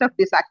checklist of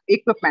this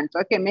equipment.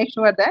 Okay, make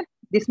sure that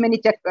this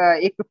many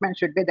equipment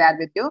should be there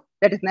with you.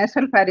 That is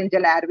nasal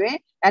pharyngeal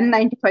airway,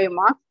 N95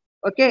 mask.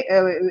 Okay,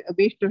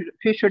 we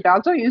should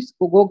also use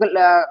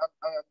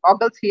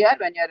goggles here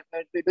when you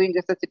are doing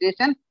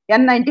resuscitation.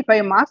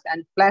 N95 mask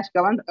and flash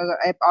gown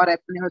or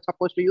you are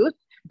supposed to use.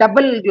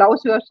 Double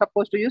gloves you are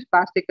supposed to use.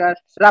 Plastic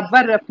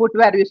rubber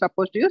footwear you are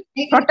supposed to use.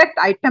 Protect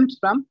items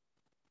from.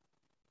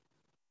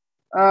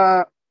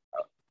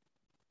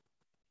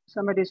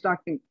 Somebody is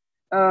talking.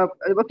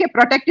 Okay,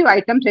 protective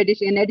items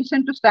in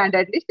addition to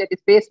standard list, that is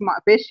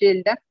face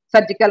shield,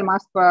 surgical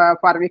mask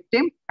for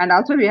victim, and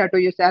also we have to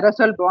use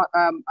aerosol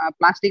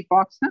plastic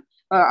box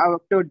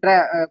to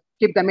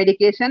keep the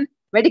medication.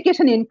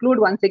 Medication include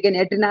once again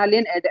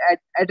adrenaline,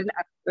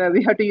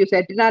 we have to use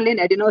adrenaline,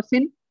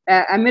 adenosine,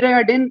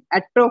 amyloidine,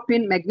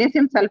 atropine,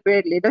 magnesium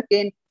sulfate,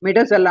 lidocaine,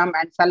 midazolam,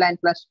 and saline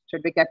plus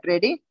should be kept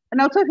ready.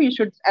 And also we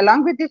should,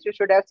 along with this, we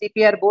should have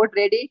CPR board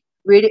ready.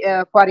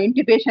 For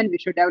intubation, we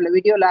should have a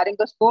video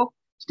laryngoscope,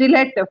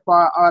 stillet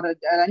for or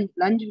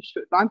lunge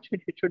we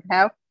should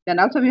have. Then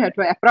also we have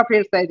to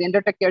appropriate size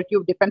endotracheal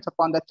tube, depends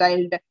upon the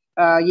child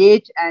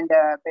age and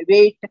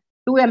weight.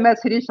 2 ml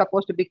syringe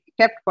supposed to be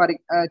kept for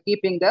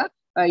keeping the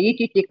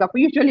ETT cup.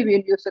 Usually we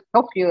will use a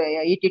cup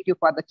ETT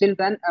for the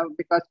children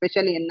because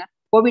especially in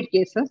COVID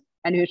cases,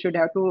 and you should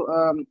have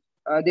to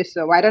this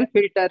viral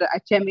filter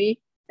HME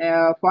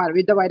for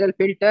with the viral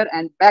filter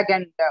and bag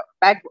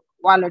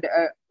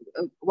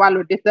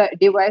wallet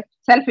device,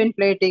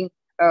 self-inflating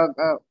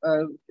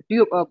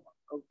tube,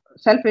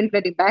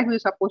 self-inflating bag we are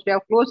supposed to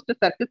have, closed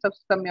circuit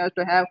system we have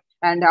to have,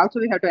 and also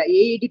we have to have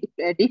AED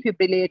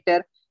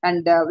defibrillator,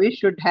 and we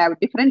should have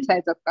different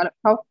size of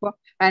cuff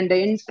and the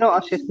intro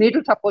or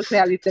needle supposed to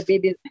have if the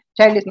baby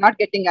child is not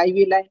getting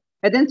IV line,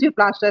 adhesive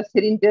plaster,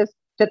 syringes,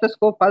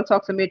 stethoscope, pulse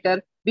oximeter,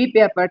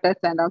 BP apparatus,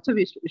 and also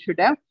we should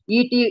have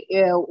ET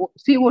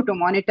CO2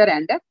 monitor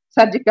and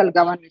surgical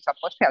gown we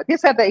supposed to have.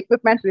 These are the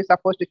equipments we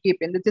supposed to keep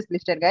in this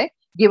listed guide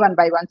given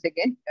by once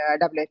again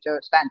WHO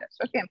standards.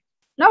 Okay.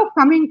 Now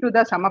coming to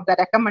the some of the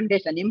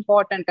recommendation,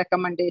 important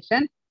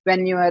recommendation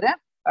when you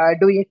are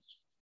doing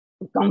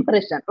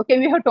compression. Okay,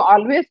 we have to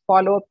always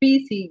follow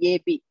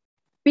PCAB.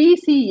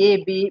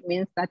 PCAB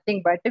means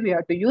nothing but we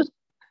have to use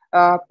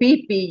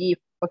PPE.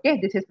 Okay,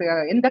 this is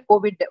in the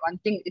COVID. One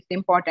thing is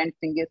important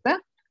thing is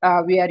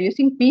we are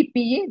using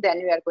PPE, then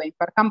we are going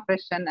for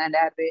compression and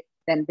airway,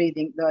 then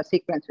breathing, the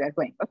sequence we are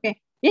going. Okay,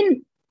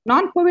 in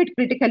non-COVID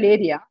critical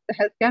area, the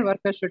healthcare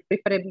workers should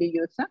preferably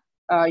use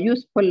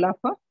useful of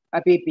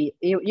PPE.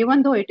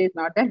 Even though it is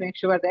not there, make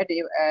sure that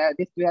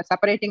this we are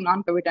separating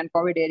non-COVID and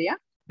COVID area.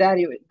 There,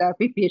 the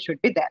PPE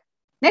should be there.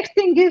 Next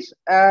thing is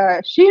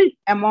shield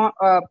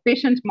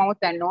patient's mouth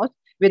and nose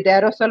with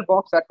aerosol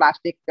box or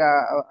plastic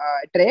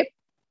drape.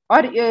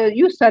 Or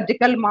use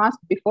surgical mask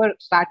before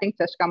starting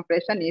chest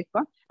compression if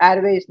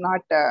airway is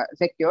not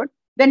secured.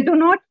 Then do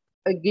not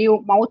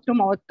give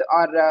mouth-to-mouth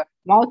or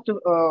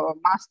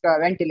mouth-to-mask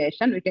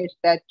ventilation, which is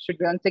that should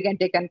be once again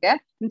taken care.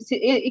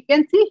 You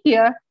can see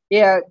here,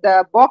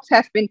 the box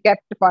has been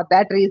kept for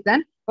that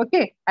reason.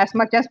 Okay, as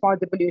much as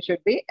possible, you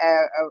should be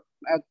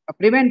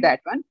prevent that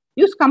one.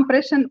 Use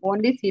compression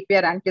only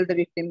CPR until the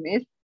victim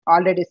is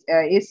already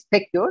is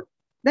secured.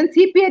 Then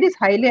CPR is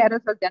highly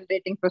aerosol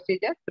generating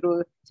procedure.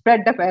 Through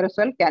spread of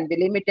aerosol can be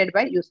limited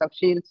by use of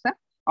shields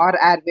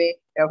or airway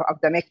of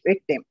the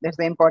victim. That's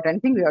the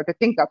important thing we have to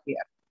think of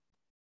here.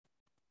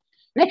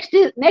 Next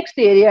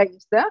area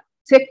is the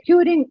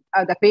securing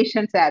the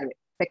patient's airway.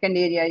 Second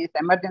area is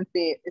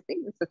emergency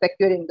thing, so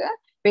securing the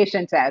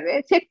patient's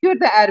airway. Secure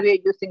the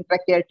airway using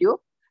tracheal tube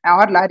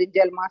or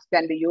laryngeal mask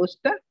can be used.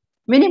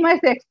 Minimize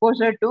the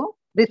exposure to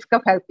risk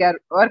of healthcare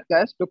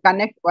workers to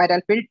connect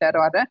viral filter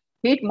or a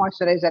heat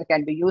moisturizer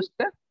can be used.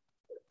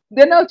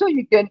 Then also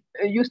you can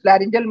use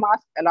laryngeal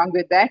mask along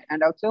with that,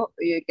 and also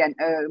you can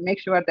make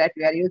sure that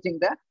we are using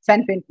the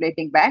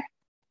self-inflating bag.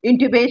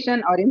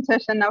 Intubation or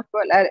insertion of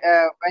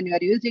when you are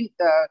using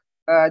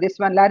this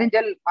one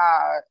laryngeal,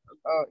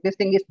 this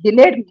thing is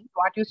delayed, means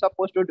what you're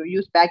supposed to do,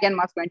 use bag and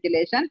mask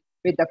ventilation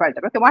with the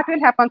filter. Okay, what will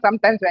happen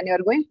sometimes when you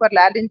are going for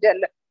laryngeal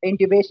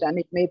intubation,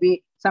 it may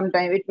be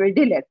sometime it will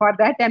delay. For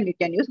that time, you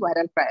can use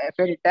viral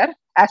filter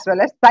as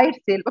well as side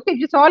seal. Okay,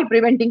 it's all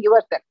preventing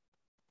yourself.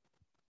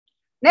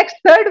 Next,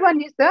 third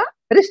one is the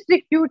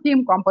restrictive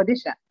team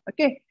composition.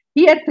 Okay,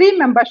 here 3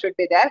 members should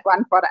be there,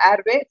 one for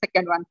airway,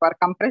 second one for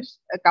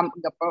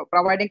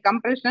providing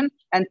compression,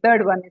 and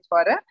third one is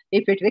for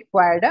if it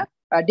required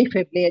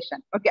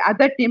defibrillation. Okay,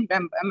 other team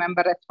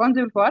member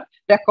responsible for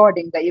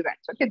recording the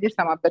events. Okay, these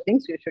are some of the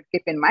things you should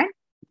keep in mind.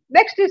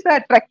 Next is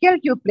the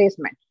tracheal tube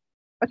placement.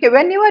 Okay,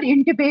 when you are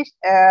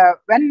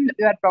when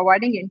you are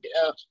providing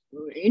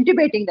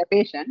intubating the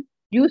patient,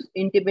 use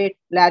intubate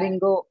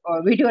laryngo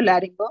video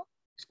laryngo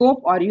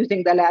scope or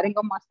using the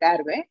laryngomask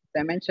airway,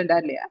 as I mentioned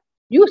earlier.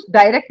 Use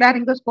direct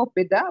laryngoscope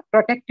with the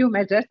protective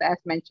measures as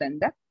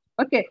mentioned.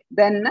 Okay,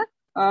 then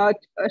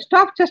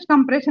stop chest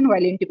compression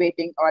while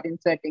intubating or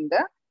inserting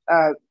the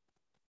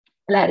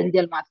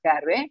laryngeal mask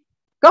airway.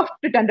 Cuffed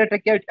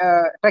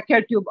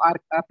tracheal tube are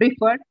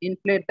preferred.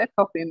 Inflate the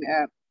cuff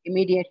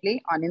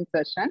immediately on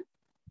insertion.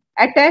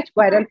 Attach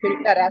viral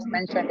filter as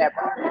mentioned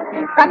above.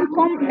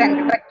 Confirm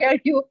tracheal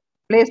tube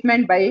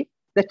placement by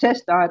the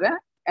chest or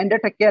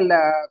endotracheal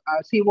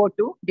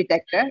CO2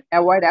 detector.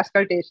 Avoid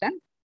auscultation.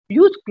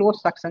 Use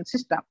closed suction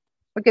system.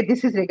 Okay,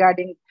 this is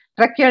regarding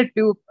tracheal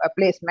tube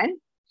placement.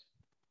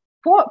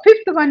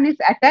 Fifth one is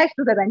attached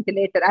to the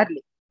ventilator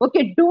early.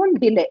 Okay, don't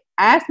delay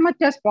as much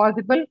as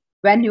possible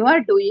when you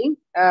are doing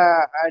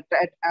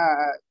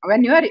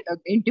when you are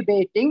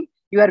intubating.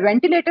 Your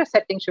ventilator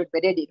setting should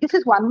be ready. This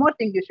is one more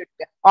thing you should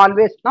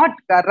always not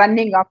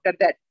running after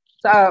that.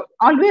 So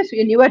always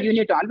in your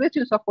unit, always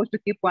you're supposed to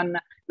keep one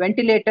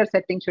ventilator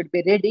setting should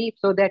be ready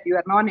so that you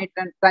are not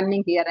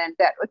running here and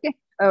there. Okay.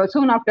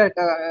 Soon after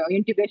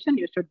intubation,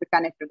 you should be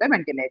connected to the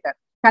ventilator.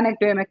 Connect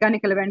to a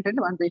mechanical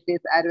ventilator once it is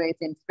airways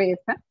in space.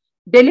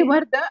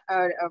 Deliver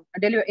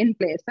in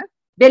place.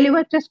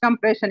 Deliver chest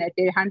compression at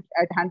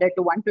 100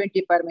 to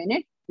 120 per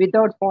minute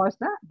without pause.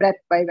 Breath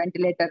by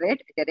ventilator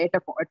rate at a rate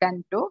of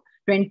 10 to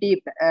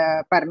 20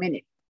 per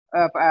minute.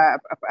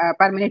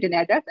 Per minute in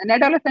adults. In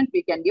adolescent,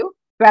 we can give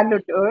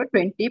 12 to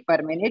 20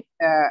 per minute.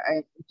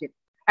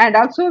 And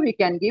also we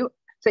can give,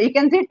 so you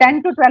can see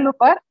 10 to 12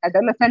 per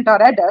adolescent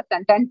or adult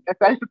and 12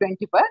 to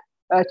 20 per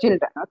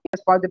children. Okay,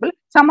 as possible.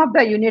 Some of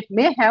the units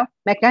may have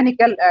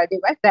mechanical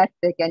device that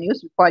they can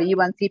use for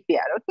even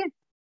CPR. Okay.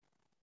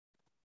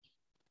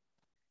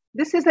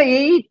 This is the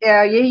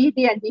AED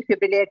and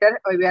defibrillator.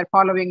 We are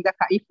following the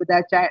if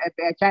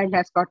the child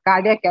has got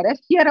cardiac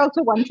arrest. Here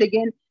also once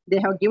again they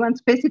have given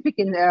specific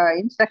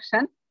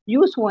instruction.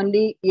 Use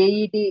only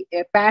AED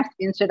pads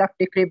instead of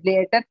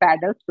defibrillator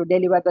paddles to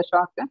deliver the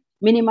shock.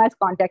 Minimize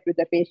contact with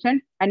the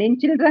patient. And in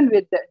children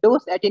with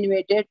dose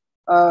attenuated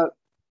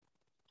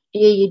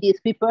AED is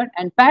preferred,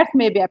 and pads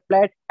may be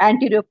applied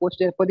anterior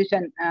posterior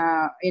position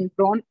in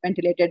prone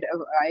ventilated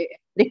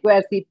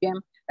require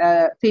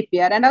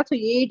CPR, and also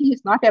AED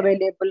is not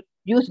available.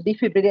 Use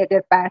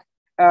defibrillator pads,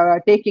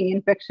 taking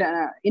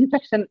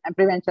infection and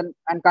prevention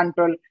and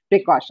control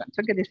precautions.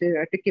 Okay, this is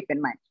to keep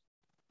in mind.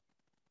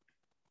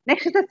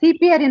 Next is the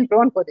CPR in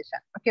prone position.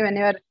 Okay, when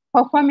you are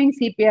performing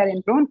CPR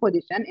in prone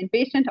position in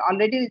patient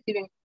already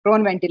receiving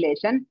prone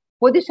ventilation,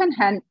 position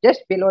hand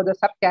just below the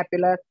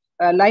subscapular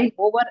line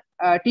over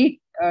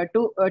T7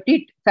 to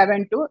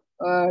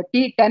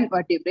T10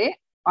 vertebrae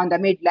on the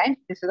midline.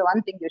 This is the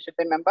one thing you should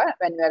remember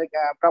when you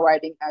are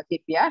providing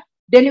CPR.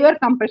 Deliver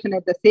compression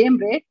at the same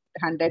rate,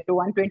 100 to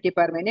 120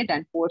 per minute,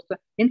 and force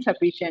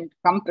insufficient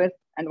compress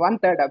and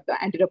 1/3 of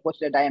the anterior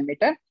posterior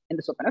diameter in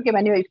the supine. Okay,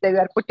 when you if they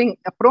are putting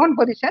a prone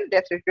position,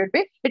 that should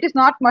be. It is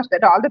not much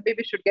that all the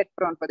babies should get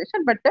prone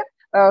position, but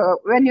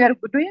when you are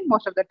doing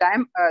most of the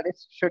time,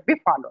 this should be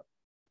followed.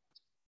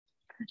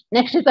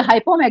 Next is the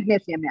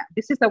hypomagnesemia.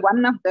 This is the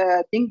one of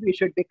the things we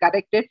should be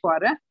corrected for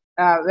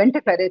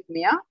ventricular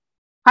arrhythmia.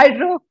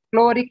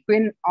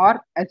 Hydrochloroquine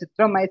or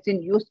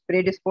azithromycin used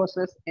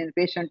predisposes in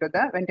patient to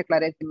the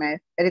ventricular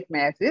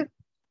arrhythmiasis,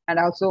 and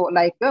also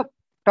like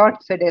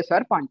Torticedes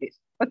or Pontis.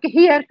 Okay,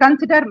 here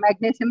consider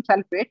magnesium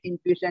sulfate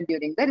infusion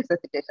during the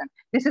resuscitation.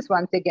 This is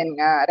once again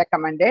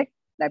recommended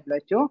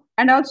WHO,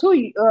 and also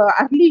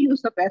early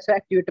use of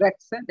vasoactive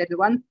drugs. There is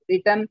one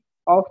written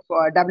of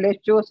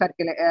WHO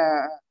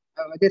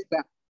this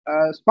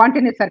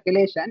spontaneous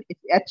circulation is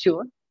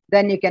achieved.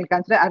 Then you can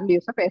consider early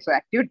use of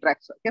vasoactive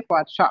drugs. Okay,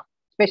 for shock,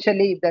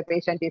 especially if the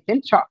patient is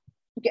in shock.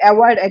 Okay,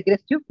 avoid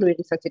aggressive fluid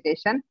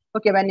resuscitation.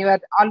 Okay, when you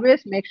are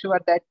always make sure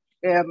that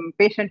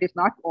patient is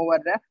not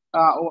overflowed.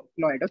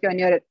 Okay, when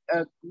you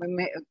are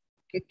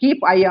keep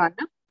eye on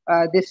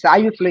this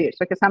IV fluids.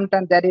 Okay,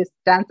 sometimes there is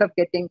chance of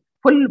getting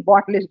full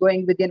bottle is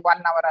going within 1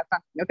 hour or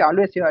something. Okay,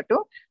 always you have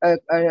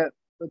to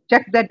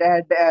check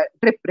the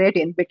drip rate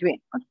in between.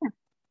 Okay.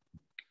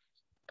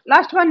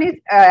 Last one is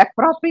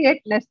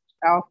appropriateness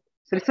of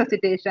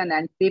resuscitation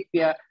and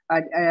CPR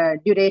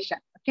duration.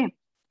 Okay,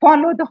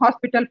 follow the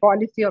hospital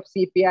policy of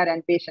CPR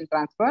and patient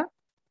transfer.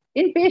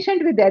 In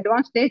patient with the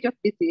advanced stage of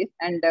disease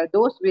and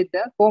those with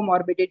the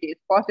comorbidities,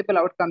 possible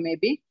outcome may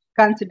be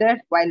considered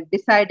while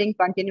deciding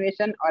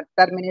continuation or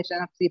termination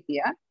of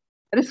CPR.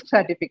 Risk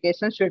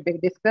certification should be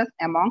discussed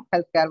among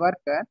healthcare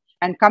workers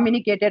and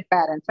communicated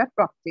parents or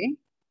proxy.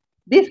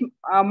 These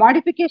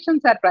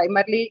modifications are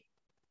primarily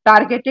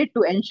targeted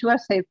to ensure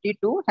safety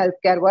to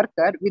healthcare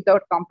worker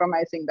without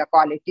compromising the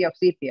quality of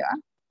CPR.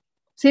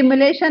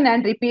 Simulation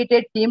and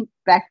repeated team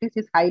practice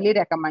is highly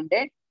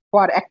recommended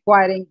for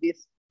acquiring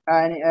this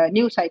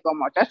new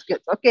psychomotor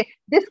skills. Okay,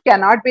 this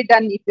cannot be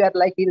done if you are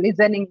like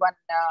listening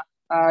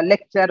one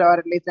lecture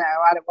or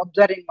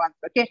observing once.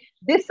 Okay,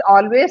 this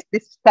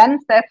 10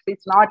 steps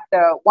is not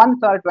once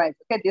or twice.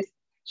 Okay, this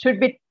should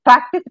be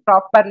practiced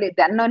properly,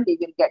 then only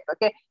you will get.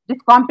 Okay, this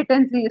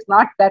competency is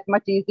not that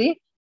much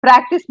easy.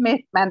 Practice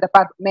makes man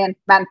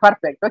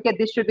perfect. Okay,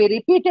 this should be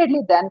repeatedly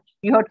done.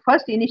 You have to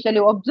first initially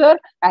observe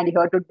and you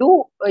have to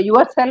do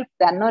yourself,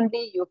 then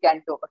only you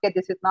can do. Okay,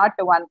 this is not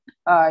one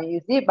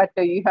easy, but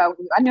you have,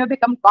 when you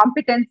become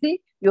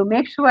competency, you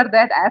make sure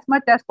that as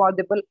much as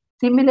possible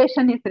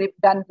simulation is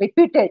done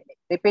repeatedly.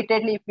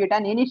 If you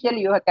done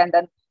initially, you can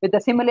done with the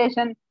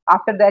simulation.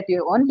 After that,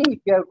 you only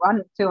if you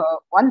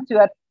once you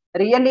are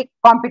really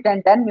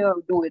competent, then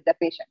you do with the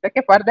patient.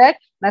 Okay, for that,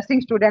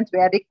 nursing students, we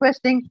are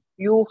requesting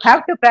you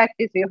have to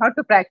practice.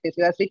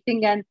 You are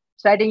sitting and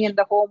studying in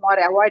the home or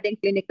avoiding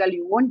clinical,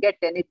 you won't get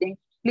anything.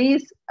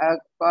 Please,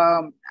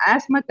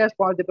 as much as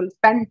possible,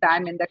 spend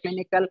time in the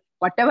clinical,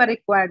 whatever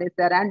required is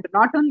there, and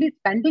not only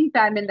spending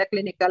time in the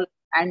clinical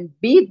and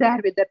be there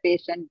with the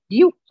patient,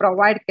 you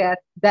provide care,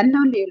 then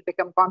only you'll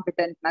become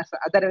competent nurse.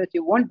 Otherwise,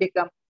 you won't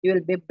become, you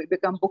will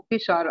become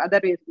bookish or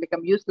otherwise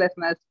become useless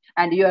nurse,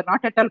 and you are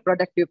not at all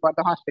productive for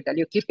the hospital.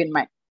 You keep in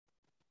mind.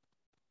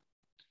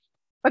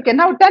 Okay,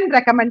 now 10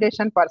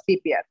 recommendation for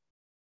CPR.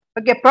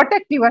 Okay,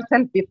 protect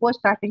yourself before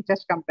starting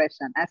chest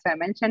compression. As I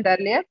mentioned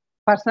earlier,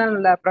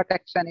 personal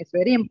protection is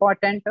very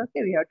important.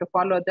 Okay, we have to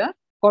follow the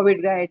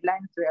COVID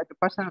guidelines. We have to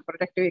personal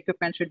protective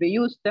equipment should be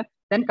used.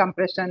 Then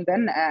compression,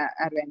 then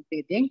airway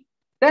breathing.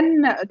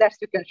 Then that's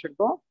you can should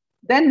go.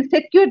 Then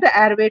secure the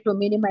airway to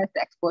minimize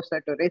the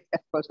exposure to risk.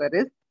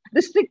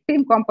 Restrict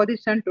team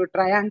composition to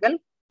triangle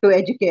to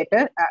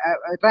educator,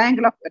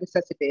 triangle of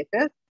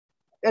resuscitators.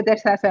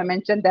 That's as I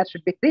mentioned. There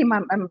should be 3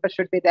 members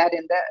should be there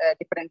in the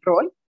different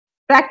role.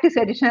 Practice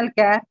additional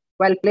care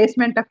while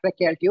placement of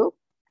tracheal tube.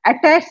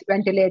 Attach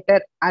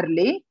ventilator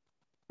early.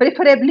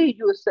 Preferably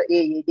use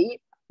AED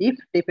if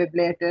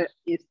defibrillator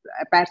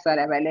pads are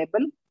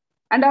available.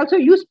 And also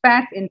use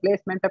pads in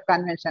placement of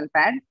conventional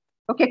pad.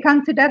 Okay,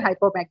 consider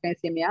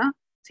hypomagnesemia.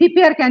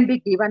 CPR can be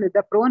given with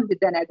the prone with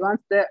an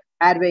advanced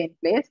airway in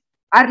place.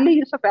 Early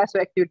use of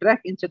vasoactive drug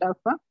instead of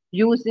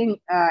using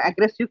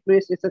aggressive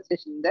fluid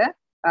resuscitation in the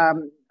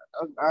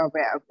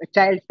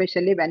child,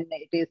 especially when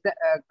it is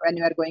when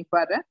you are going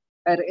for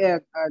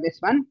this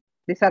one.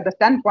 These are the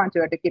 10 points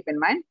you have to keep in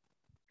mind.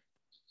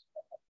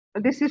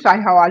 This is I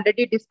have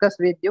already discussed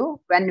with you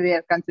when we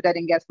are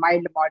considering as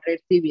mild,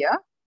 moderate, severe.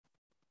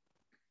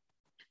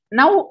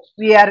 Now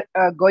we are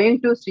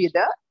going to see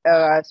the,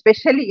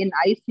 especially in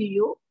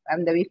ICU,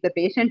 and if the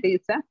patient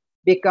is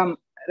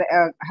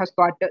has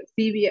got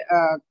severe,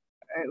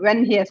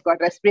 when he has got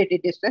respiratory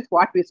distress,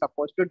 what we are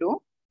supposed to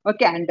do.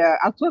 Okay, and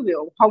also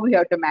how we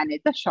have to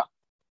manage the shock.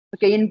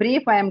 Okay, in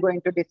brief, I am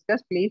going to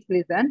discuss. Please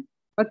listen.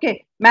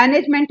 Okay,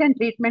 management and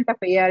treatment of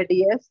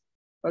ARDS.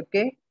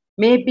 Okay,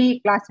 may be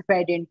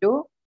classified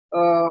into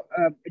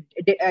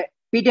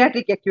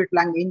pediatric acute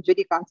lung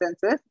injury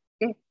consensus.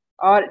 Okay,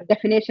 or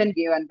definition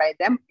given by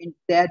them.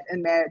 They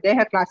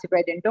have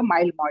classified into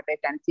mild, moderate,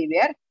 and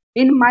severe.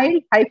 In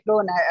mild, high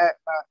flow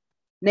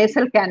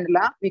nasal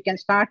cannula, we can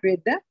start with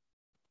the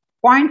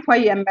 0.5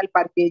 ml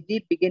per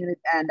kg, begin with,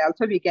 and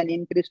also we can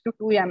increase to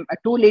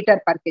 2 liter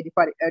per kg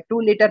for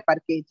 2 liter per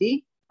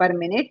kg per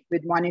minute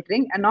with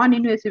monitoring. A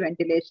non-invasive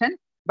ventilation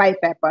by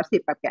BiPAP or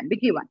CPAP can be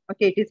given.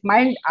 Okay, it is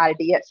mild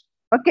RDS.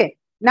 Okay,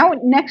 now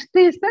next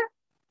is the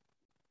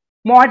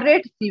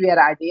moderate severe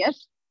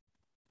RDS.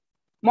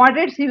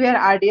 Moderate severe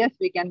RDS,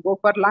 we can go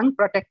for lung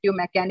protective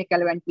mechanical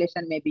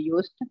ventilation may be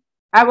used.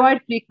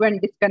 Avoid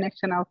frequent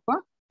disconnection of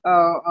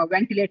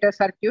ventilator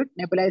circuit,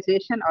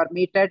 nebulization or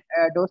metered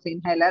dose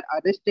inhaler,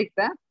 or restrict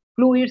the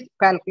fluids,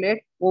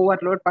 calculate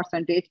overload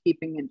percentage,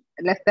 keeping in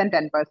less than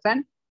 10%.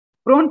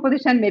 Prone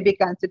position may be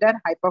considered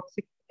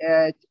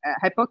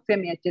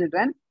hypoxemia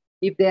children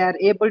if they are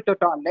able to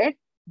tolerate.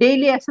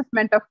 Daily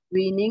assessment of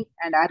weaning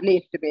and early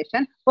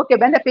extubation. Okay,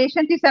 when the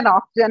patient is on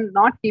oxygen,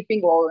 not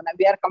keeping over,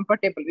 we are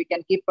comfortable, we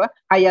can keep a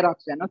higher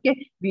oxygen. Okay,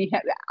 we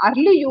have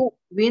early you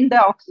wean the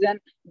oxygen,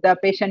 the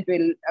patient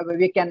will,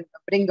 we can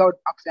bring out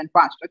oxygen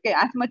fast. Okay,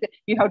 as much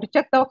you have to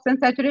check the oxygen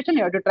saturation,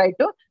 you have to try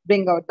to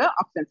bring out the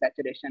oxygen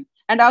saturation.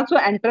 And also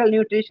enteral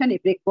nutrition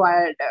if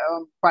required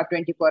for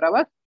 24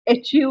 hours.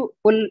 Achieve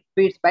full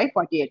feeds by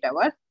 48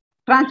 hours.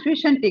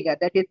 Transfusion trigger,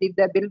 that is if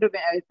the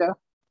bilirubin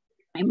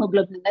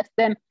hemoglobin less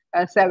than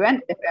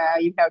 7,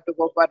 you have to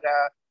go for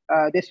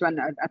this one,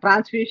 a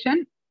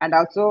transfusion, and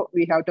also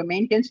we have to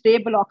maintain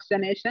stable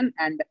oxygenation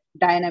and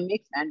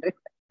dynamics and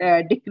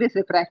decrease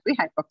refractory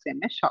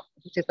hypoxemia shock,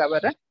 which is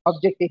our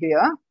objective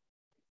here.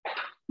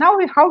 Now,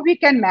 how we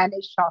can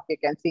manage shock, you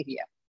can see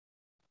here.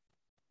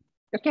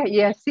 Okay,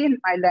 you have seen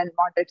mild and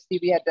moderate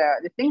severe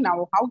this thing.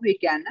 Now, how we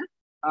can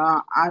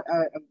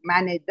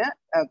manage the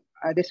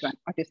this one?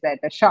 What is that?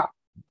 The shock.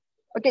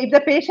 Okay, if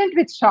the patient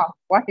with shock,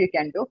 what you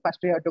can do? First,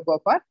 we have to go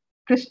for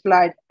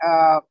crystalloid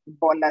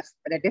bolus,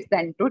 that is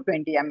 10 to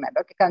 20 ml.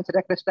 Okay,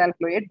 consider crystal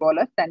fluid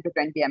bolus 10 to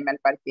 20 ml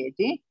per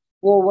kg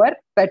over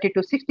 30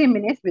 to 60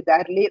 minutes with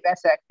early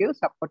vasoactive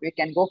support. We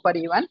can go for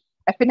even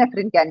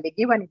epinephrine can be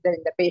given in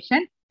the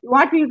patient.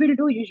 What we will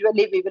do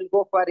usually, we will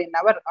go for in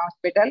our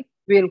hospital,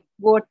 we will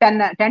go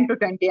 10 to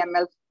 20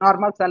 ml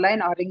normal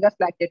saline or Ringer's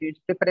lactate,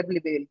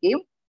 preferably we will give.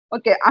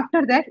 Okay,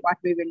 after that, what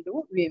we will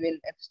do, we will,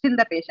 still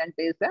the patient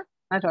is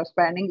not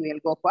responding, we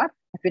will go for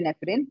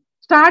epinephrine.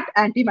 Start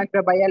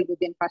antimicrobial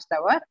within first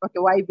hour. Okay,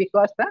 why?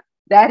 Because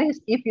there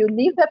is, if you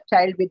leave the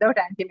child without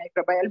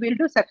antimicrobial, we'll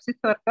do sepsis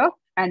workup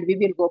and we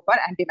will go for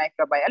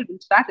antimicrobial. We'll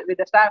start with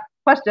the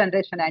first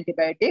generation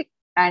antibiotic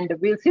and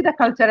we'll see the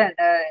culture and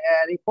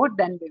report,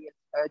 then we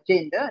will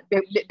change the,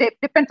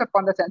 depends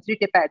upon the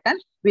sensitivity pattern,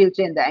 we'll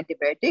change the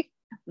antibiotic.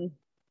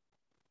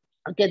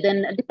 Okay,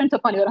 then depends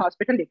upon your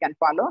hospital, you can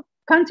follow.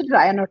 Consider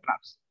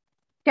ionotrophs.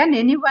 Can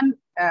anyone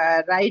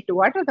write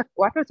what are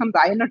some of the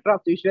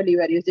ionotrophs usually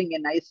you are using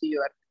in ICU?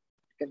 Or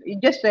you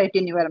just write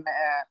in your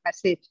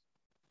message.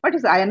 What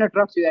is the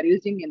ionotrophs you are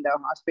using in the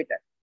hospital?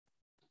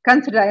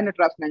 Consider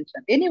ionotrophs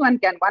mentioned. Anyone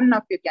can, one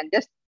of you can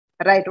just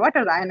write what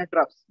are the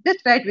ionotrophs.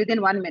 Just write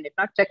within 1 minute,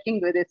 not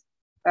checking with this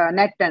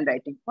net and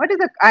writing. What is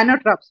the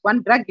ionotrophs?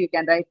 One drug you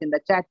can write in the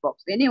chat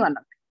box. Anyone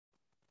of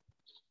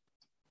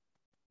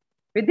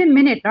you. Within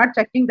minute, not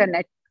checking the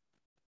net.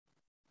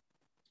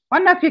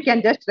 One of you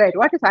can just write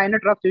what is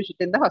ionotrophs used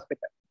in the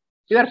hospital.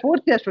 You are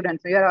fourth year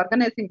students, you are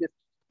organizing this.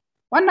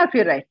 One of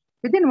you write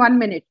within 1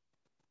 minute.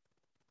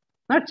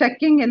 Not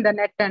checking in the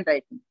net and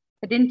writing.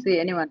 I didn't see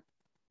anyone.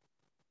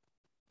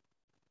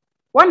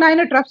 One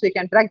ionotrophs you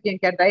can write in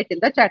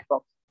the chat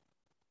box.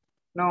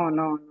 No.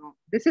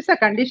 This is a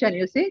condition,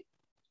 you see.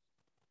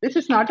 This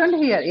is not only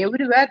here,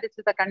 everywhere this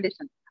is a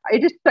condition.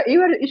 It is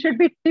it should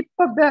be tip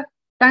of the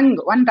tongue.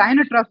 One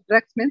ionotrophs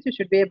drugs means you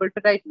should be able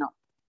to write now.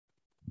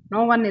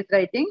 No one is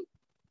writing.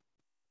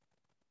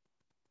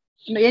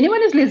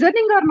 Anyone is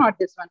listening or not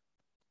this one?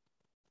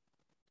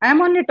 I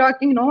am only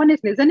talking, no one is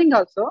listening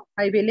also,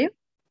 I believe.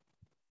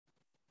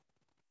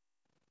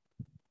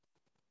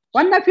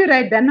 One of you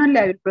write, then only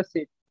I will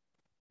proceed.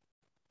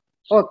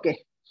 Okay,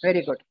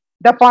 very good.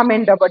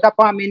 Dopamine,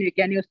 we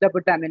can use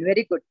dobutamine,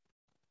 very good.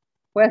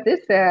 Where is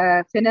this?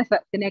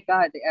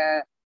 Seneca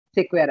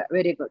sequera,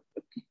 very good.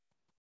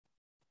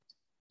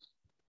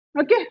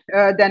 Okay,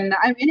 then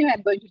I'm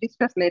going to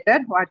discuss later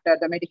what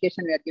the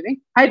medication we are giving.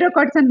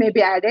 Hydrocortisone may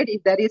be added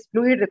if there is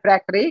fluid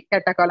refractory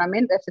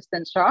catecholamine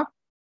resistant shock.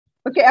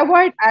 Okay,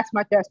 avoid as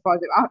much as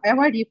possible.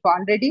 Avoid if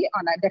already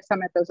on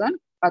dexamethasone.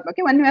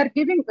 Okay, when we are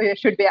giving,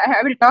 should be.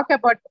 I will talk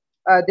about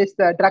this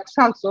drugs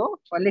also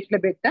a little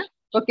bit.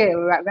 Okay,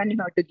 when you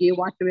have to give,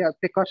 what we have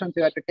precautions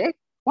you have to take.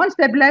 Once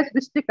stabilize,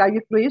 restrict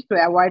IV fluids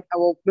to avoid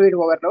fluid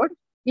overload.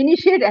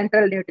 Initiate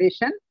enteral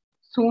nutrition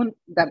sooner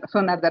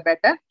the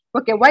better.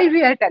 Okay, why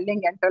we are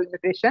telling enteral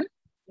nutrition?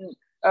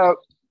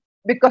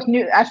 Because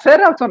as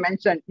Sir also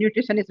mentioned,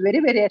 nutrition is very,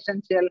 very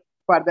essential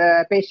for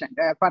the patient,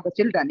 for the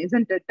children,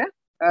 isn't it?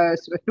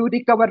 To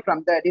recover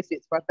from the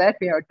disease. For that,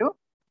 we have to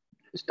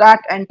start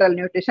enteral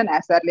nutrition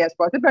as early as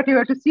possible. But you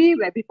have to see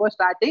before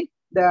starting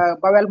the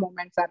bowel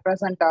movements are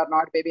present or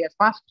not, maybe as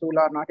fast stool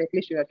or not. At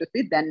least you have to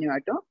see. Then you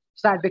have to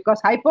start, because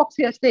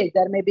hypoxia stage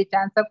there may be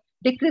chance of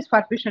decreased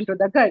perfusion to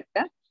the gut.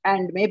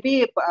 And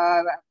maybe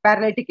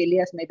paralytic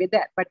ileus may be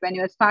there. But when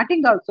you are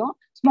starting also,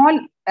 small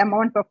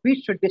amount of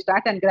feed should be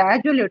start and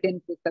gradually you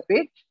increase the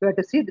feed. You have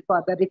to see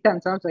for the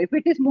returns also. If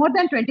it is more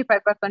than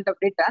 25% of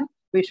return,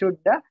 we should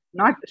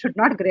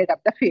not grade up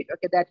the feed.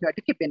 Okay, that you have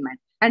to keep in mind.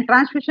 And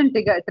transfusion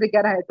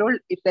trigger I have told,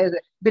 if there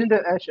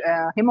is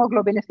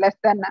hemoglobin is less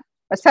than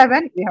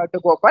 7, we have to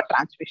go for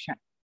transfusion.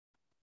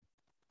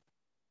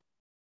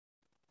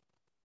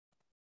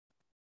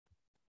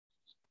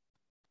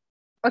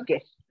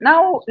 Okay,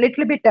 now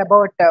little bit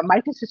about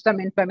multi-system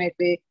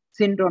inflammatory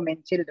syndrome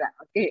in children.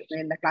 Okay,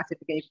 in the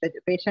classification,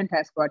 the patient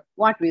has got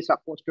what we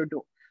supposed to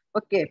do.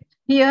 Okay,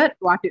 here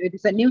it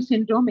is a new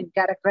syndrome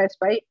characterized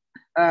by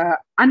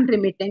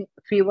unremitting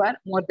fever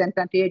more than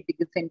 38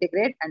 degrees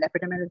centigrade and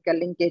epidemiological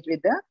linkage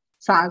with the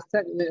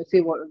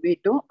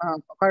SARS-CoV-2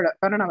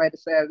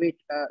 coronavirus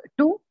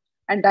V2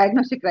 and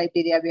diagnostic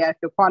criteria we have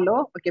to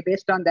follow. Okay,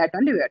 based on that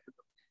only we have to do.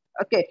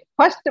 Okay,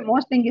 first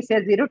most thing is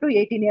 0 to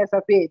 18 years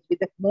of age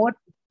with a more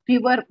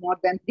fever more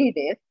than 3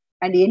 days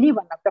and any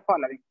one of the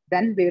following.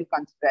 Then we will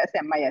consider as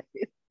MIS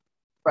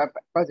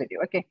positive.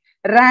 Okay,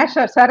 rash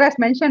or Sir has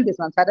mentioned this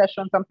one. Sir has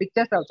shown some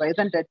pictures also,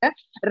 isn't it?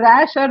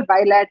 Rash or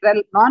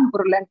bilateral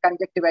non-purulent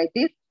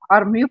conjunctivitis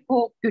or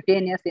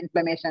mucocutaneous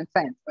inflammation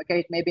signs. Okay,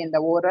 it may be in the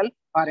oral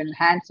or in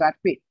hands or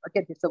feet.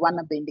 Okay, this is one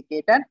of the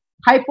indicator.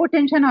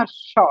 Hypotension or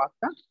shock.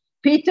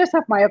 Features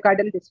of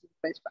myocardial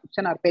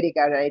dysfunction or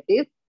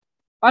pericarditis.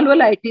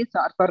 Alveolitis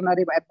or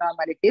coronary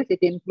abnormalities. It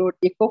includes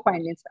echo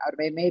findings or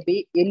may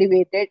be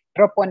elevated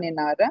troponin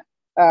or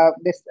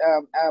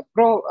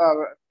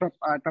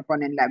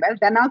troponin level.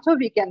 Then also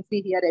we can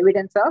see here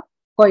evidence of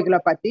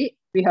coagulopathy.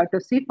 We have to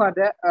see for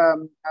the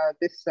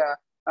this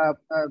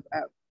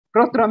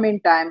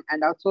prothrombin time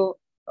and also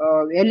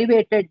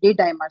elevated D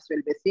dimers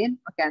will be seen.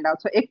 Okay, and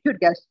also acute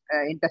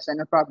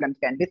gastrointestinal problems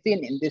can be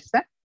seen in these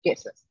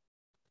cases.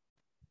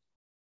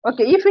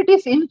 Okay, if it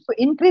is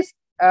increased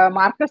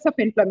markers of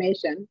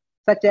inflammation,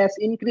 such as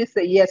increased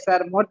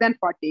ESR more than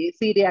 40,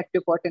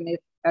 C-reactive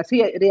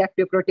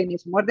protein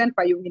is more than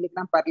 5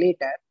 milligram per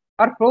liter,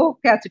 or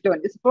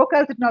procalcitonin.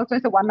 Procalcitonin also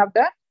is one of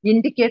the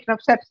indicator of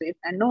sepsis,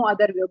 and no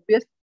other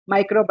obvious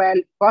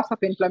microbial cause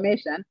of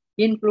inflammation,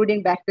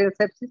 including bacterial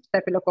sepsis,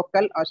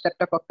 staphylococcal or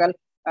streptococcal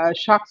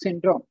shock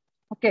syndrome.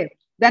 Okay,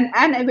 then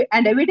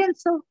and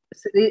evidence of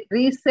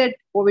recent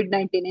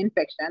COVID-19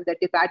 infection, that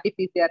is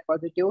RT-PCR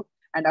positive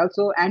and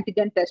also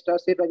antigen test or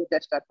serology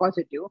test are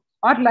positive,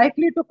 are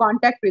likely to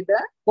contact with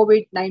the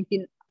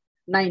COVID-19.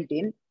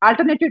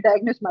 Alternative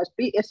diagnosis must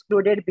be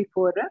excluded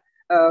before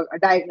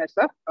diagnosis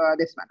of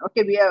this one.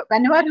 Okay,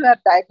 whenever we are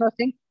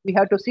diagnosing, we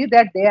have to see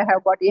that they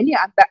have got any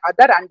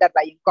other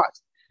underlying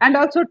cause. And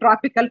also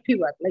tropical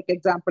fever, like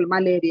example,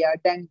 malaria,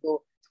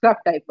 dengue, scrub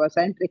typhus,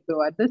 centric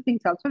fever, these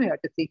things also we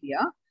have to see here.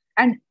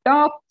 And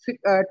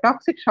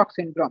toxic shock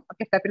syndrome,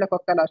 okay,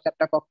 staphylococcal or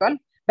streptococcal,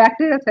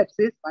 bacterial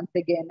sepsis, once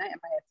again,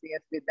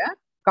 MIS with the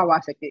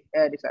Kawasaki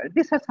disorder.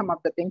 These are some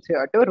of the things you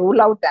have to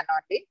rule out, then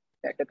only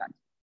you have to consider.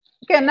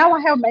 Okay, now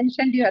I have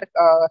mentioned your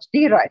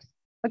steroids.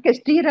 Okay,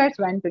 steroids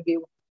when to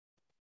give,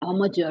 how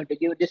much you have to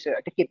give, this you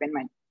have to keep in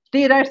mind.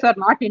 Steroids are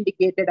not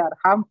indicated or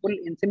harmful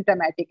in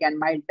symptomatic and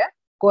mild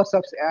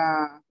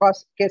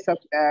case of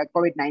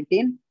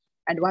COVID-19.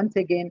 And once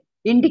again,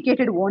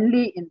 indicated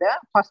only in the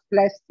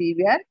hospitalized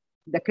severe,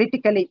 the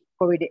critically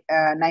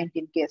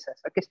COVID-19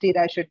 cases. Okay,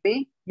 steroids should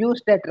be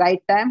used at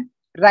right time,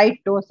 right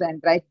dose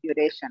and right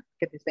duration.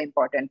 Okay, this is the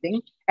important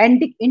thing.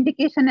 And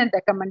indication and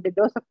recommended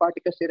dose of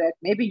corticosteroids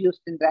may be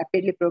used in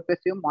rapidly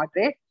progressive,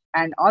 moderate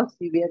and all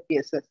severe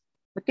cases.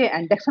 Okay,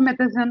 and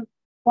dexamethasone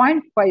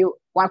 0.15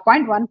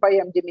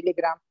 mg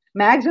milligram,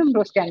 maximum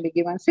dose can be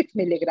given 6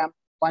 milligram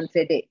once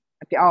a day.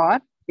 Okay, or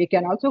we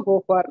can also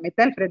go for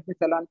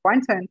methylprednisolone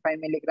 0.75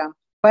 milligram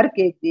per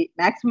kg,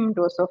 maximum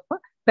dose of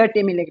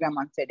 30 milligram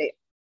once a day.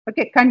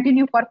 Okay,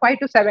 continue for 5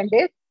 to 7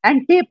 days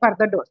and taper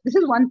the dose. This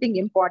is one thing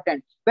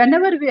important.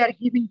 Whenever we are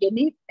giving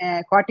any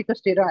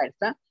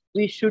corticosteroids,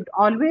 we should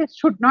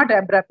not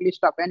abruptly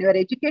stop. When you are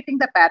educating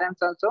the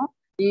parents also,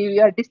 you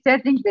are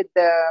discharging with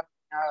the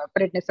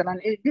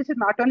prednisolone. This is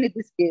not only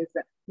this case,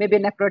 maybe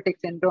nephrotic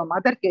syndrome,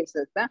 other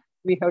cases.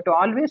 We have to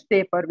always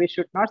taper. We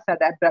should not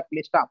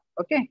abruptly stop.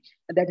 Okay,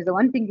 that is the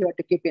one thing you have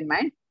to keep in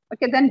mind.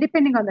 Okay, then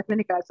depending on the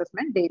clinical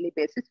assessment, daily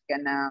basis, you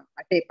can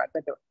taper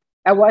the dose.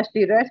 Avoid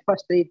steroids for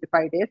 3 to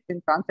 5 days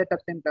since onset of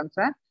symptoms.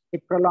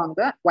 It prolong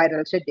the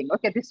viral shedding.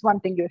 Okay, this is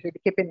one thing you should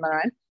keep in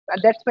mind.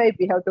 And that's why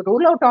we have to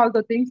rule out all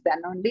the things.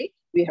 Then only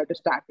we have to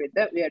start with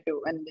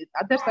when the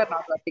others are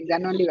not working,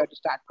 then only we have to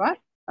start for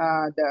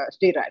the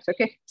steroids.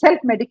 Okay,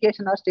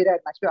 self-medication or steroid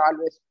must be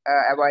always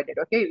avoided.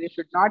 Okay, we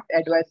should not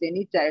advise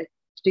any child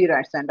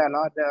steroids and all,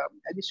 or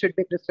this should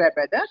be prescribed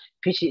by the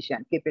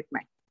physician. Keep it in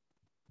mind.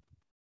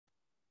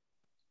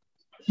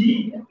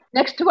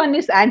 Next one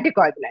is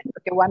anticoagulant.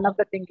 Okay, one of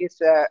the things is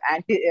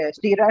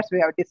steroids we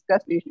have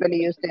discussed, usually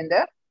used in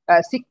the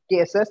sick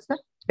cases,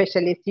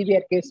 especially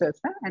severe cases.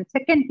 And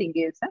second thing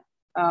is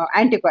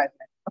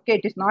anticoagulant. Okay,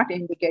 it is not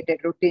indicated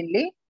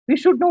routinely. We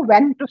should know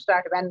when to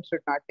start, when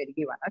should not be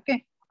given.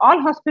 Okay, all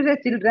hospital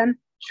children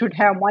should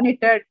have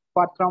monitored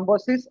for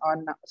thrombosis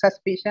on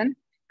suspicion,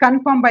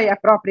 confirmed by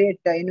appropriate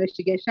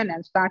investigation,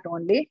 and start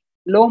only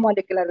low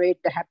molecular weight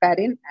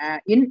heparin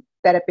in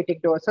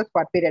therapeutic doses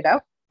for a period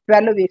of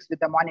 12 weeks with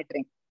the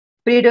monitoring.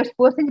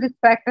 Predisposing risk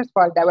factors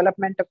for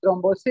development of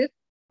thrombosis,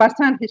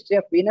 personal history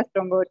of venous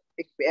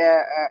thrombotic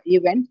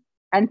events,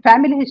 and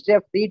family history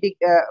of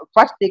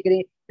first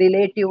degree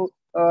relative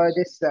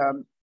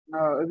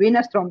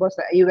venous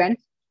thrombosis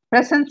events,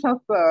 presence of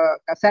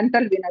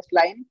central venous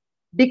line,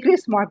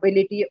 decreased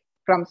mobility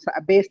from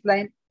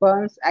baseline,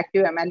 burns,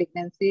 active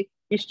malignancy,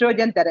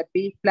 estrogen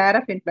therapy, flare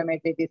of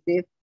inflammatory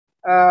disease,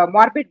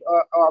 morbid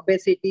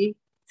obesity,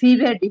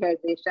 severe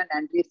dehydration,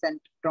 and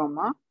recent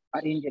trauma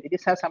or injury.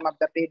 These are some of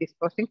the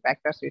predisposing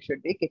factors you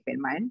should keep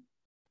in mind.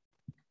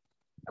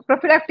 A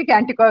prophylactic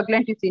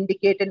anticoagulant is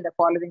indicated in the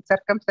following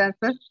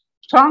circumstances: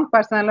 strong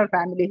personal or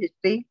family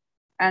history,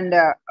 and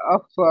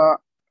of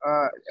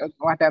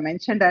what I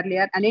mentioned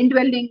earlier, an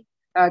indwelling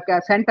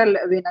central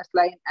venous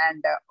line,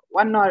 and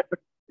one or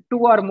two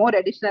or more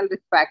additional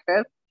risk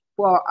factors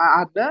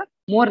are the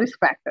more risk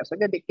factors.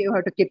 Okay, you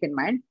have to keep in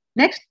mind.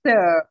 Next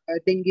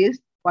thing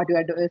is what you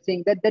are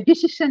saying, that the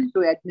decision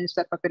to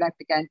administer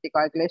prophylactic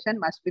anticoagulation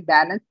must be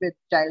balanced with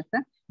child's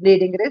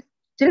bleeding risk.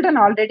 Children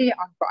already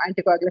on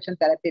anticoagulation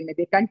therapy may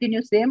be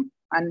continue same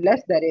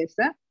unless there is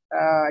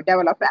a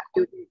develop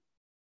activity.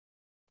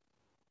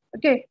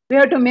 Okay, we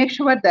have to make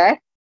sure that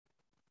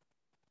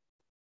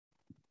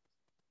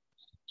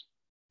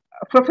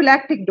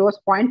prophylactic dose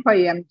 0.5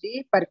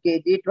 mg per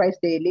kg twice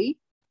daily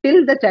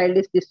till the child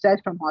is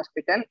discharged from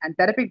hospital, and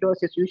therapeutic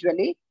dose is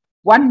usually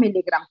 1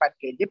 milligram per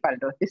kg per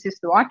dose. This is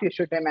what you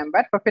should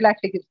remember.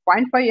 Prophylactic is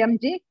 0.5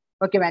 mg.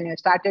 Okay, when you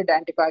started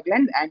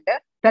anticoagulant, and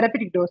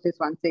therapeutic dose is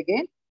once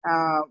again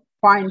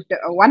 0.1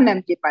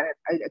 mg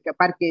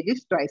per kg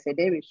twice a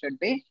day. We should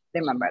be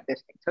remember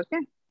these things.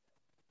 Okay.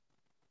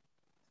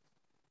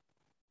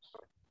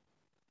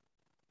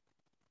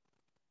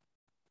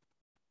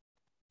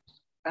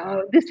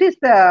 This is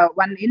the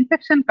one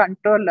infection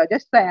control. I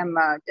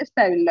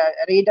will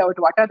read out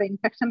what are the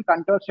infection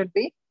control should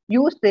be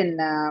used in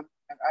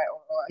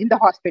the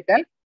hospital.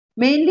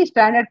 Mainly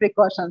standard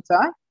precautions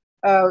are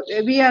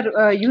we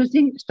are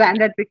using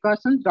standard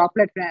precautions,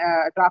 droplet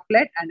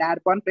and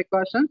airborne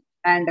precautions,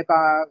 and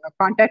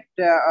contact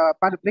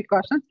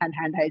precautions, and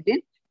hand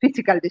hygiene,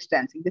 physical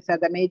distancing. These are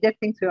the major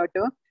things you have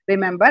to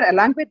remember.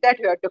 Along with that,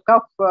 you have to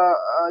cough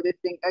this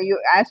thing.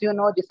 As you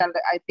know, this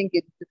I think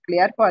it's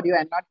clear for you.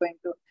 I'm not going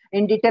to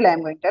in detail.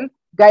 I'm going to tell.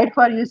 Guide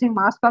for using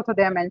mask also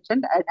they have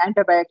mentioned, and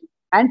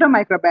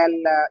antimicrobial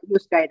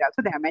use guide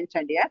also they have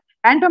mentioned here.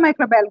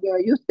 Antimicrobial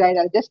use guide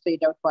I'll just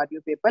read out for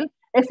you people.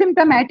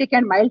 Asymptomatic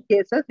and mild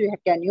cases you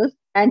can use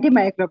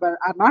antimicrobial,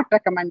 are not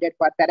recommended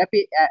for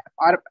therapy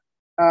or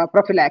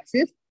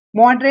prophylaxis.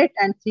 Moderate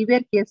and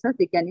severe cases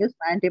you can use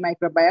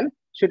antimicrobial,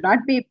 should not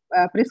be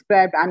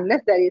prescribed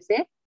unless there is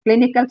a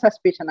clinical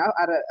suspicion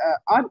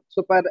or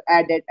super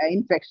added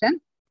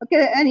infection.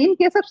 Okay, and in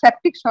case of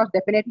septic shock,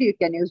 definitely you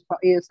can use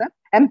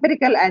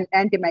empirical and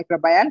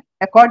antimicrobial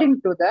according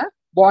to the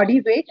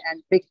body weight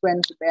and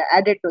frequency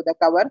added to the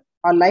cover,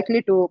 or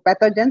likely to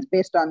pathogens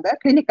based on the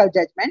clinical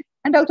judgment,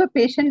 and also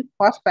patient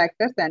cost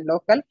factors and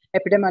local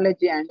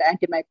epidemiology and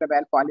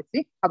antimicrobial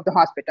policy of the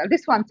hospital.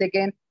 This once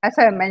again, as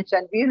I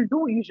mentioned, we will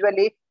do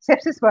usually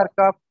sepsis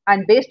workup,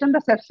 and based on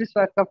the sepsis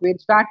workup, we'll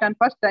start on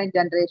first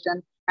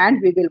generation,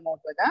 and we will move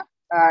to the,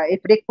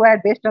 if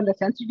required, based on the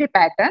sensitivity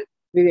pattern,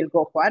 we will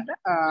go for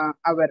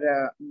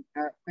our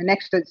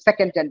next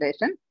second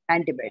generation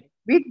antibiotic.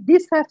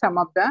 These are some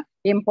of the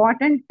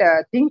important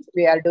things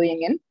we are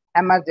doing in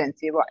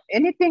emergency.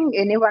 Anything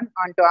anyone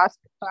want to ask?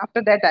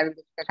 After that, I will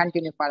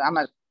continue for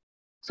Amar.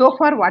 So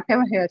far,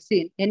 whatever you have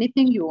seen,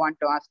 anything you want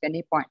to ask,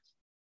 any points?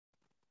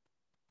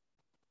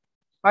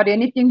 Or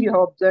anything you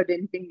have observed,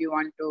 anything you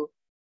want to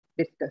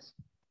discuss?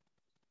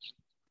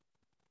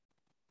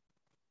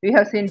 We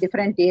have seen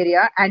different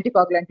area,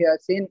 anticoagulant you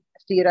have seen,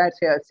 steroids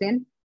you have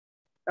seen.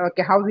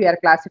 Okay, how we are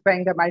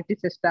classifying the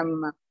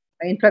multi-system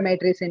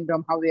inflammatory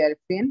syndrome, how we are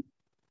seen.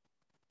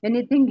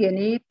 Anything,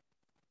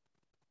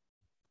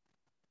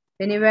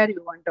 anywhere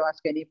you want to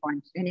ask any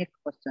points, any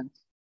questions?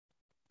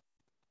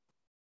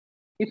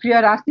 If you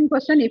are asking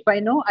question, if I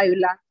know, I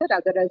will answer.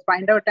 Otherwise,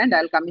 find out and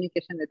I'll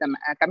communicate with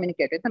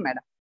the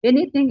madam.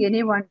 Anything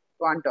anyone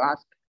want to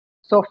ask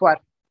so far?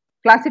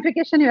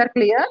 Classification, you are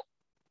clear?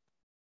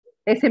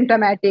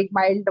 Asymptomatic,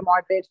 mild,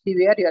 moderate,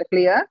 severe, you are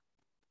clear?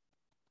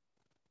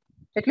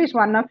 At least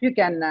one of you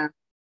can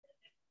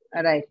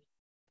write.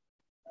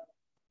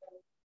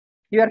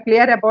 You are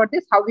clear about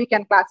this, how we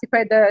can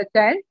classify the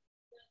child?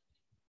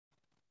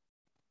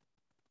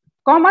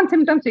 Common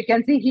symptoms you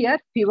can see here: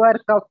 fever,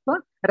 cough,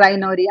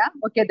 rhinorrhea.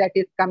 Okay, that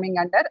is coming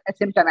under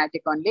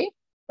asymptomatic only.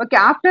 Okay,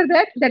 after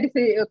that, that is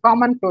a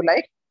common flu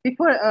like.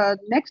 Before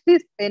next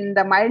is in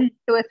the mild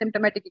to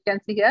asymptomatic, you can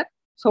see here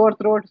sore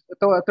throat,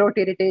 throat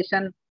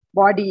irritation,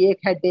 body ache,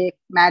 headache,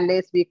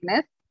 malaise,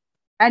 weakness.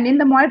 And in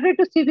the moderate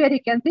to severe,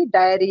 you can see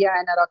diarrhea,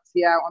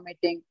 anorexia,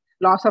 vomiting,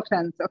 loss of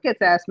sense. Okay,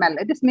 so smell.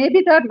 This may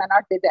be there, may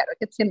not be there.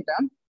 Okay,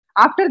 symptom.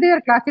 After they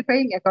are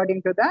classifying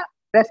according to the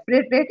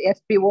respiratory rate,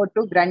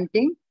 SpO2,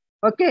 grunting,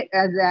 okay,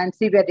 and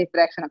severe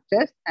retraction of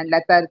chest, and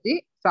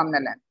lethargy,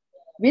 somnolence.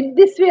 With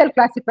this, we will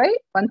classify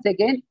once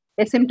again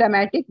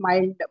asymptomatic,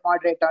 mild,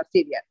 moderate, or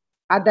severe,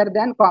 other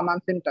than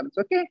common symptoms.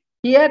 Okay,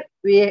 here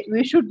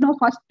we should know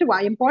first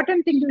one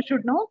important thing you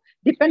should know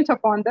depends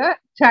upon the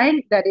child,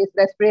 that is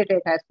respiratory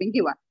rate has been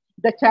given.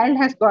 The child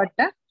has got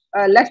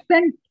less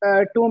than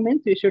 2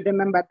 minutes. You should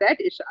remember that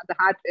the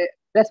heart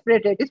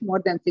respiratory rate is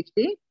more than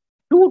 60.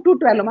 2 to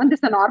 12 months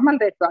is a normal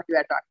rate what we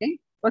are talking.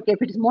 Okay,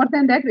 if it is more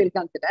than that, we'll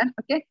consider.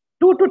 Okay,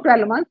 2 to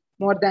 12 months,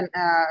 more than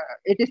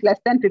it is less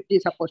than 50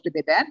 is supposed to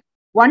be there.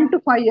 1 to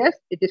 5 years,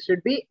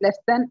 should be less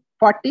than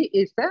 40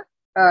 is the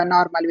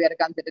normal we are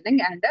considering.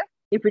 And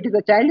if it is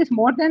a child is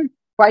more than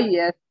 5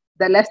 years,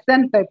 the less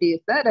than 30 is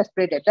the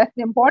respiratory. That's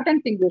the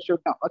important thing you should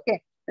know.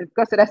 Okay,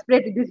 because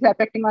respiratory, this is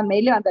affecting on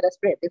mainly on the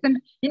respiratory.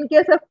 In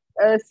case of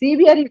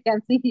severe, you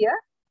can see here.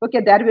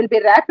 Okay, there will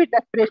be rapid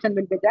respiration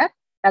will be there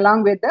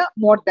along with the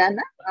more than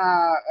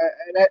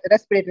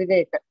respiratory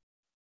rate.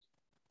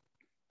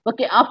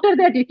 Okay, after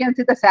that you can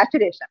see the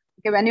saturation.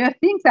 Okay, when you are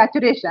seeing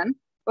saturation,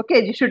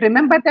 okay, you should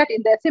remember that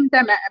in the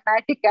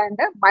asymptomatic and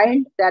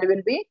mild, there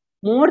will be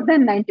more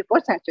than 94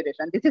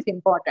 saturation. This is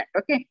important.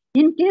 Okay,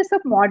 in case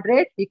of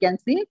moderate, you can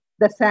see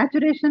the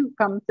saturation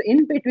comes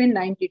in between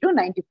 90 to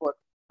 94.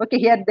 Okay,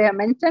 here they have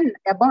mentioned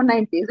above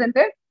 90, isn't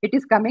it? It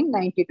is coming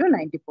 90 to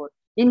 94.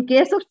 In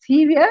case of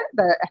severe,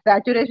 the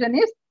saturation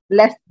is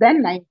less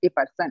than 90%.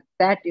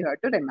 That you have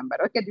to remember.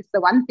 Okay, this is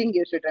the one thing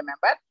you should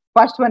remember.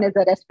 First one is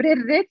the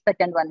respiratory rate.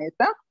 Second one is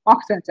the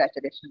oxygen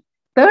saturation.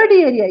 Third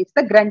area is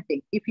the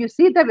grunting. If you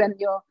see the when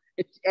you're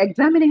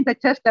examining the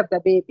chest of the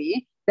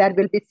baby, there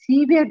will be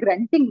severe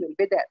grunting will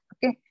be there.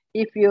 Okay,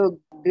 if you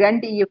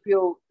grunt, if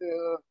you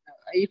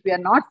are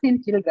not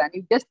seeing children,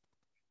 you just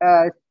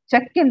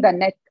check in the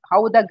net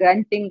how the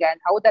grunting and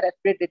how the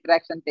respiratory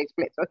traction takes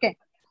place. Okay,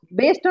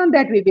 based on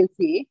that we will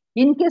see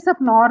in case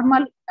of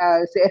normal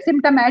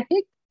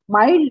asymptomatic,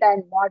 mild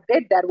and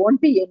moderate, there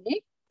won't be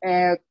any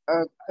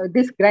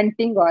this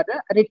grunting or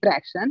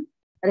retraction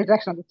of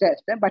the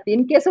chest. But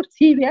in case of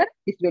severe,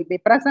 this will be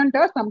present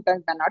or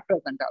sometimes not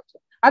present also.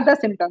 Other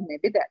symptoms may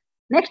be there.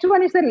 Next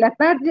one is the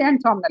lethargy and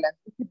somnolence.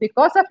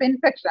 Because of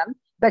infection,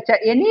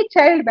 any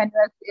child,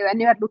 when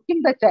you are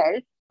looking the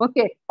child,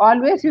 okay,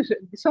 always you should,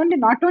 this only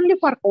not only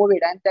for COVID,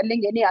 I am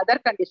telling any other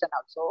condition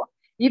also.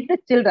 If the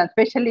children,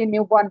 especially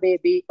newborn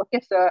baby,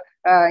 okay, so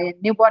in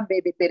newborn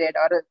baby period,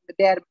 or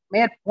they are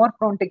more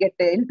prone to get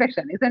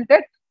infection, isn't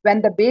it?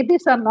 When the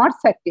babies are not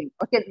sucking,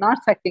 okay, not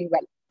sucking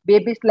well,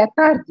 babies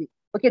lethargy.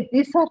 Okay,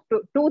 these are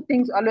two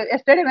things. Always,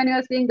 yesterday when you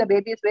were seeing the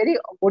baby is very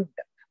good,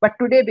 but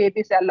today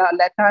babies are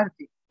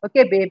lethargy.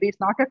 Okay, baby is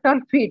not at all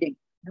feeding.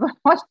 The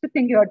first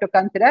thing you have to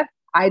consider,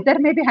 either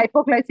maybe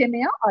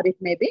hypoglycemia or it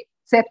may be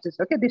sepsis.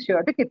 Okay, this you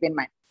have to keep in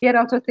mind. Here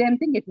also same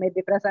thing, it may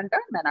be present or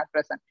may not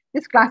present.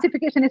 This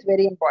classification is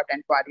very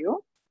important for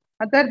you.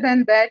 Other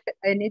than that,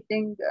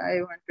 anything I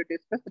want to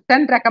discuss?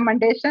 10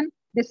 recommendation.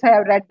 This I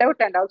have read out,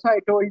 and also I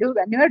told you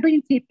when you are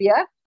doing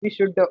CPR, you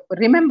should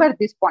remember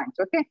these points.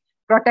 Okay,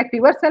 protect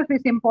yourself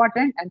is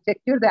important and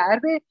secure the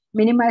airway,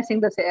 minimizing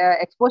the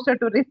exposure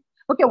to risk.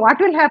 Okay, what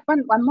will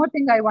happen? One more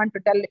thing I want to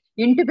tell: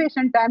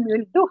 intubation time we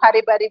will do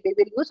hurry-burry. We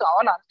will use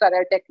all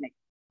non-sterile technique.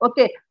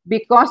 Okay,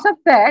 because of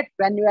that,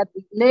 when you are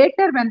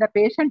later, when the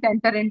patient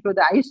enter into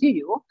the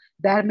ICU,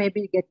 there may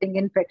be getting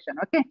infection.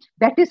 Okay,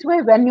 that is why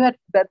when you are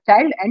the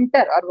child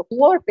enter or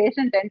whoever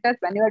patient enters,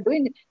 when you are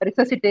doing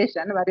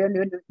resuscitation, when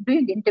you are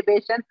doing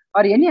intubation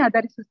or any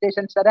other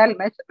resuscitation sterile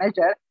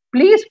measure,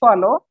 please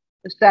follow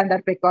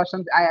standard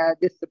precautions,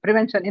 this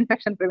prevention,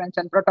 infection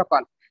prevention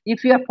protocol.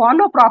 If you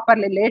follow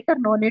properly, later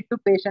no need to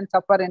patient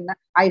suffer in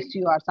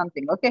ICU or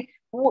something. Okay,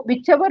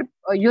 whichever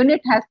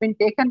unit has been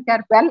taken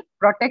care, well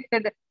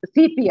protected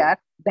CPR,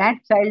 that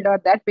child or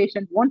that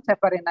patient won't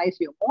suffer in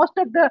ICU. Most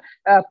of the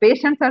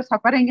patients are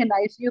suffering in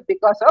ICU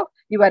because of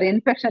your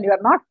infection. You are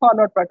not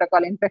followed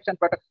protocol, infection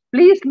protocol.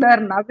 Please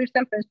learn now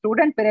itself in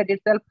student period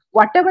itself.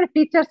 Whatever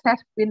teachers has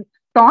been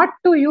taught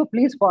to you,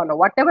 please follow.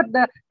 Whatever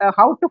the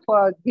how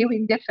to give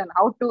injection,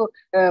 how to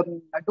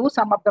do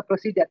some of the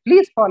procedure,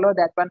 please follow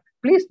that one.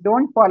 Please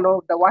don't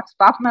follow the what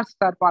staff nurses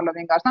are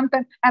following. Or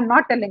sometimes I'm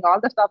not telling all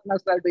the staff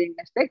nurses are doing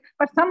mistake,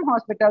 but some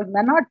hospitals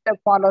may not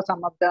follow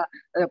some of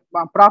the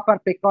proper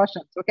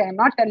precautions. Okay, I'm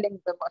not telling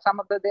them, some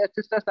of their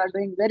sisters are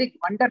doing very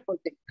wonderful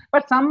things,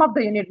 but some of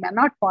the unit may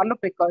not follow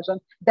precautions.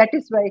 That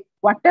is why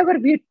whatever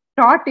we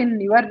taught in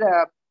your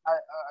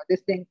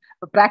this thing,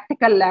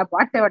 practical lab,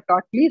 whatever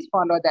taught, please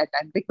follow that.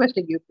 I'm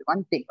requesting you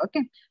one thing,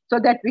 okay, so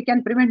that we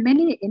can prevent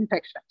many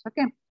infections.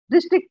 Okay,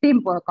 district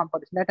team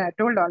composition that I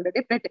told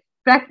already.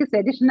 Practice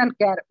additional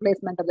care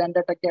placement of the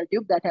endotracheal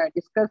tube that I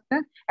discussed.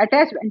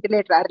 Attach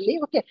ventilator early.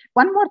 Okay,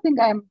 one more thing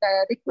I am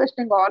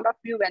requesting all of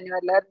you when you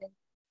are learning,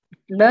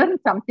 learn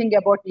something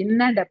about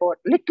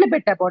little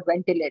bit about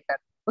ventilator.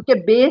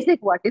 Okay, basic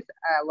what is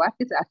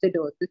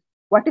acidosis,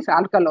 what is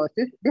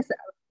alkalosis. This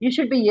you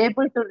should be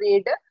able to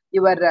read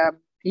your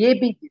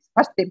ABGs,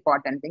 first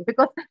important thing,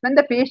 because when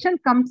the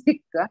patient comes sick,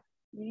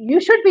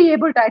 you should be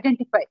able to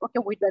identify, okay,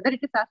 whether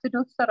it is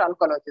acidosis or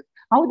alkalosis,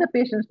 how the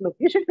patients look.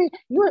 You should be,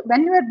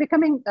 when you are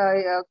becoming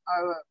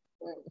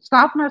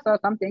staff nurse or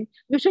something,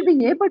 you should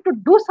be able to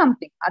do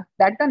something at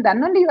that time.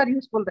 Then only you are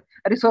useful,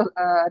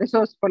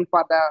 resourceful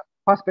for the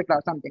hospital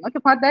or something. Okay,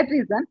 for that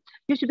reason,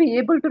 you should be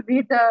able to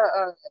read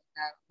the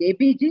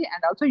ABG,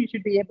 and also you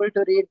should be able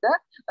to read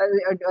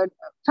the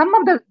some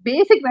of the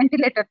basic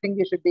ventilator thing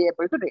you should be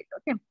able to read.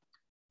 Okay.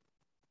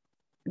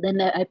 Then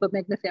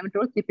hypomagnesemia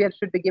told CPR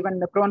should be given in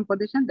the prone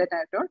position that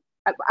I told.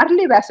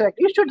 Early vasectomy,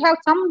 you should have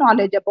some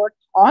knowledge about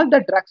all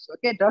the drugs.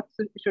 Okay, drugs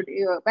should,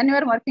 when you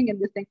are working in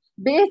this thing,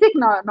 basic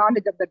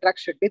knowledge of the drug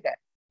should be there.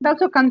 And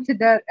also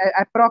consider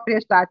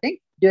appropriate starting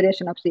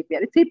duration of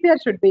CPR. CPR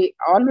should be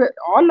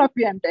all of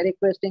you. I'm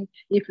requesting,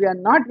 if you are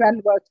not well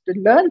versed, to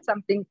learn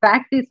something,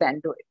 practice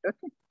and do it.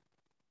 Okay.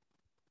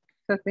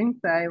 So things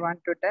I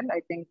want to tell.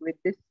 I think with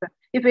this,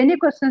 if any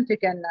questions you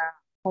can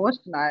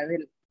post, I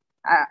will.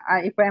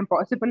 If I am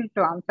possible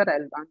to answer,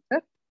 I'll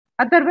answer.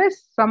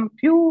 Otherwise, some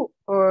few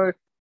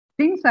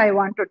things I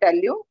want to tell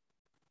you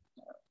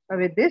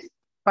with this.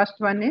 First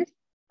one is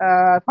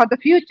for the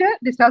future.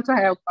 This also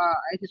I have.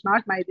 It is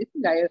not my this.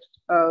 I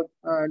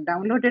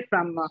downloaded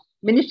from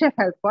Ministry of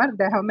Health.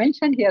 They have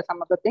mentioned here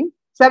some of the things.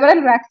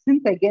 Several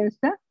vaccines against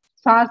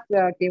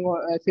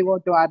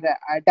SARS-CoV-2 are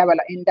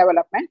in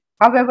development.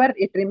 However,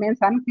 it remains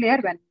unclear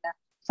when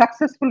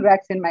successful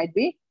vaccine might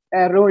be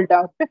rolled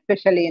out,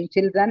 especially in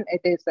children.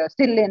 It is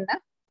still in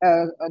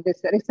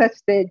this research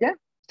stage.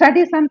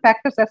 Studies on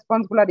factors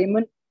responsible for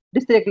immune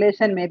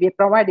dysregulation may be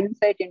provide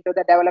insight into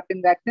the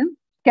developing vaccine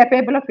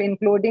capable of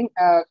including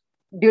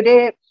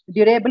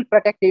durable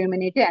protective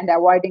immunity and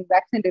avoiding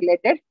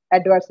vaccine-related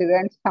adverse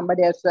events.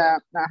 Somebody has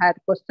had a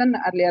question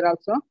earlier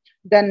also.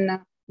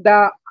 Then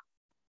the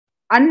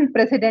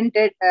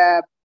unprecedented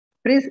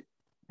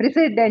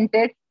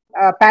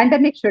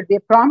pandemic should be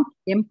prompt,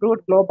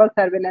 improved global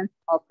surveillance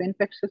of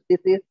infectious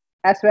disease,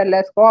 as well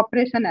as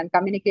cooperation and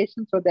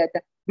communication, so that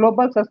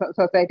global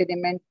society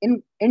remains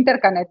in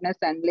interconnectedness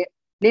and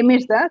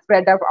limits the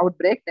spread of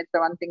outbreak. That's the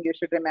one thing you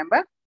should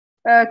remember.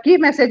 Key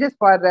messages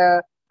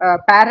for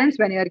parents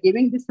when you are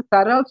giving this.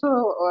 Sir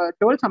also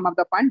told some of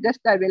the points. Just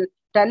I will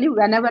tell you,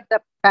 whenever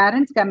the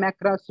parents come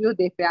across you,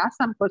 they ask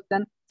some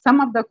question. Some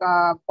of the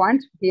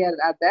points here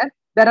are there.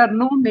 There are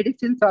no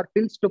medicines or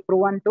pills to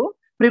prevent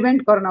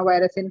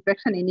coronavirus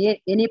infection in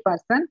any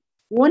person.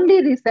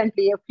 Only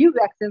recently, a few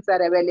vaccines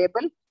are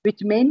available,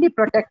 which mainly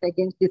protect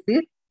against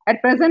disease.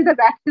 At present, the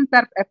vaccines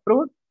are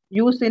approved,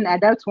 used in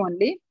adults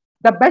only.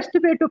 The best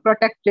way to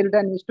protect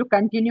children is to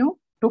continue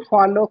to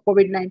follow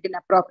COVID-19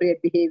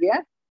 appropriate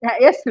behavior.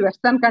 Yes,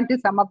 Western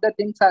countries, some of the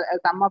things are,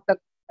 some of the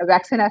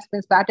vaccine has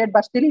been started,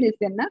 but still is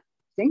in a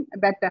thing.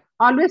 But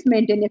always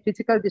maintain a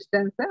physical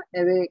distance,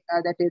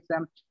 that is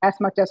as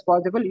much as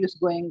possible. Use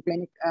going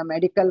clinic,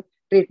 medical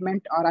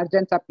treatment or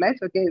urgent supplies.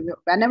 Okay,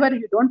 whenever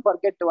you don't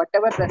forget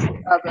whatever is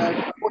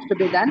supposed to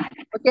be done.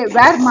 Okay,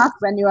 wear mask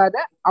when you are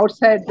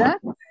outside the.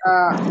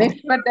 Make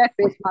sure that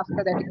face mask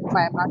that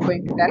I'm not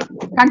going to tell.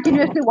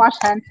 Continuously wash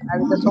hands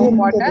with the soap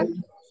water.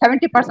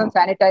 70%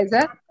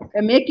 sanitizer,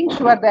 making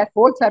sure that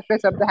whole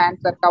surface of the hands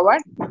are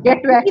covered.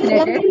 Get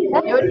vaccinated.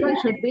 Everyone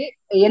should be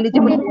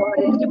eligible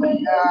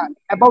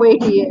above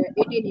 18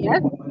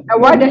 years.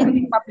 Avoid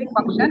attending public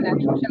function and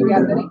social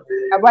gathering.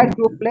 Avoid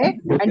group play,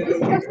 and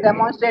discuss,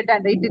 demonstrate,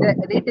 and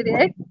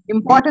reiterate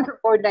importance of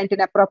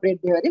COVID-19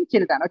 appropriate behavior in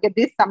children. Okay,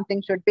 this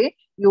something should be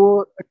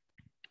you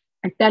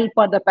tell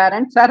for the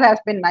parents. Sir has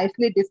been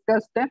nicely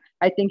discussed.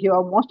 I think you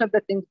have most of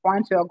the things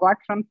points you have got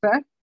from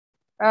sir.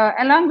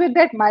 Along with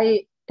that,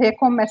 my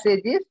take-home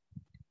message is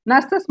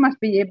nurses must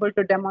be able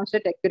to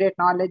demonstrate accurate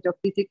knowledge of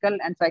physical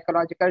and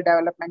psychological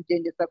development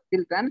changes of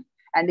children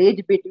and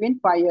age between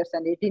 5 years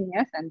and 18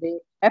 years, and they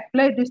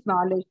apply this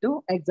knowledge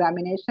to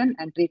examination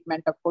and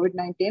treatment of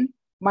COVID-19,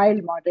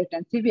 mild, moderate,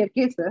 and severe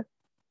cases,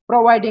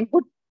 providing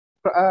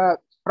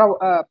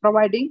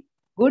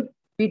good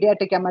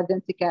pediatric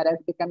emergency care has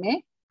become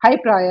a high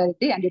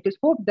priority, and it is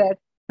hoped that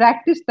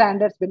practice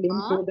standards will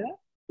improve the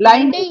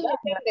line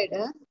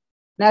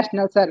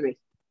national service.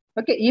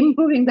 Okay,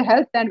 improving the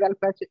health and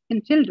welfare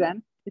in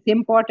children is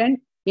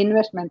important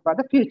investment for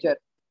the future.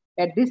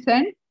 At this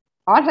end,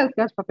 all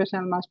healthcare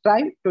professionals must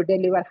strive to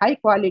deliver high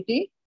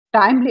quality,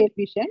 timely,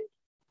 efficient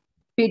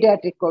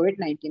pediatric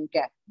COVID-19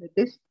 care. With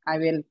this, I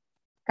will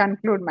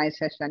conclude my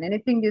session.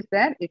 Anything is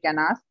there, you can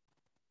ask.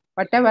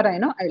 Whatever I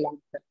know, I will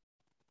answer.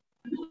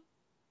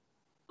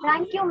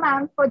 Thank you,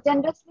 ma'am, for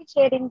generously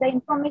sharing the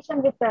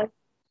information with us.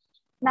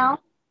 Now,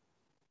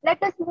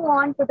 let us move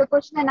on to the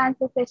question and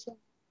answer session.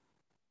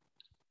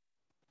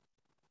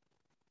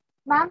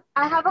 Ma'am,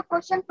 I have a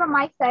question from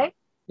my side.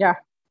 Yeah.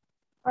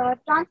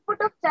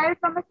 Transport of child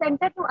from a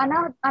center to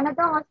another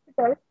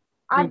hospital,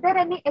 are there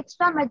any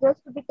extra measures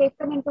to be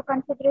taken into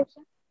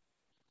consideration?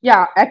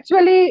 Yeah,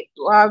 actually,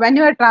 when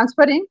you are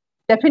transferring,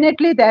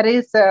 definitely there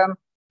is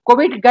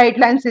COVID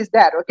guidelines is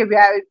there. Okay,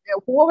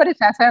 whoever is,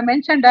 as I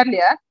mentioned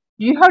earlier,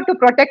 you have to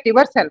protect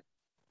yourself.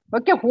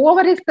 Okay,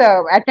 whoever is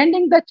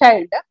attending the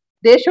child,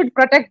 they should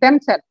protect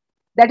themselves.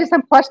 That is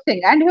the first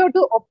thing, and you have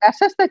to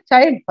assess the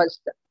child first.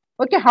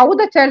 Okay, how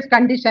the child's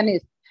condition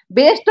is.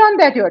 Based on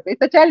that, you have to, if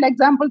the child,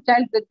 example,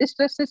 child the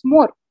distress is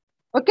more.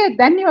 Okay,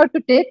 then you have to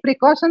take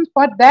precautions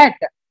for that.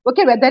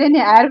 Okay, whether any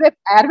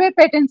airway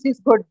patency is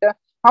good,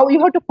 how you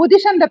have to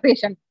position the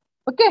patient.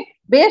 Okay,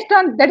 based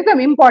on that is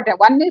important.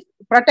 One is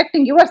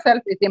protecting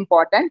yourself is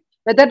important.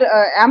 Whether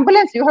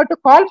ambulance, you have to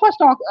call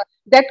first.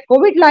 That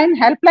COVID line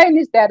helpline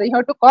is there. You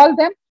have to call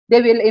them.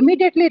 They will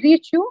immediately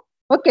reach you.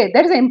 Okay,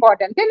 that is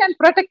important thing, and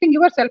protecting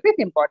yourself is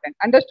important.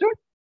 Understood?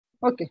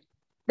 Okay.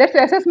 That's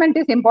assessment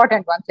is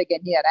important once again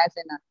here, as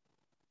in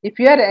if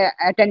you are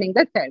attending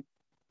the child.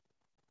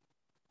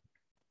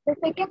 The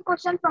second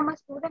question from a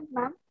student,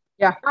 ma'am.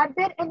 Yeah. Are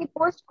there any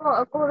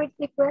post-COVID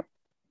sequels?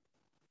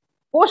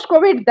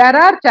 Post-COVID, there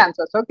are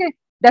chances. Okay,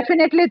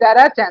 definitely there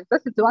are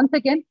chances. It's once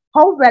again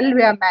how well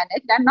we are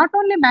managed, and not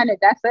only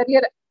managed, as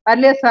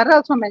earlier sir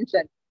also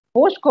mentioned.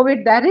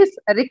 Post-COVID, there is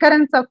a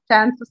recurrence of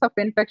chances of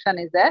infection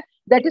is there.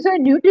 That is why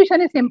nutrition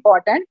is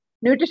important.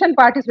 Nutrition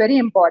part is very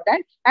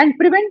important, and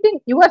preventing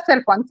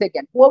yourself once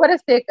again. Whoever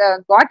has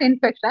got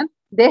infection,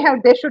 they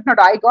should not.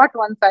 I got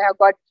once. I have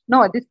got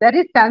no. This there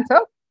is chance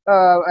of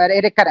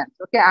recurrence.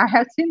 Okay, I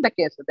have seen the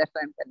case. So that's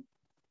why I'm telling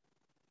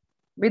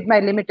with my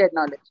limited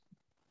knowledge.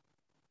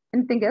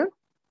 Anything else?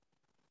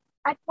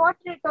 At what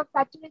rate of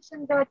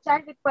saturation the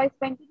child requires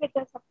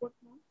ventilator support,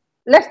 ma'am?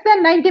 Less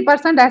than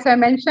 90%, as I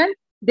mentioned,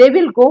 they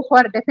will go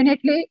for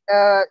definitely,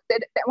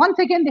 once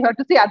again, they have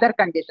to see other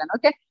condition.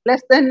 Okay,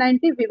 less than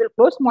 90, we will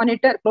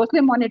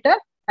closely monitor,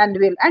 and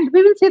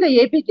we will see the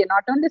ABG,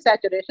 not only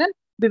saturation,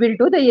 we will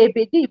do the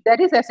ABG. If there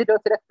is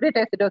acidosis,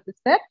 respiratory acidosis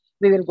there,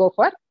 we will go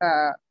for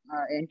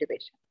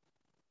intubation.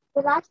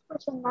 The last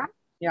question, ma'am.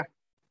 Yeah.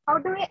 How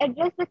do we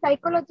address the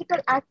psychological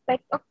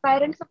aspect of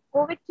parents of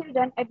COVID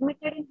children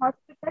admitted in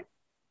hospital?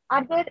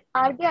 Are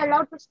they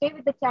allowed to stay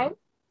with the child?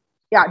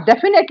 Yeah,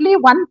 definitely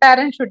one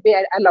parent should be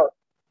allowed.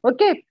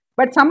 Okay,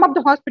 but some of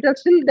the hospitals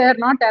still they are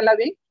not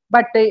allowing.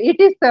 But it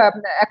is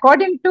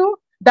according to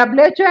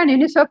WHO and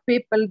UNICEF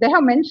people, they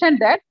have mentioned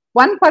that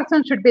one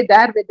person should be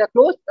there with the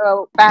close,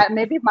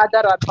 maybe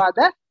mother or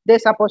father. They're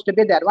supposed to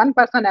be there. One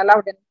person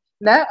allowed in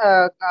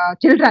the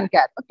children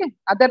care. Okay,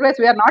 otherwise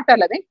we are not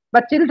allowing.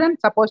 But children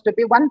supposed to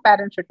be one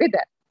parent should be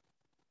there.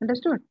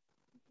 Understood?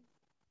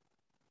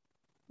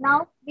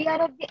 Now we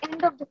are at the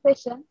end of the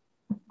session.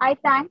 I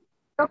thank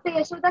Dr.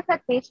 Yashoda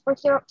Satish for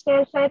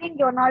sharing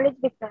your knowledge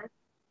with us.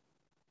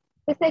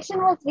 The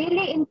session was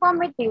really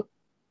informative.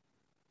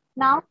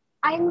 Now,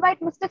 I invite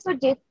Mr.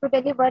 Sujit to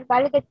deliver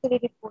valedictory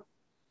report.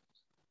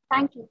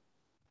 Thank you.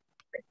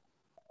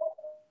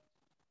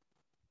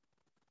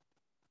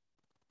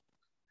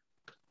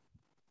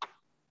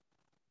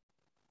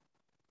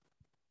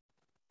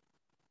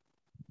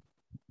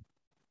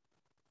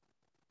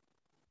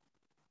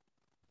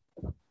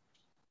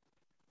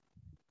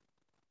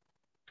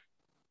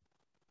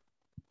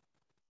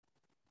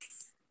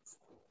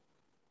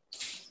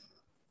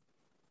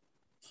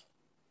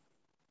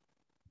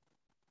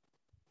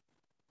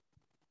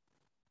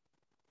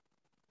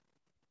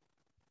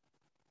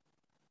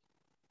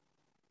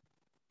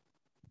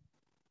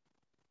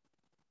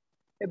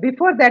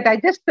 Before that, I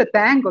just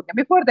thank. Okay,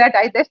 before that,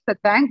 I just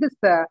thank this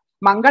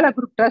Mangala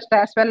Group Trust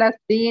as well as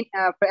dean,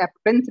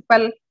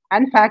 principal,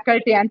 and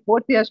faculty and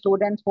fourth year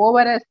students who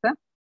has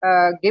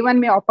given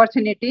me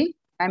opportunity.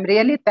 I'm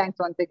really thanks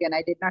once again.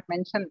 I did not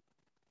mention.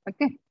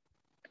 Okay.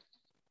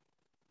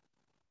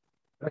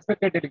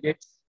 Respected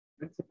delegates,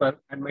 principal,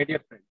 and my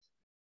dear friends,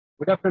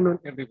 good afternoon,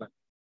 everyone.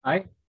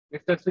 I,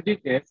 Mr. Sujit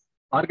S.,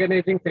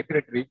 Organizing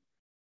Secretary,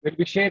 will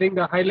be sharing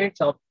the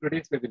highlights of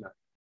today's webinar.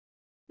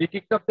 We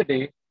kicked off the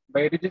day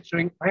by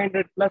registering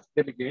 500 plus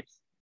delegates.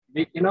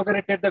 We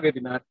inaugurated the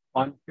webinar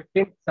on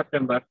 15th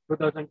September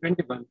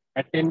 2021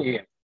 at 10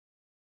 a.m.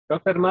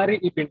 Dr. Mari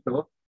E.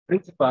 Pinto,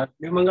 Principal,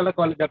 New Mangala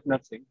College of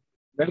Nursing,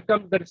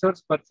 welcomed the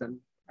resource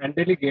person and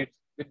delegates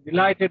with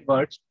delighted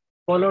words,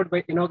 followed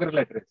by inaugural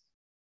address.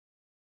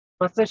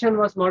 First session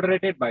was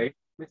moderated by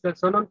Mr.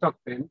 Sonam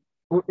Chokten,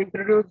 who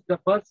introduced the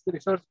first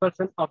resource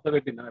person of the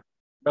webinar,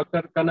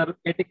 Dr. Colonel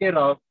A.T.K.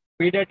 Rao,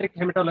 pediatric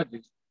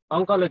hematologist,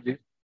 oncologist,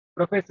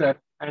 professor,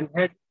 and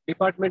head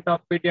Department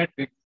of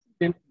Pediatrics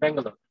in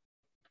Bangalore.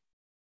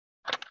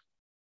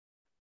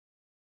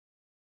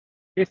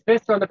 He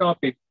stressed on the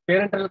topic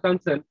parental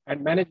concern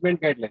and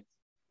management guidelines.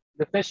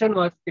 The session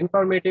was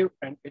informative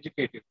and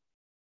educative.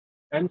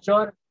 I'm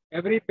sure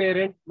every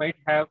parent might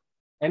have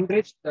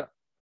enriched the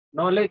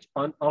knowledge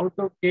on how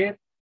to care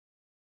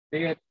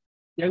their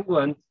young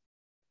ones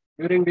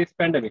during this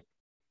pandemic.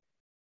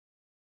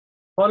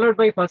 Followed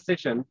by first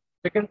session,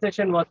 second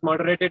session was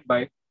moderated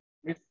by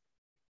Ms.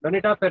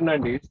 Donita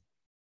Fernandez,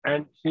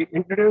 and she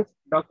introduced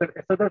Dr.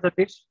 Yashoda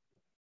Satish,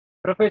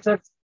 Professor,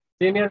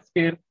 Senior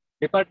Skill,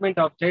 Department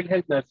of Child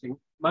Health Nursing,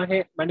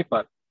 Mahe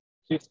Manipal.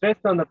 She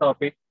stressed on the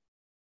topic,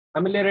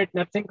 ameliorate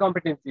nursing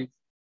competencies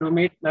to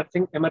meet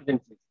nursing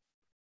emergencies.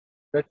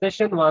 The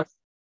session was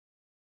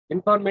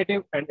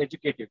informative and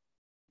educative.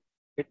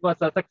 It was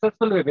a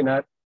successful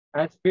webinar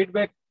as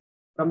feedback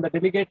from the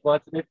delegate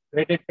was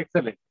rated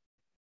excellent.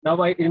 Now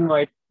I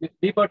invite Ms.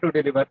 Deepa to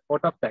deliver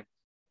vote of thanks.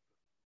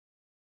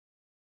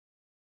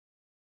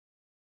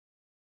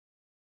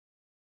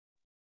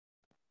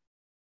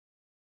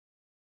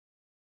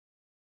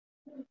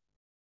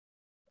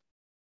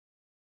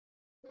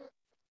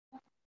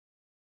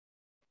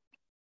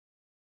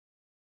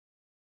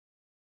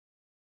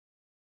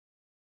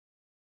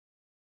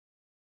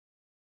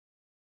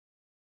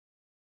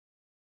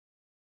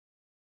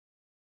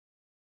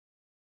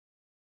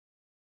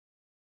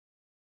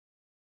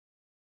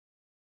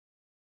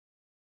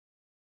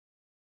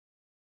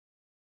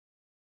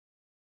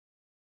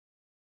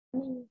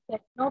 learning is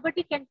that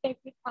nobody can take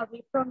it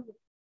away from you.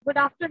 Good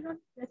afternoon,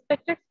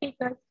 respected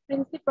speakers,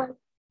 principals,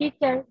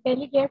 teachers,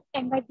 delegates,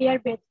 and my dear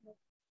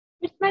batchmates.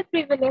 It's my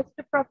privilege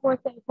to propose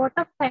a vote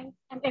of thanks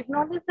and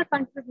acknowledge the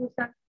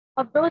contribution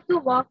of those who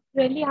worked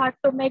really hard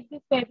to make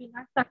this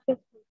webinar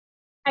successful.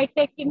 I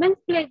take immense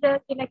pleasure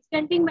in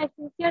extending my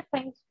sincere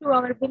thanks to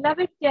our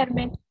beloved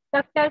chairman,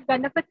 Dr.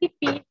 Ganapati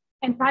P.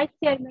 and Vice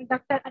Chairman,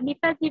 Dr.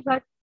 Anita Ji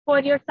Bhatt, for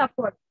your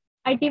support.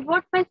 I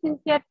devote my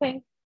sincere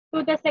thanks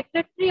to the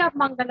Secretary of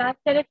Mangala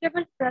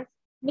Charitable Trust,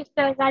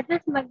 Mr.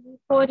 Rajesh Malli,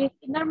 for his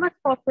enormous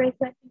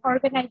cooperation in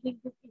organizing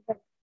this event.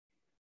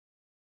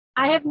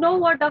 I have no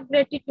word of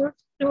gratitude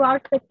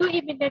towards the two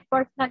eminent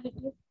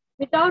personalities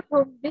without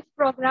whom this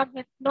program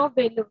has no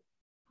value.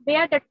 They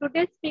are the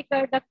today's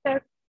speaker,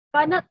 Dr.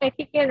 Kanal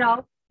A.T.K.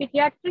 Rao,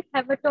 pediatric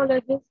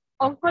hematologist,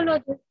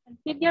 oncologist, and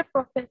senior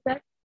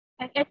professor,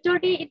 and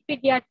HOD in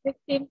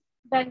pediatrics in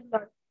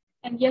Bangalore,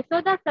 and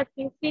Yasoda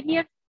Sati,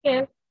 senior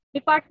care,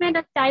 Department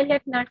of Child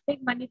Health Nursing,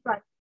 Manipal.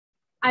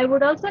 I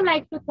would also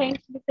like to thank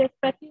Mrs.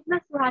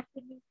 Pratisna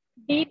Suhasini,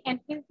 Dean and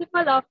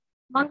Principal of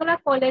Mangala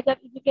College of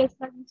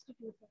Educational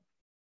Institutions.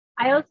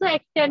 I also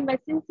extend my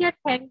sincere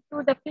thanks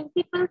to the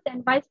principals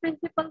and vice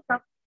principals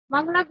of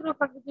Mangala Group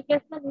of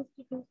Educational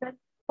Institutions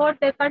for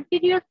their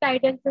continuous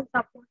guidance and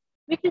support,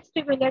 which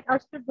stimulate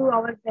us to do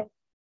our best.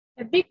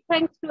 A big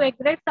thanks to a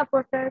great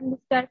supporter,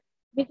 Mr.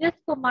 Vijay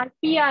Kumar,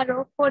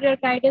 PRO, for your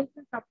guidance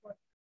and support.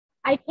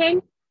 I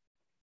thank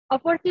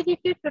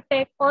opportunity to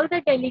take all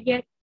the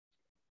delegates,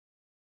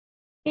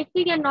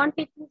 teaching and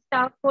non-teaching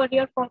staff for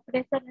your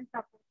cooperation and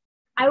support.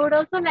 I would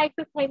also like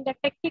to thank the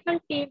technical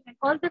team and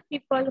all the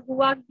people who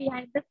work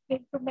behind the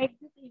screen to make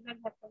this event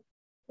happen.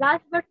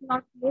 Last but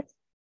not least,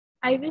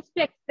 I wish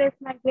to express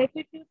my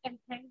gratitude and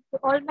thanks to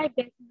all my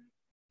guests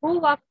who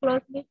work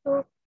closely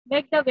to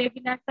make the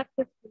webinar successful.